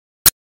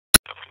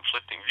with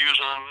conflicting views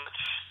on it.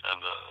 And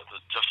the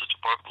Justice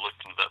Department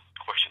looked into that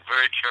question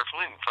very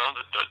carefully and found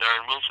that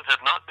Darren Wilson had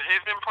not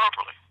behaved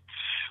improperly.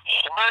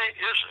 Why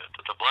is it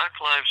that the Black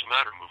Lives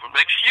Matter movement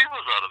makes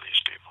heroes out of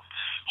these people?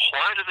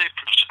 Why do they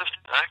persist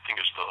in acting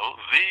as though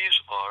these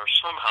are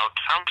somehow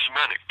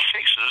talismanic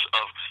cases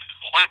of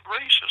white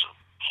racism?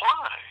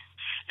 Why?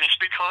 It's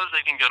because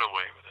they can get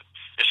away with it.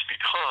 It's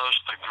because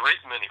a great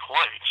many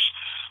whites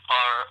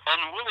are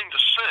unwilling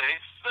to say,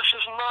 this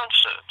is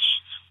nonsense.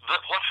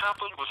 That what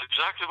happened was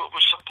exactly what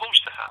was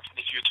supposed to happen.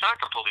 If you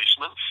attack a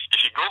policeman,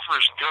 if you go for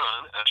his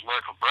gun, as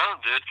Michael Brown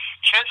did,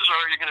 chances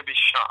are you're going to be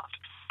shot.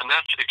 And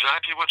that's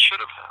exactly what should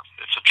have happened.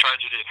 It's a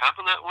tragedy it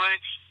happened that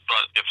way,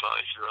 but if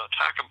you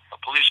attack a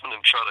policeman and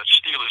try to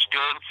steal his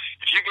gun,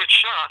 if you get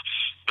shot,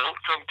 don't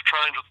come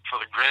trying for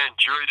the grand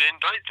jury to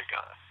indict the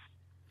guy.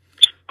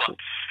 But,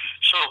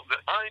 so the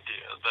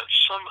idea that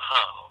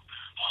somehow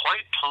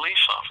white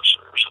police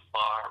officers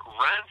are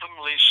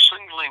randomly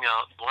singling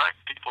out black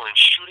people and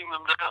shooting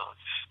them down,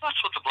 that's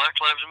what the Black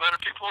Lives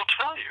Matter people will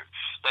tell you,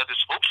 that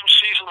it's open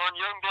season on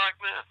young black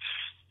men.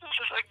 This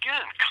is,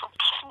 again,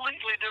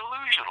 completely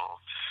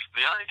delusional.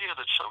 The idea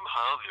that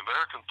somehow the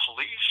American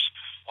police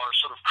are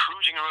sort of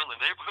cruising around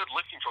the neighborhood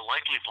looking for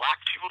likely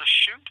black people to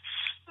shoot,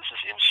 this is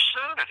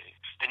insanity.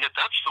 And yet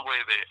that's the way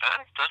they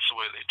act, that's the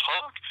way they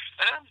talk,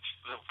 and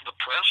the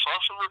press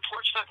often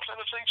reports that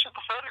kind of thing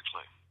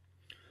sympathetically.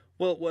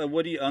 Well,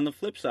 what do you, on the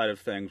flip side of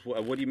things,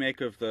 what do you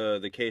make of the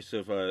case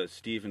of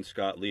Steve and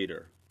Scott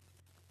Leader?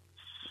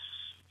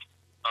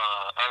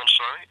 I'm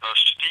sorry,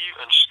 Steve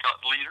and Scott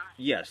Leader?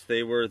 Yes,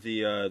 they were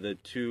the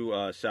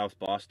two South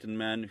Boston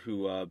men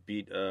who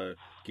beat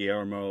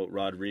Guillermo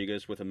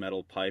Rodriguez with a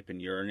metal pipe and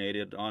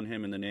urinated on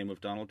him in the name of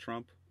Donald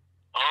Trump.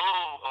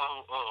 Oh.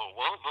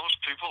 Well, those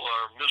people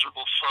are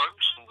miserable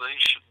thugs, and they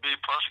should be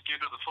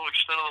prosecuted to the full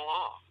extent of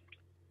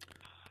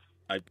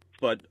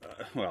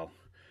the law.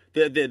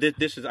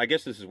 This is, I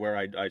guess, this is where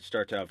I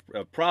start to have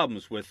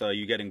problems with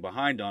you getting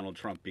behind Donald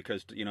Trump,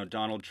 because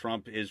Donald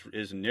Trump,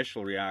 his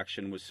initial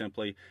reaction was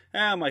simply,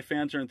 my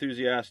fans are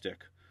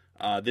enthusiastic.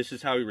 This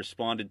is how he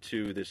responded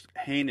to this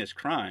heinous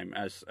crime,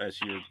 as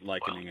you're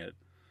likening it.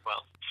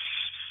 Well,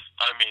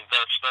 I mean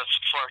that's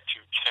far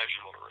too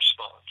casual a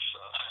response.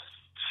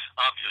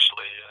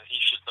 Obviously, he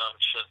should not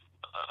have said.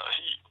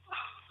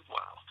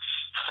 Wow.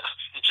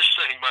 Just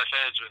saying my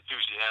fans are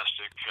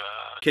enthusiastic.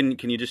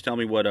 Can you just tell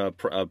me what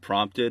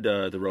prompted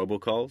the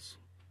robocalls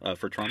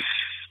for Trump?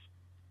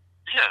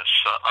 Yes,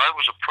 I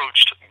was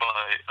approached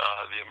by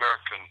the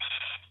American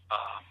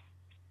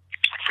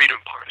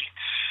Freedom Party,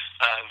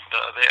 and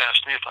they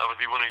asked me if I would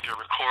be willing to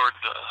record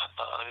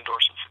an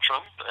endorsement for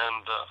Trump,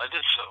 and I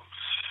did so.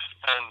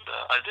 And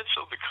I did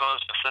so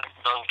because I think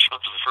Donald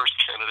Trump is the first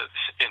candidate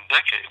in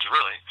decades,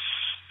 really,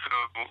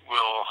 who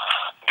will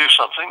do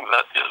something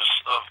that is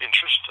of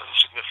interest and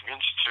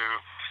significance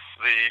to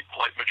the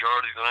white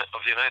majority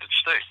of the United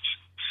States.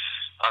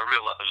 I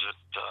realize it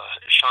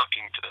is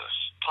shocking to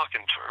talk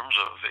in terms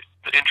of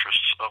the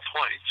interests of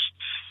whites,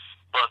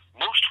 but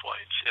most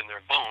whites in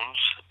their bones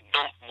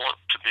don't want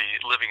to be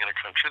living in a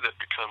country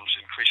that becomes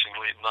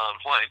increasingly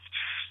non-white.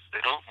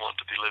 They don't want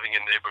to be living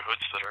in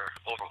neighborhoods that are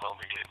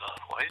overwhelmingly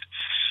non-white.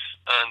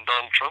 And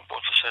Donald Trump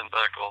wants to send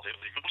back all the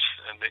illegals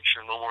and make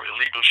sure no more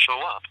illegals show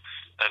up.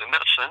 And in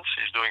that sense,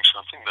 he's doing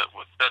something that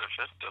would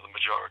benefit the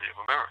majority of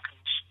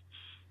Americans.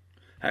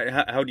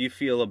 How do you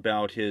feel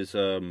about his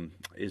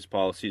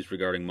policies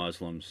regarding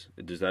Muslims?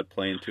 Does that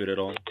play into it at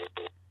all?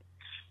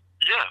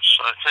 Yes,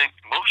 I think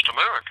most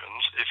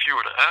Americans, if you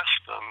were to ask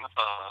them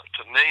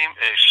to name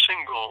a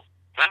single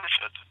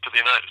benefit to the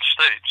United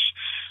States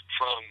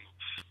from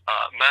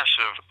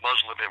massive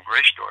Muslim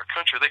immigration to our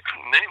country, they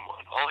couldn't name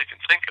one. All they can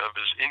think of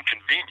is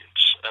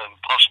inconvenience and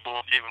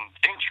possible even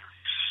danger.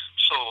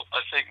 So I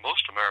think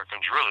most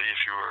Americans really,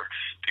 if you were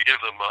to give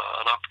them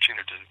an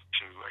opportunity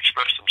to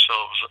express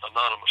themselves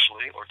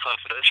anonymously or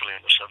confidentially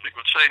on the subject,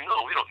 would say,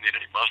 no, we don't need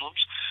any Muslims.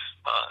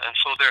 And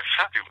so they're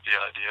happy with the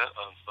idea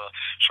of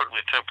certainly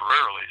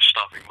temporarily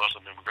stopping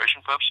Muslim immigration,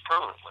 perhaps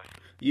permanently.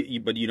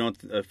 But you don't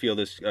feel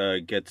this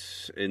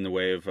gets in the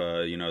way of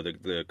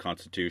the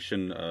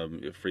Constitution,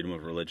 freedom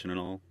of religion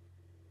and all?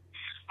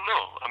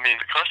 No, I mean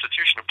the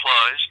Constitution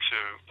applies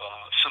to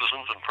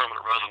citizens and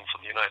permanent residents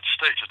of the United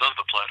States. It doesn't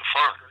apply to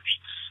foreigners.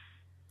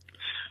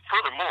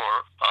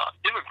 Furthermore,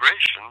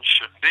 immigration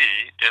should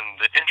be in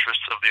the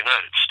interests of the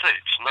United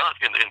States, not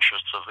in the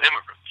interests of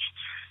immigrants.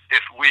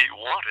 If we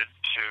wanted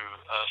to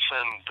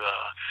send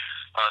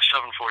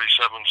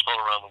 747s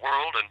all around the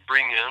world and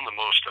bring in the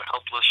most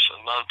helpless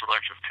and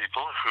non-productive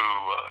people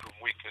whom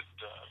we could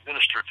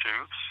minister to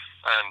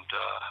and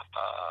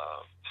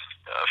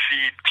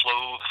feed,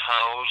 clothe,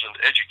 house, and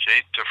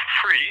educate for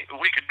free,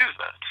 we could do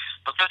that.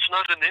 But that's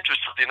not in the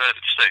interest of the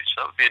United States.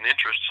 That would be in the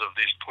interest of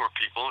these poor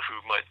people who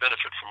might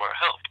benefit from our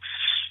help.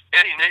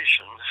 Any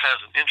nation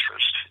has an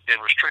interest in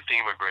restricting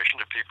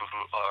immigration to people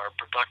who are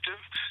productive,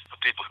 to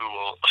people who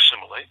will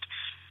assimilate,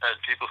 and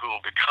people who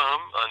will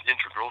become an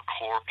integral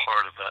core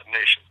part of that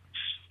nation.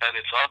 And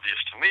it's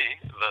obvious to me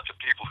that the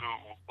people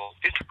who will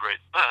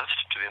integrate best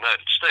to the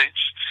United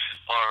States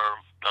are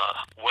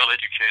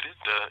well-educated,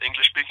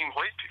 English-speaking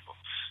white people.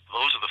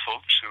 Those are the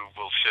folks who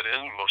will fit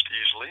in most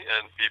easily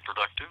and be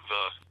productive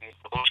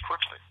most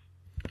quickly.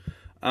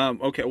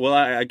 Okay, well,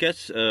 I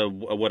guess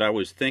what I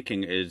was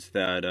thinking is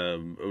that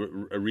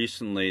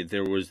recently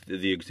there was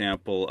the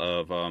example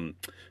of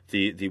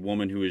the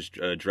woman who was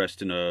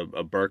dressed in a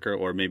burqa,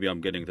 or maybe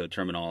I'm getting the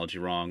terminology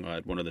wrong,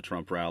 at one of the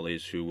Trump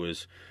rallies, who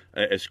was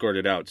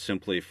escorted out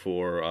simply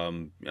for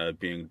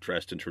being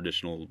dressed in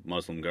traditional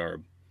Muslim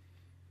garb.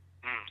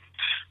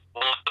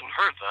 Well, I haven't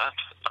heard that.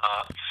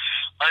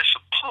 I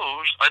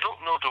suppose, I don't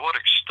know to what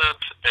extent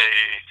a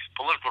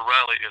political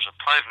rally is a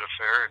private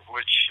affair in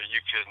which you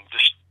can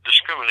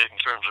discriminate in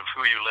terms of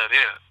who you let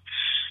in.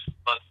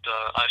 But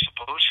I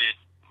suppose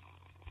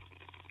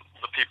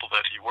the people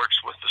that he works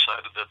with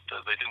decided that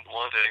they didn't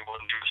want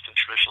anyone dressed in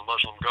traditional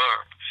Muslim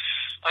garb.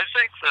 I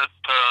think that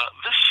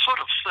this sort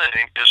of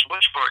thing is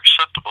much more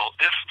acceptable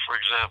if, for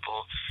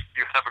example,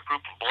 you have a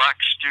group of black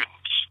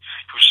students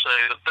who say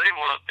that they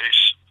want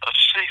a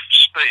safe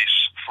space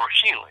for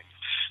healing,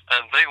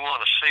 and they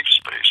want a safe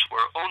space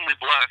where only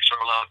blacks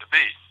are allowed to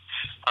be.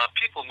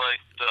 People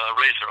might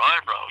raise their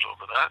eyebrows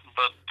over that,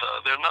 but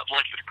they're not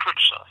likely to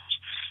criticize.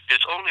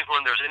 It's only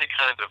when there's any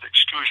kind of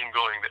exclusion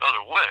going the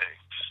other way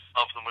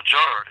of the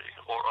majority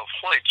or of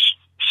whites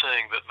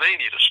saying that they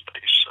need a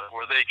space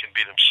where they can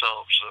be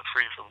themselves,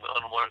 free from the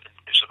unwanted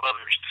embrace of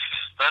others.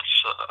 That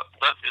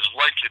is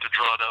likely to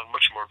draw down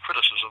much more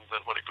criticism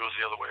than when it goes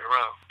the other way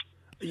around.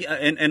 Yeah,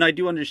 and I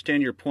do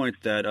understand your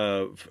point that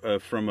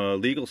from a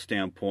legal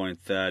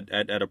standpoint, that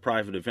at a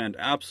private event,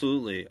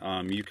 absolutely,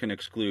 you can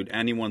exclude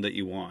anyone that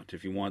you want.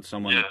 If you want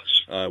someone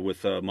Yes.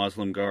 with a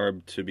Muslim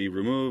garb to be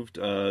removed,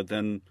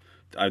 then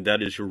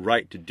that is your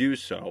right to do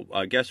so.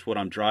 I guess what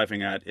I'm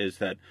driving at is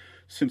that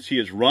since he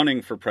is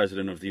running for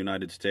president of the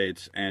United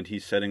States and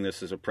he's setting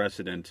this as a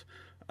precedent,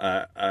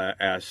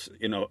 as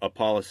a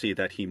policy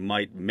that he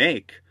might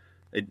make,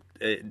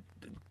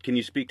 can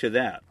you speak to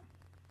that?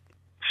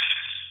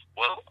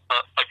 Well,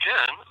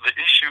 again, the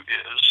issue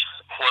is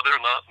whether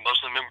or not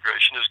Muslim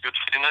immigration is good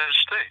for the United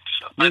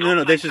States.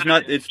 No. This is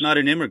not. It's not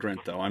an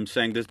immigrant, though. I'm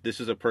saying this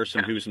is a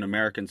person who's an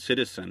American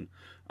citizen,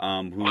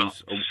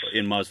 who's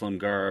in Muslim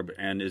garb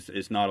and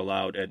is not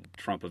allowed at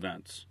Trump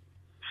events.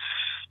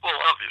 Well,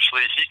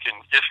 obviously, he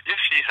can, if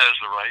he has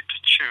the right to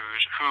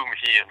choose whom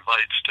he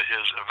invites to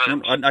his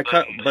events, I'm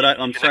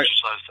can sorry,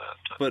 exercise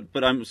that.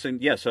 But I'm saying,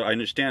 yes, so I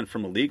understand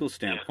from a legal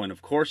standpoint,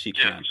 of course he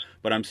can. Yes.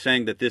 But I'm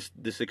saying that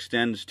this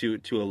extends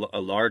to a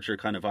larger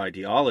kind of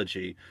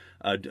ideology.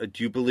 Do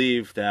you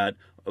believe that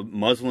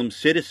Muslim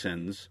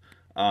citizens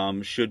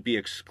should be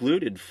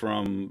excluded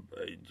from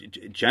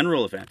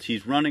general events?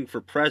 He's running for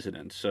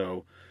president,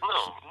 so...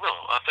 No.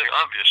 I think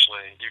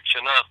obviously you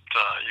cannot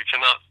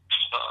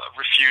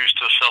refuse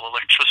to sell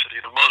electricity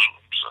to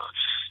Muslims.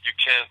 You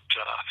can't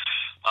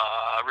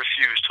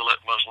refuse to let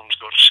Muslims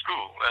go to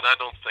school, and I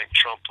don't think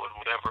Trump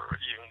would ever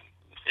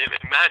even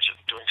imagine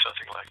doing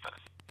something like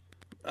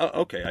that.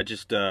 Okay, I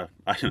just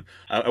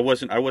I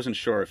wasn't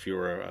sure if you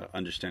were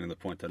understanding the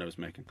point that I was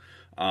making,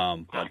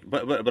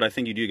 but I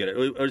think you do get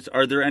it.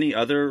 Are there any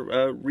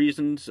other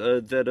reasons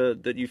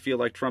that you feel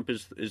like Trump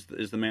is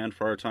the man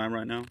for our time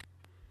right now?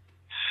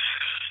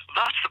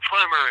 That's the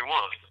primary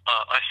one.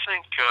 I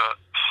think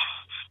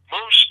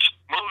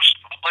most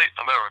white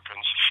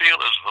Americans feel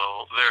as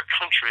though their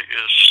country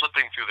is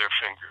slipping through their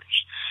fingers.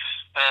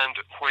 And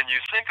when you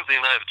think of the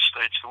United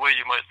States the way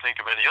you might think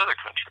of any other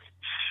country,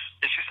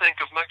 if you think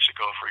of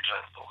Mexico, for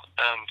example,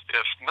 and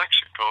if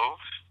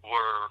Mexico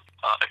were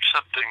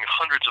accepting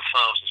hundreds of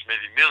thousands,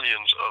 maybe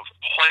millions of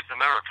white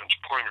Americans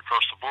pouring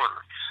across the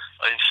border,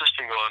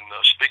 insisting on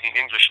speaking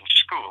English in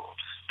school,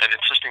 and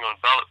insisting on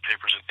ballot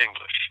papers in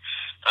English,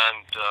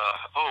 and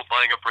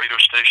buying up radio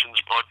stations,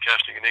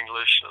 broadcasting in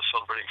English,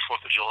 celebrating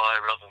 4th of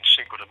July rather than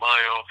Cinco de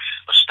Mayo,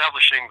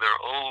 establishing their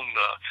own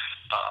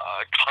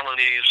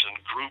colonies and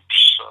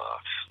groups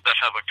that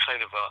have a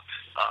kind of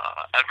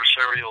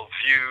adversarial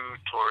view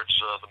towards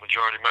the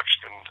majority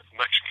Mexican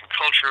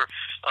culture.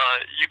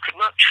 You could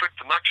not trick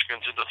the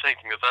Mexicans into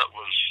thinking that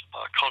was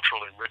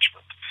cultural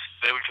enrichment.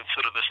 They would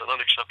consider this an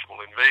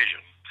unacceptable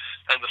invasion.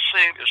 And the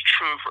same is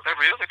true for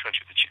every other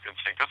country that you can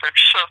think of,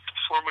 except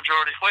for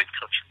majority white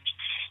countries.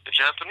 The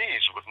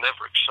Japanese would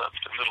never accept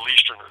Middle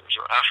Easterners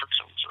or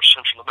Africans or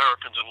Central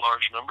Americans in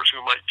large numbers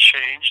who might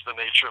change the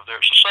nature of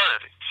their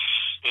society.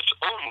 It's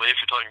only, if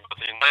you're talking about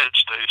the United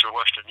States or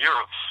Western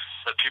Europe,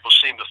 that people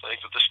seem to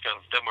think that this kind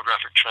of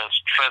demographic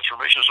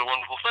transformation is a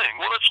wonderful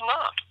thing. Well, it's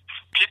not.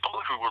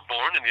 people who were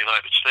born in the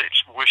United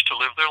States wish to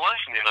live their life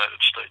in the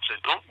United States. They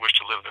don't wish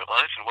to live their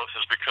life in what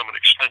has become an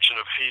extension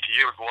of Haiti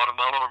or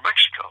Guatemala or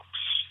Mexico.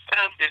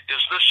 And it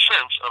is this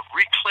sense of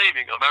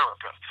reclaiming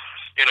America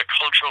in a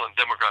cultural and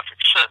demographic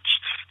sense.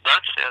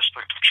 That's the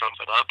aspect of Trump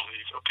that I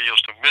believe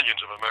appeals to millions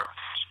of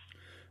Americans.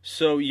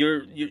 So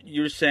you're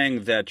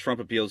saying that Trump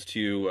appeals to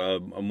you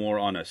more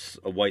on a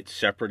white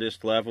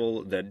separatist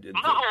level? No. It's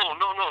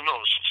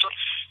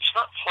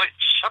not white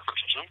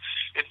separatism.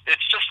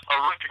 It's just a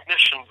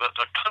recognition that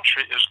the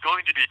country is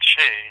going to be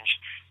changed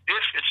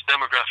if its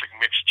demographic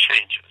mix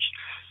changes.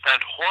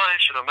 And why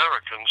should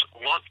Americans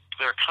want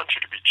their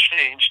country to be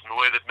changed in a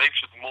way that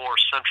makes it more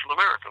Central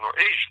American or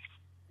Asian?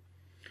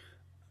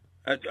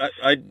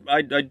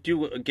 I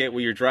do get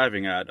what you're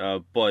driving at,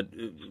 but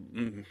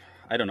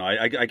I don't know.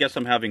 I guess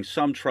I'm having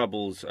some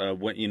troubles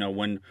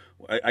when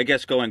I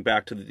guess going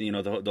back to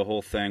the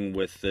whole thing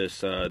with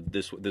this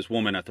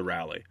woman at the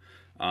rally.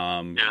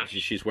 Yes.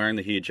 She's wearing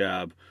the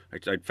hijab. I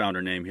found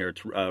her name here.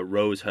 It's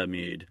Rose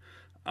Hamid.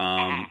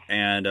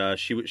 And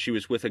she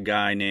was with a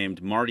guy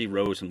named Marty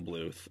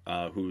Rosenbluth,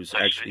 who's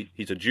actually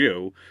he's a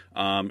Jew,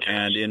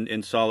 and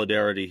in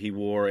solidarity he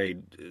wore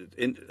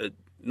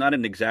not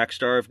an exact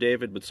Star of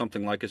David, but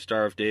something like a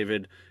Star of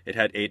David. It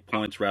had 8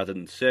 points rather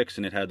than 6,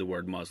 and it had the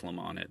word Muslim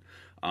on it.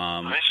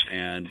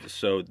 And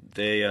so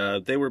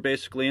they were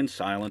basically in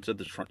silence at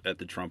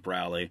the Trump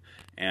rally,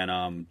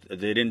 and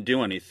they didn't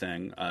do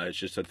anything. It's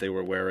just that they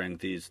were wearing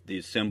these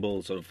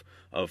symbols of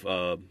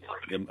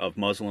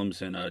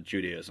Muslims and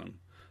Judaism.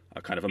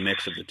 Kind of a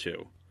mix of the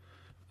two.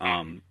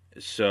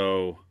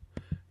 So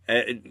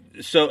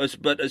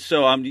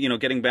I'm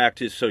getting back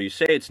to, so you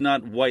say it's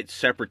not white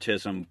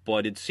separatism,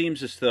 but it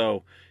seems as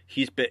though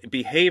he's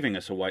behaving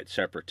as a white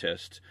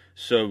separatist.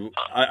 So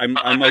I'm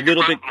a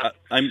little bit.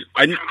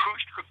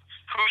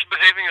 Who's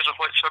behaving as a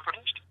white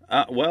separatist?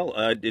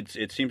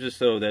 It seems as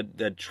though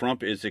that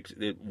Trump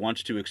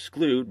wants to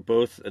exclude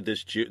both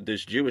this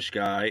Jewish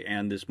guy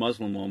and this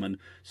Muslim woman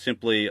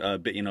simply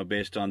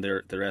based on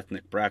their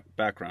ethnic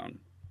background.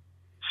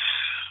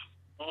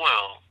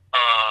 Well,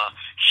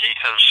 he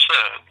has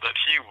said that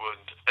he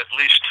would at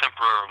least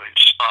temporarily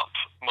stop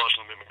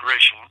Muslim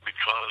immigration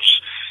because...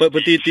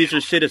 But these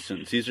are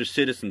citizens. These are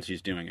citizens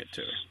he's doing it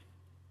to.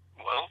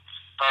 Well,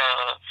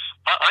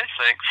 I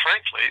think,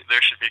 frankly,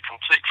 there should be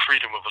complete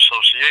freedom of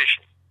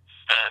association.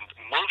 And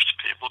most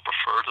people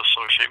prefer to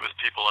associate with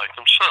people like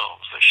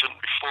themselves. They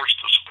shouldn't be forced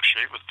to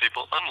associate with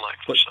people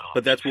unlike themselves.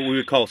 But that's what we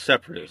would call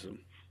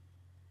separatism.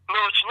 No,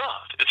 it's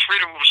not. It's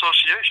freedom of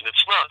association.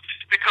 It's not.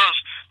 Because,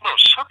 no,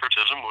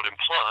 separatism would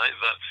imply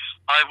that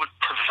I would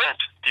prevent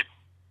people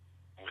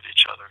with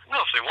each other.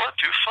 No, if they want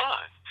to,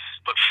 fine.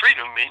 But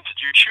freedom means that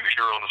you choose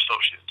your own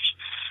associates.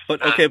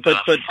 But, okay,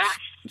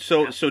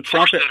 so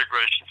Trump...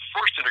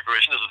 Forced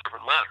integration is a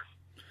different matter.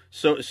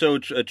 So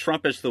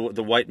Trump is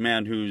the white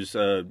man who's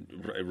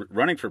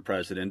running for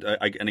president,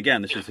 and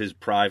again, this is his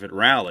private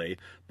rally.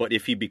 But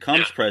if he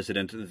becomes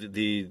president,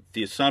 the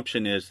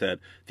assumption is that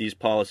these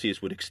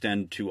policies would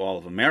extend to all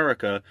of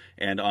America,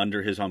 and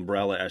under his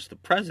umbrella as the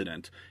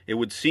president, it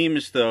would seem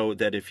as though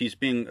that if he's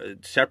being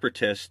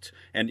separatist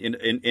and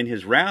in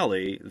his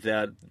rally,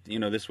 that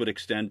this would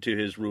extend to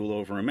his rule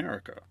over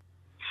America.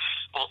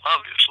 Well,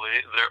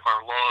 obviously, there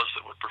are laws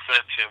that would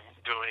prevent him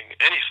doing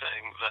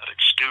anything that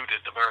excluded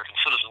American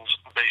citizens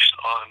based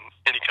on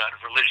any kind of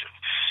religion.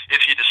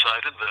 If he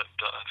decided that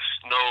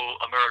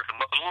no American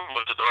Muslim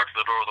was to darken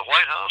the door of the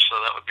White House,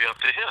 that would be up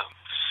to him.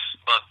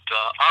 But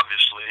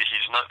obviously,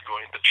 he's not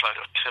going to try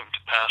to attempt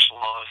to pass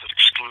laws that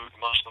exclude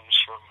Muslims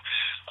from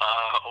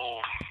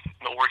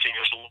working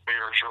as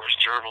lawyers or as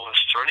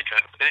journalists or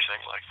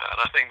anything like that.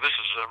 I think this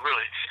is a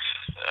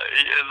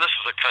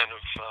kind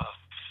of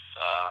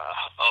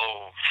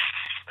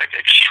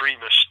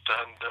extremist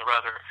and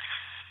rather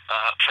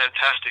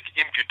fantastic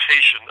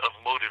imputation of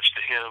motives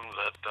to him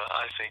that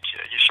I think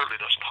he certainly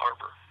doesn't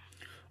harbor.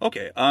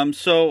 Okay,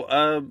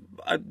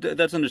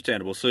 that's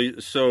understandable.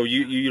 So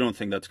you don't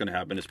think that's going to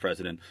happen as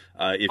president?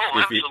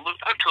 Absolutely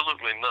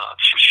not.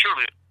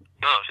 Surely it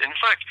does. In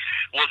fact,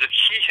 was it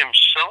he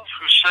himself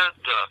who said,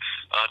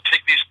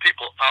 take these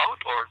people out,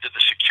 or did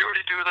the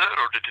security do that,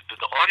 or did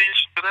the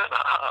audience do that?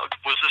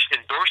 Was this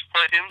endorsed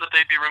by him that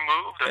they be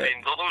removed? I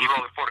mean, those are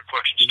all important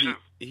questions, too.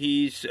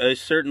 He's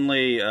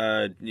certainly,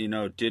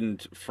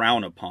 didn't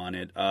frown upon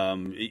it.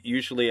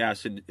 Usually,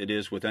 as it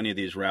is with any of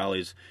these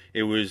rallies,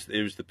 it was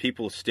the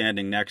people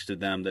standing next to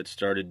them that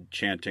started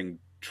chanting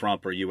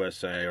Trump or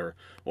USA or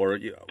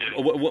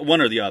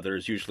one or the other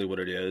is usually what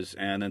it is,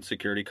 and then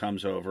security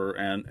comes over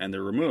and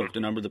they're removed. A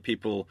number of the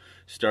people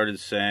started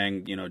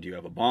saying, do you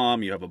have a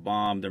bomb? You have a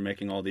bomb. They're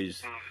making all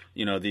these,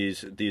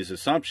 these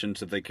assumptions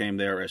that they came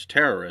there as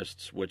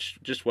terrorists, which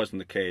just wasn't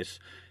the case.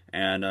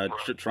 And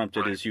Trump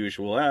did his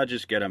usual,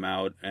 just get him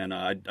out. And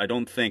I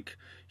don't think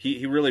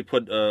he really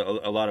put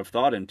a lot of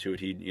thought into it.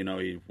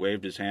 He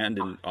waved his hand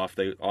and off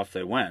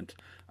they went.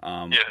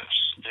 Yes.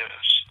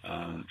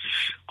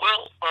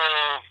 Well,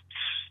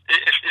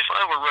 if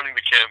I were running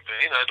the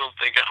campaign, I don't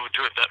think I would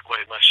do it that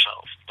way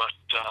myself. But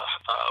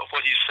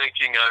what he's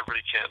thinking, I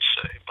really can't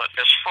say. But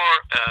as far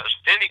as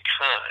any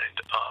kind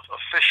of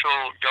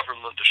official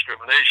government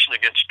discrimination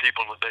against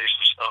people on the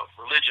basis of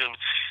religion,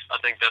 I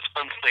think that's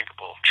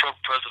unthinkable. Trump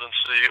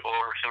presidency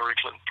or Hillary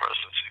Clinton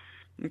presidency.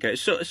 Okay,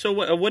 so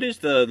what is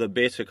the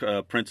basic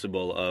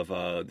principle of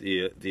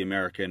the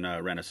American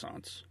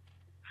Renaissance?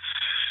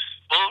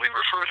 Well, we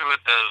refer to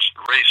it as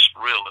race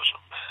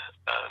realism,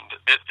 and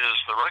it is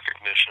the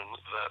recognition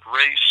that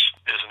race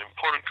is an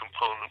important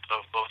component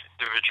of both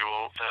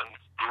individual and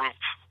group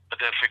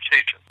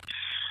identification,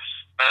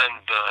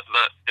 and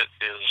that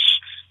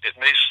it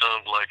may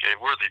sound like a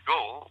worthy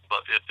goal,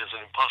 but it is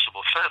an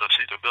impossible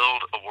fantasy to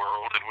build a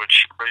world in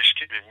which race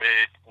can be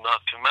made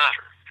not to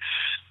matter.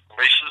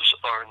 Races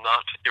are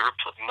not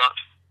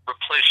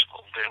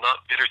replaceable. They're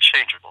not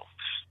interchangeable.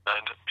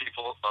 And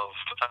people of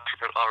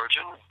African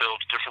origin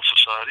build different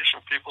societies from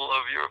people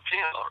of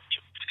European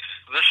origin.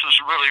 This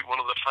is really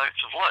one of the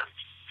facts of life.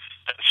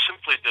 And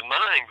simply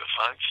denying the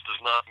facts does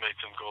not make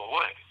them go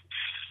away.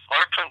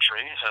 Our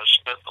country has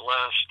spent the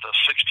last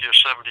 60 or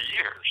 70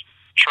 years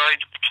trying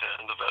to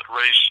pretend that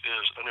race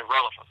is an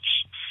irrelevance.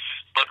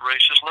 But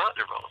race is not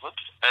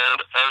irrelevant, and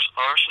as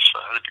our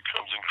society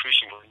becomes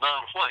increasingly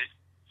non-white,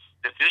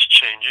 it is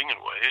changing in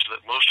ways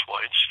that most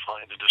whites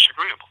find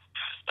disagreeable.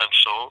 And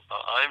so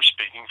I'm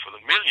speaking for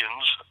the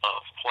millions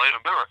of white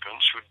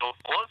Americans who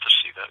don't want to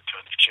see that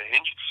kind of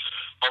change,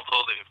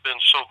 although they have been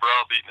so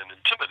browbeaten and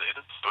intimidated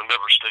but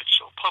never state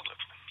so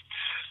publicly.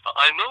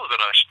 I know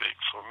that I speak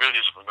for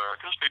millions of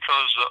Americans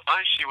because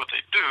I see what they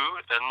do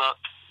and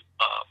not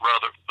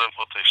rather than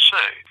what they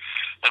say.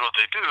 And what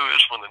they do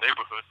is when the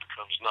neighborhood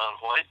becomes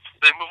non-white,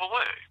 they move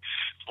away.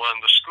 When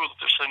the school that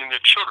they're sending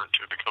their children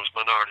to becomes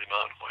minority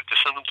non-white, they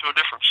send them to a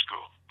different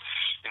school.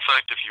 In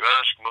fact, if you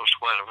ask most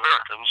white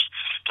Americans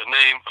to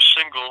name a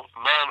single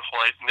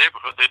non-white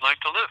neighborhood they'd like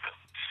to live in,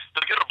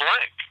 they'll get a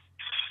blank.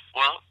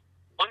 Well,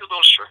 under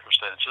those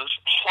circumstances,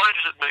 why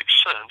does it make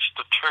sense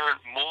to turn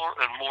more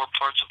and more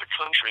parts of the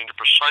country into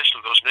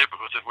precisely those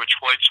neighborhoods in which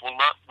whites will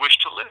not wish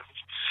to live?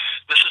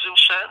 This is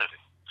insanity.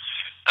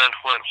 And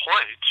when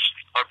whites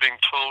are being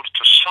told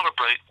to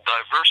celebrate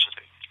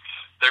diversity,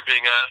 they're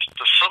being asked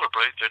to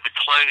celebrate their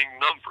declining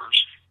numbers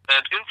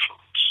and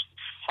influence.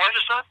 Why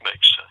does that make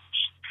sense?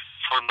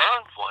 For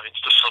non-whites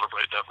to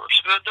celebrate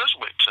diversity, that does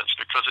make sense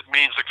because it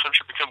means the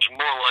country becomes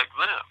more like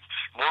them,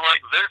 more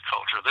like their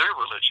culture, their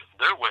religion,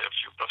 their way of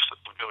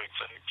doing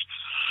things.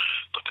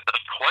 But to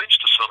ask whites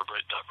to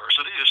celebrate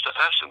diversity is to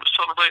ask them to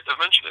celebrate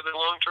eventually their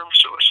long-term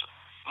suicide.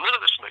 None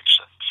of this makes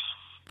sense.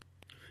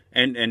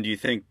 And do you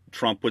think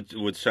Trump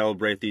would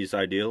celebrate these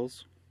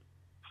ideals?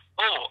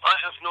 Oh, I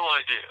have no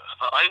idea.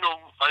 I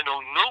know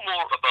no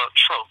more about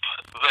Trump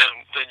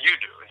than you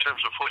do in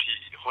terms of what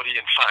he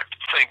in fact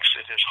thinks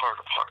in his heart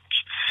of hearts.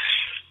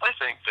 I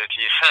think that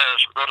he has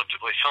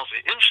relatively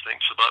healthy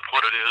instincts about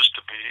what it is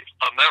to be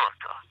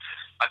America.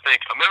 I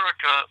think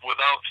America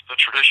without the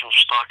traditional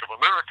stock of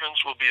Americans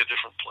will be a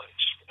different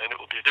place, and it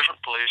will be a different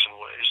place in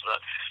ways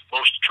that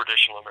most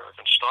traditional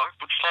American stock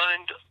would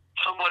find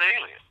somewhat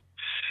alien.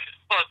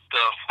 But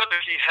whether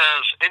he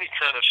has any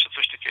kind of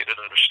sophisticated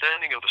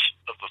understanding of the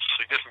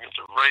significance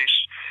of race,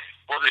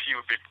 whether he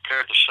would be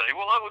prepared to say,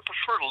 well, I would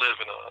prefer to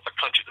live in a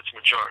country that's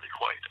majority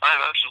white, I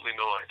have absolutely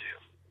no idea.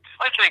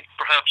 I think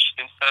perhaps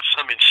at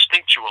some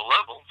instinctual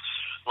level,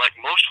 like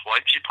most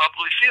whites, he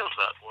probably feels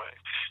that way.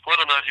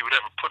 Whether or not he would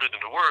ever put it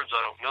into words,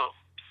 I don't know.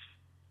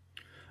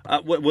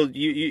 Well,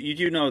 you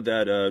do know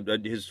that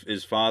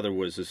his father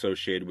was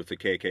associated with the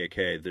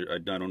KKK.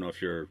 I don't know if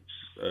you're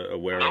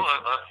aware of.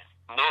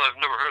 No, I've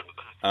never heard of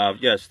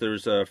that. Yes,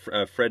 there's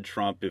Fred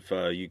Trump. If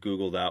you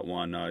Google that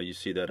one, you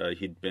see that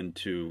he'd been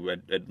to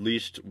at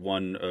least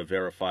one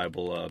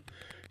verifiable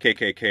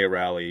KKK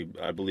rally,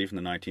 I believe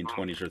in the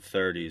 1920s or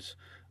 30s.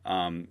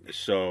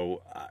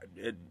 So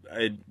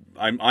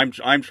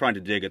I'm trying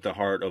to dig at the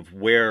heart of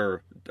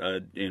where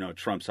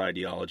Trump's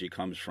ideology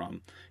comes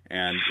from,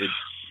 and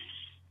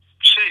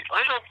see,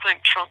 I don't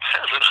think Trump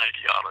has an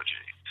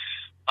ideology.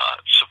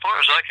 So far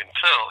as I can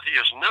tell, he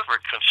has never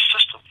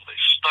consistently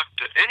stuck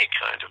to any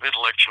kind of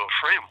intellectual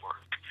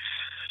framework.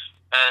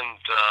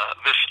 And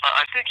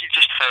I think he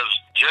just has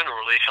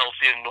generally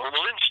healthy and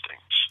normal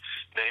instincts,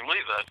 namely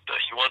that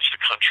he wants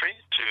the country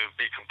to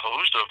be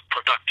composed of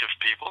productive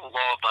people,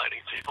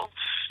 law-abiding people,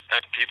 and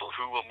people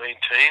who will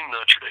maintain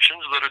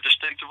traditions that are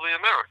distinctively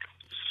American.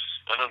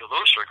 And under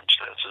those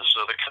circumstances,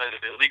 the kind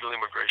of illegal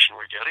immigration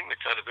we're getting, the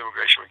kind of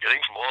immigration we're getting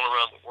from all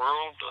around the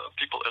world,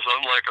 people as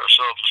unlike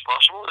ourselves as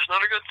possible, is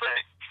not a good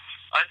thing.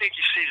 I think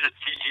he sees it,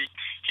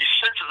 he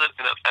senses it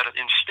at an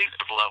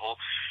instinctive level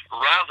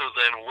rather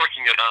than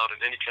working it out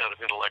at any kind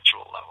of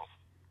intellectual level.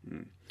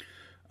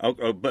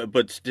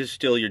 But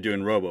still you're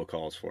doing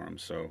robocalls for him,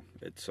 so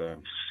it's...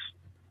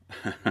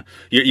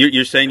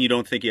 you're saying you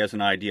don't think he has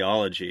an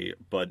ideology,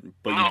 but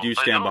no, you do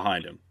stand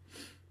behind him.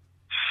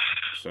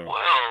 So.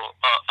 Well,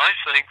 I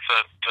think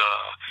that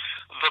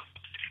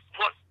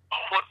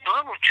what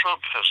Donald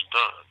Trump has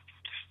done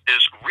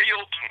is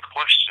reopen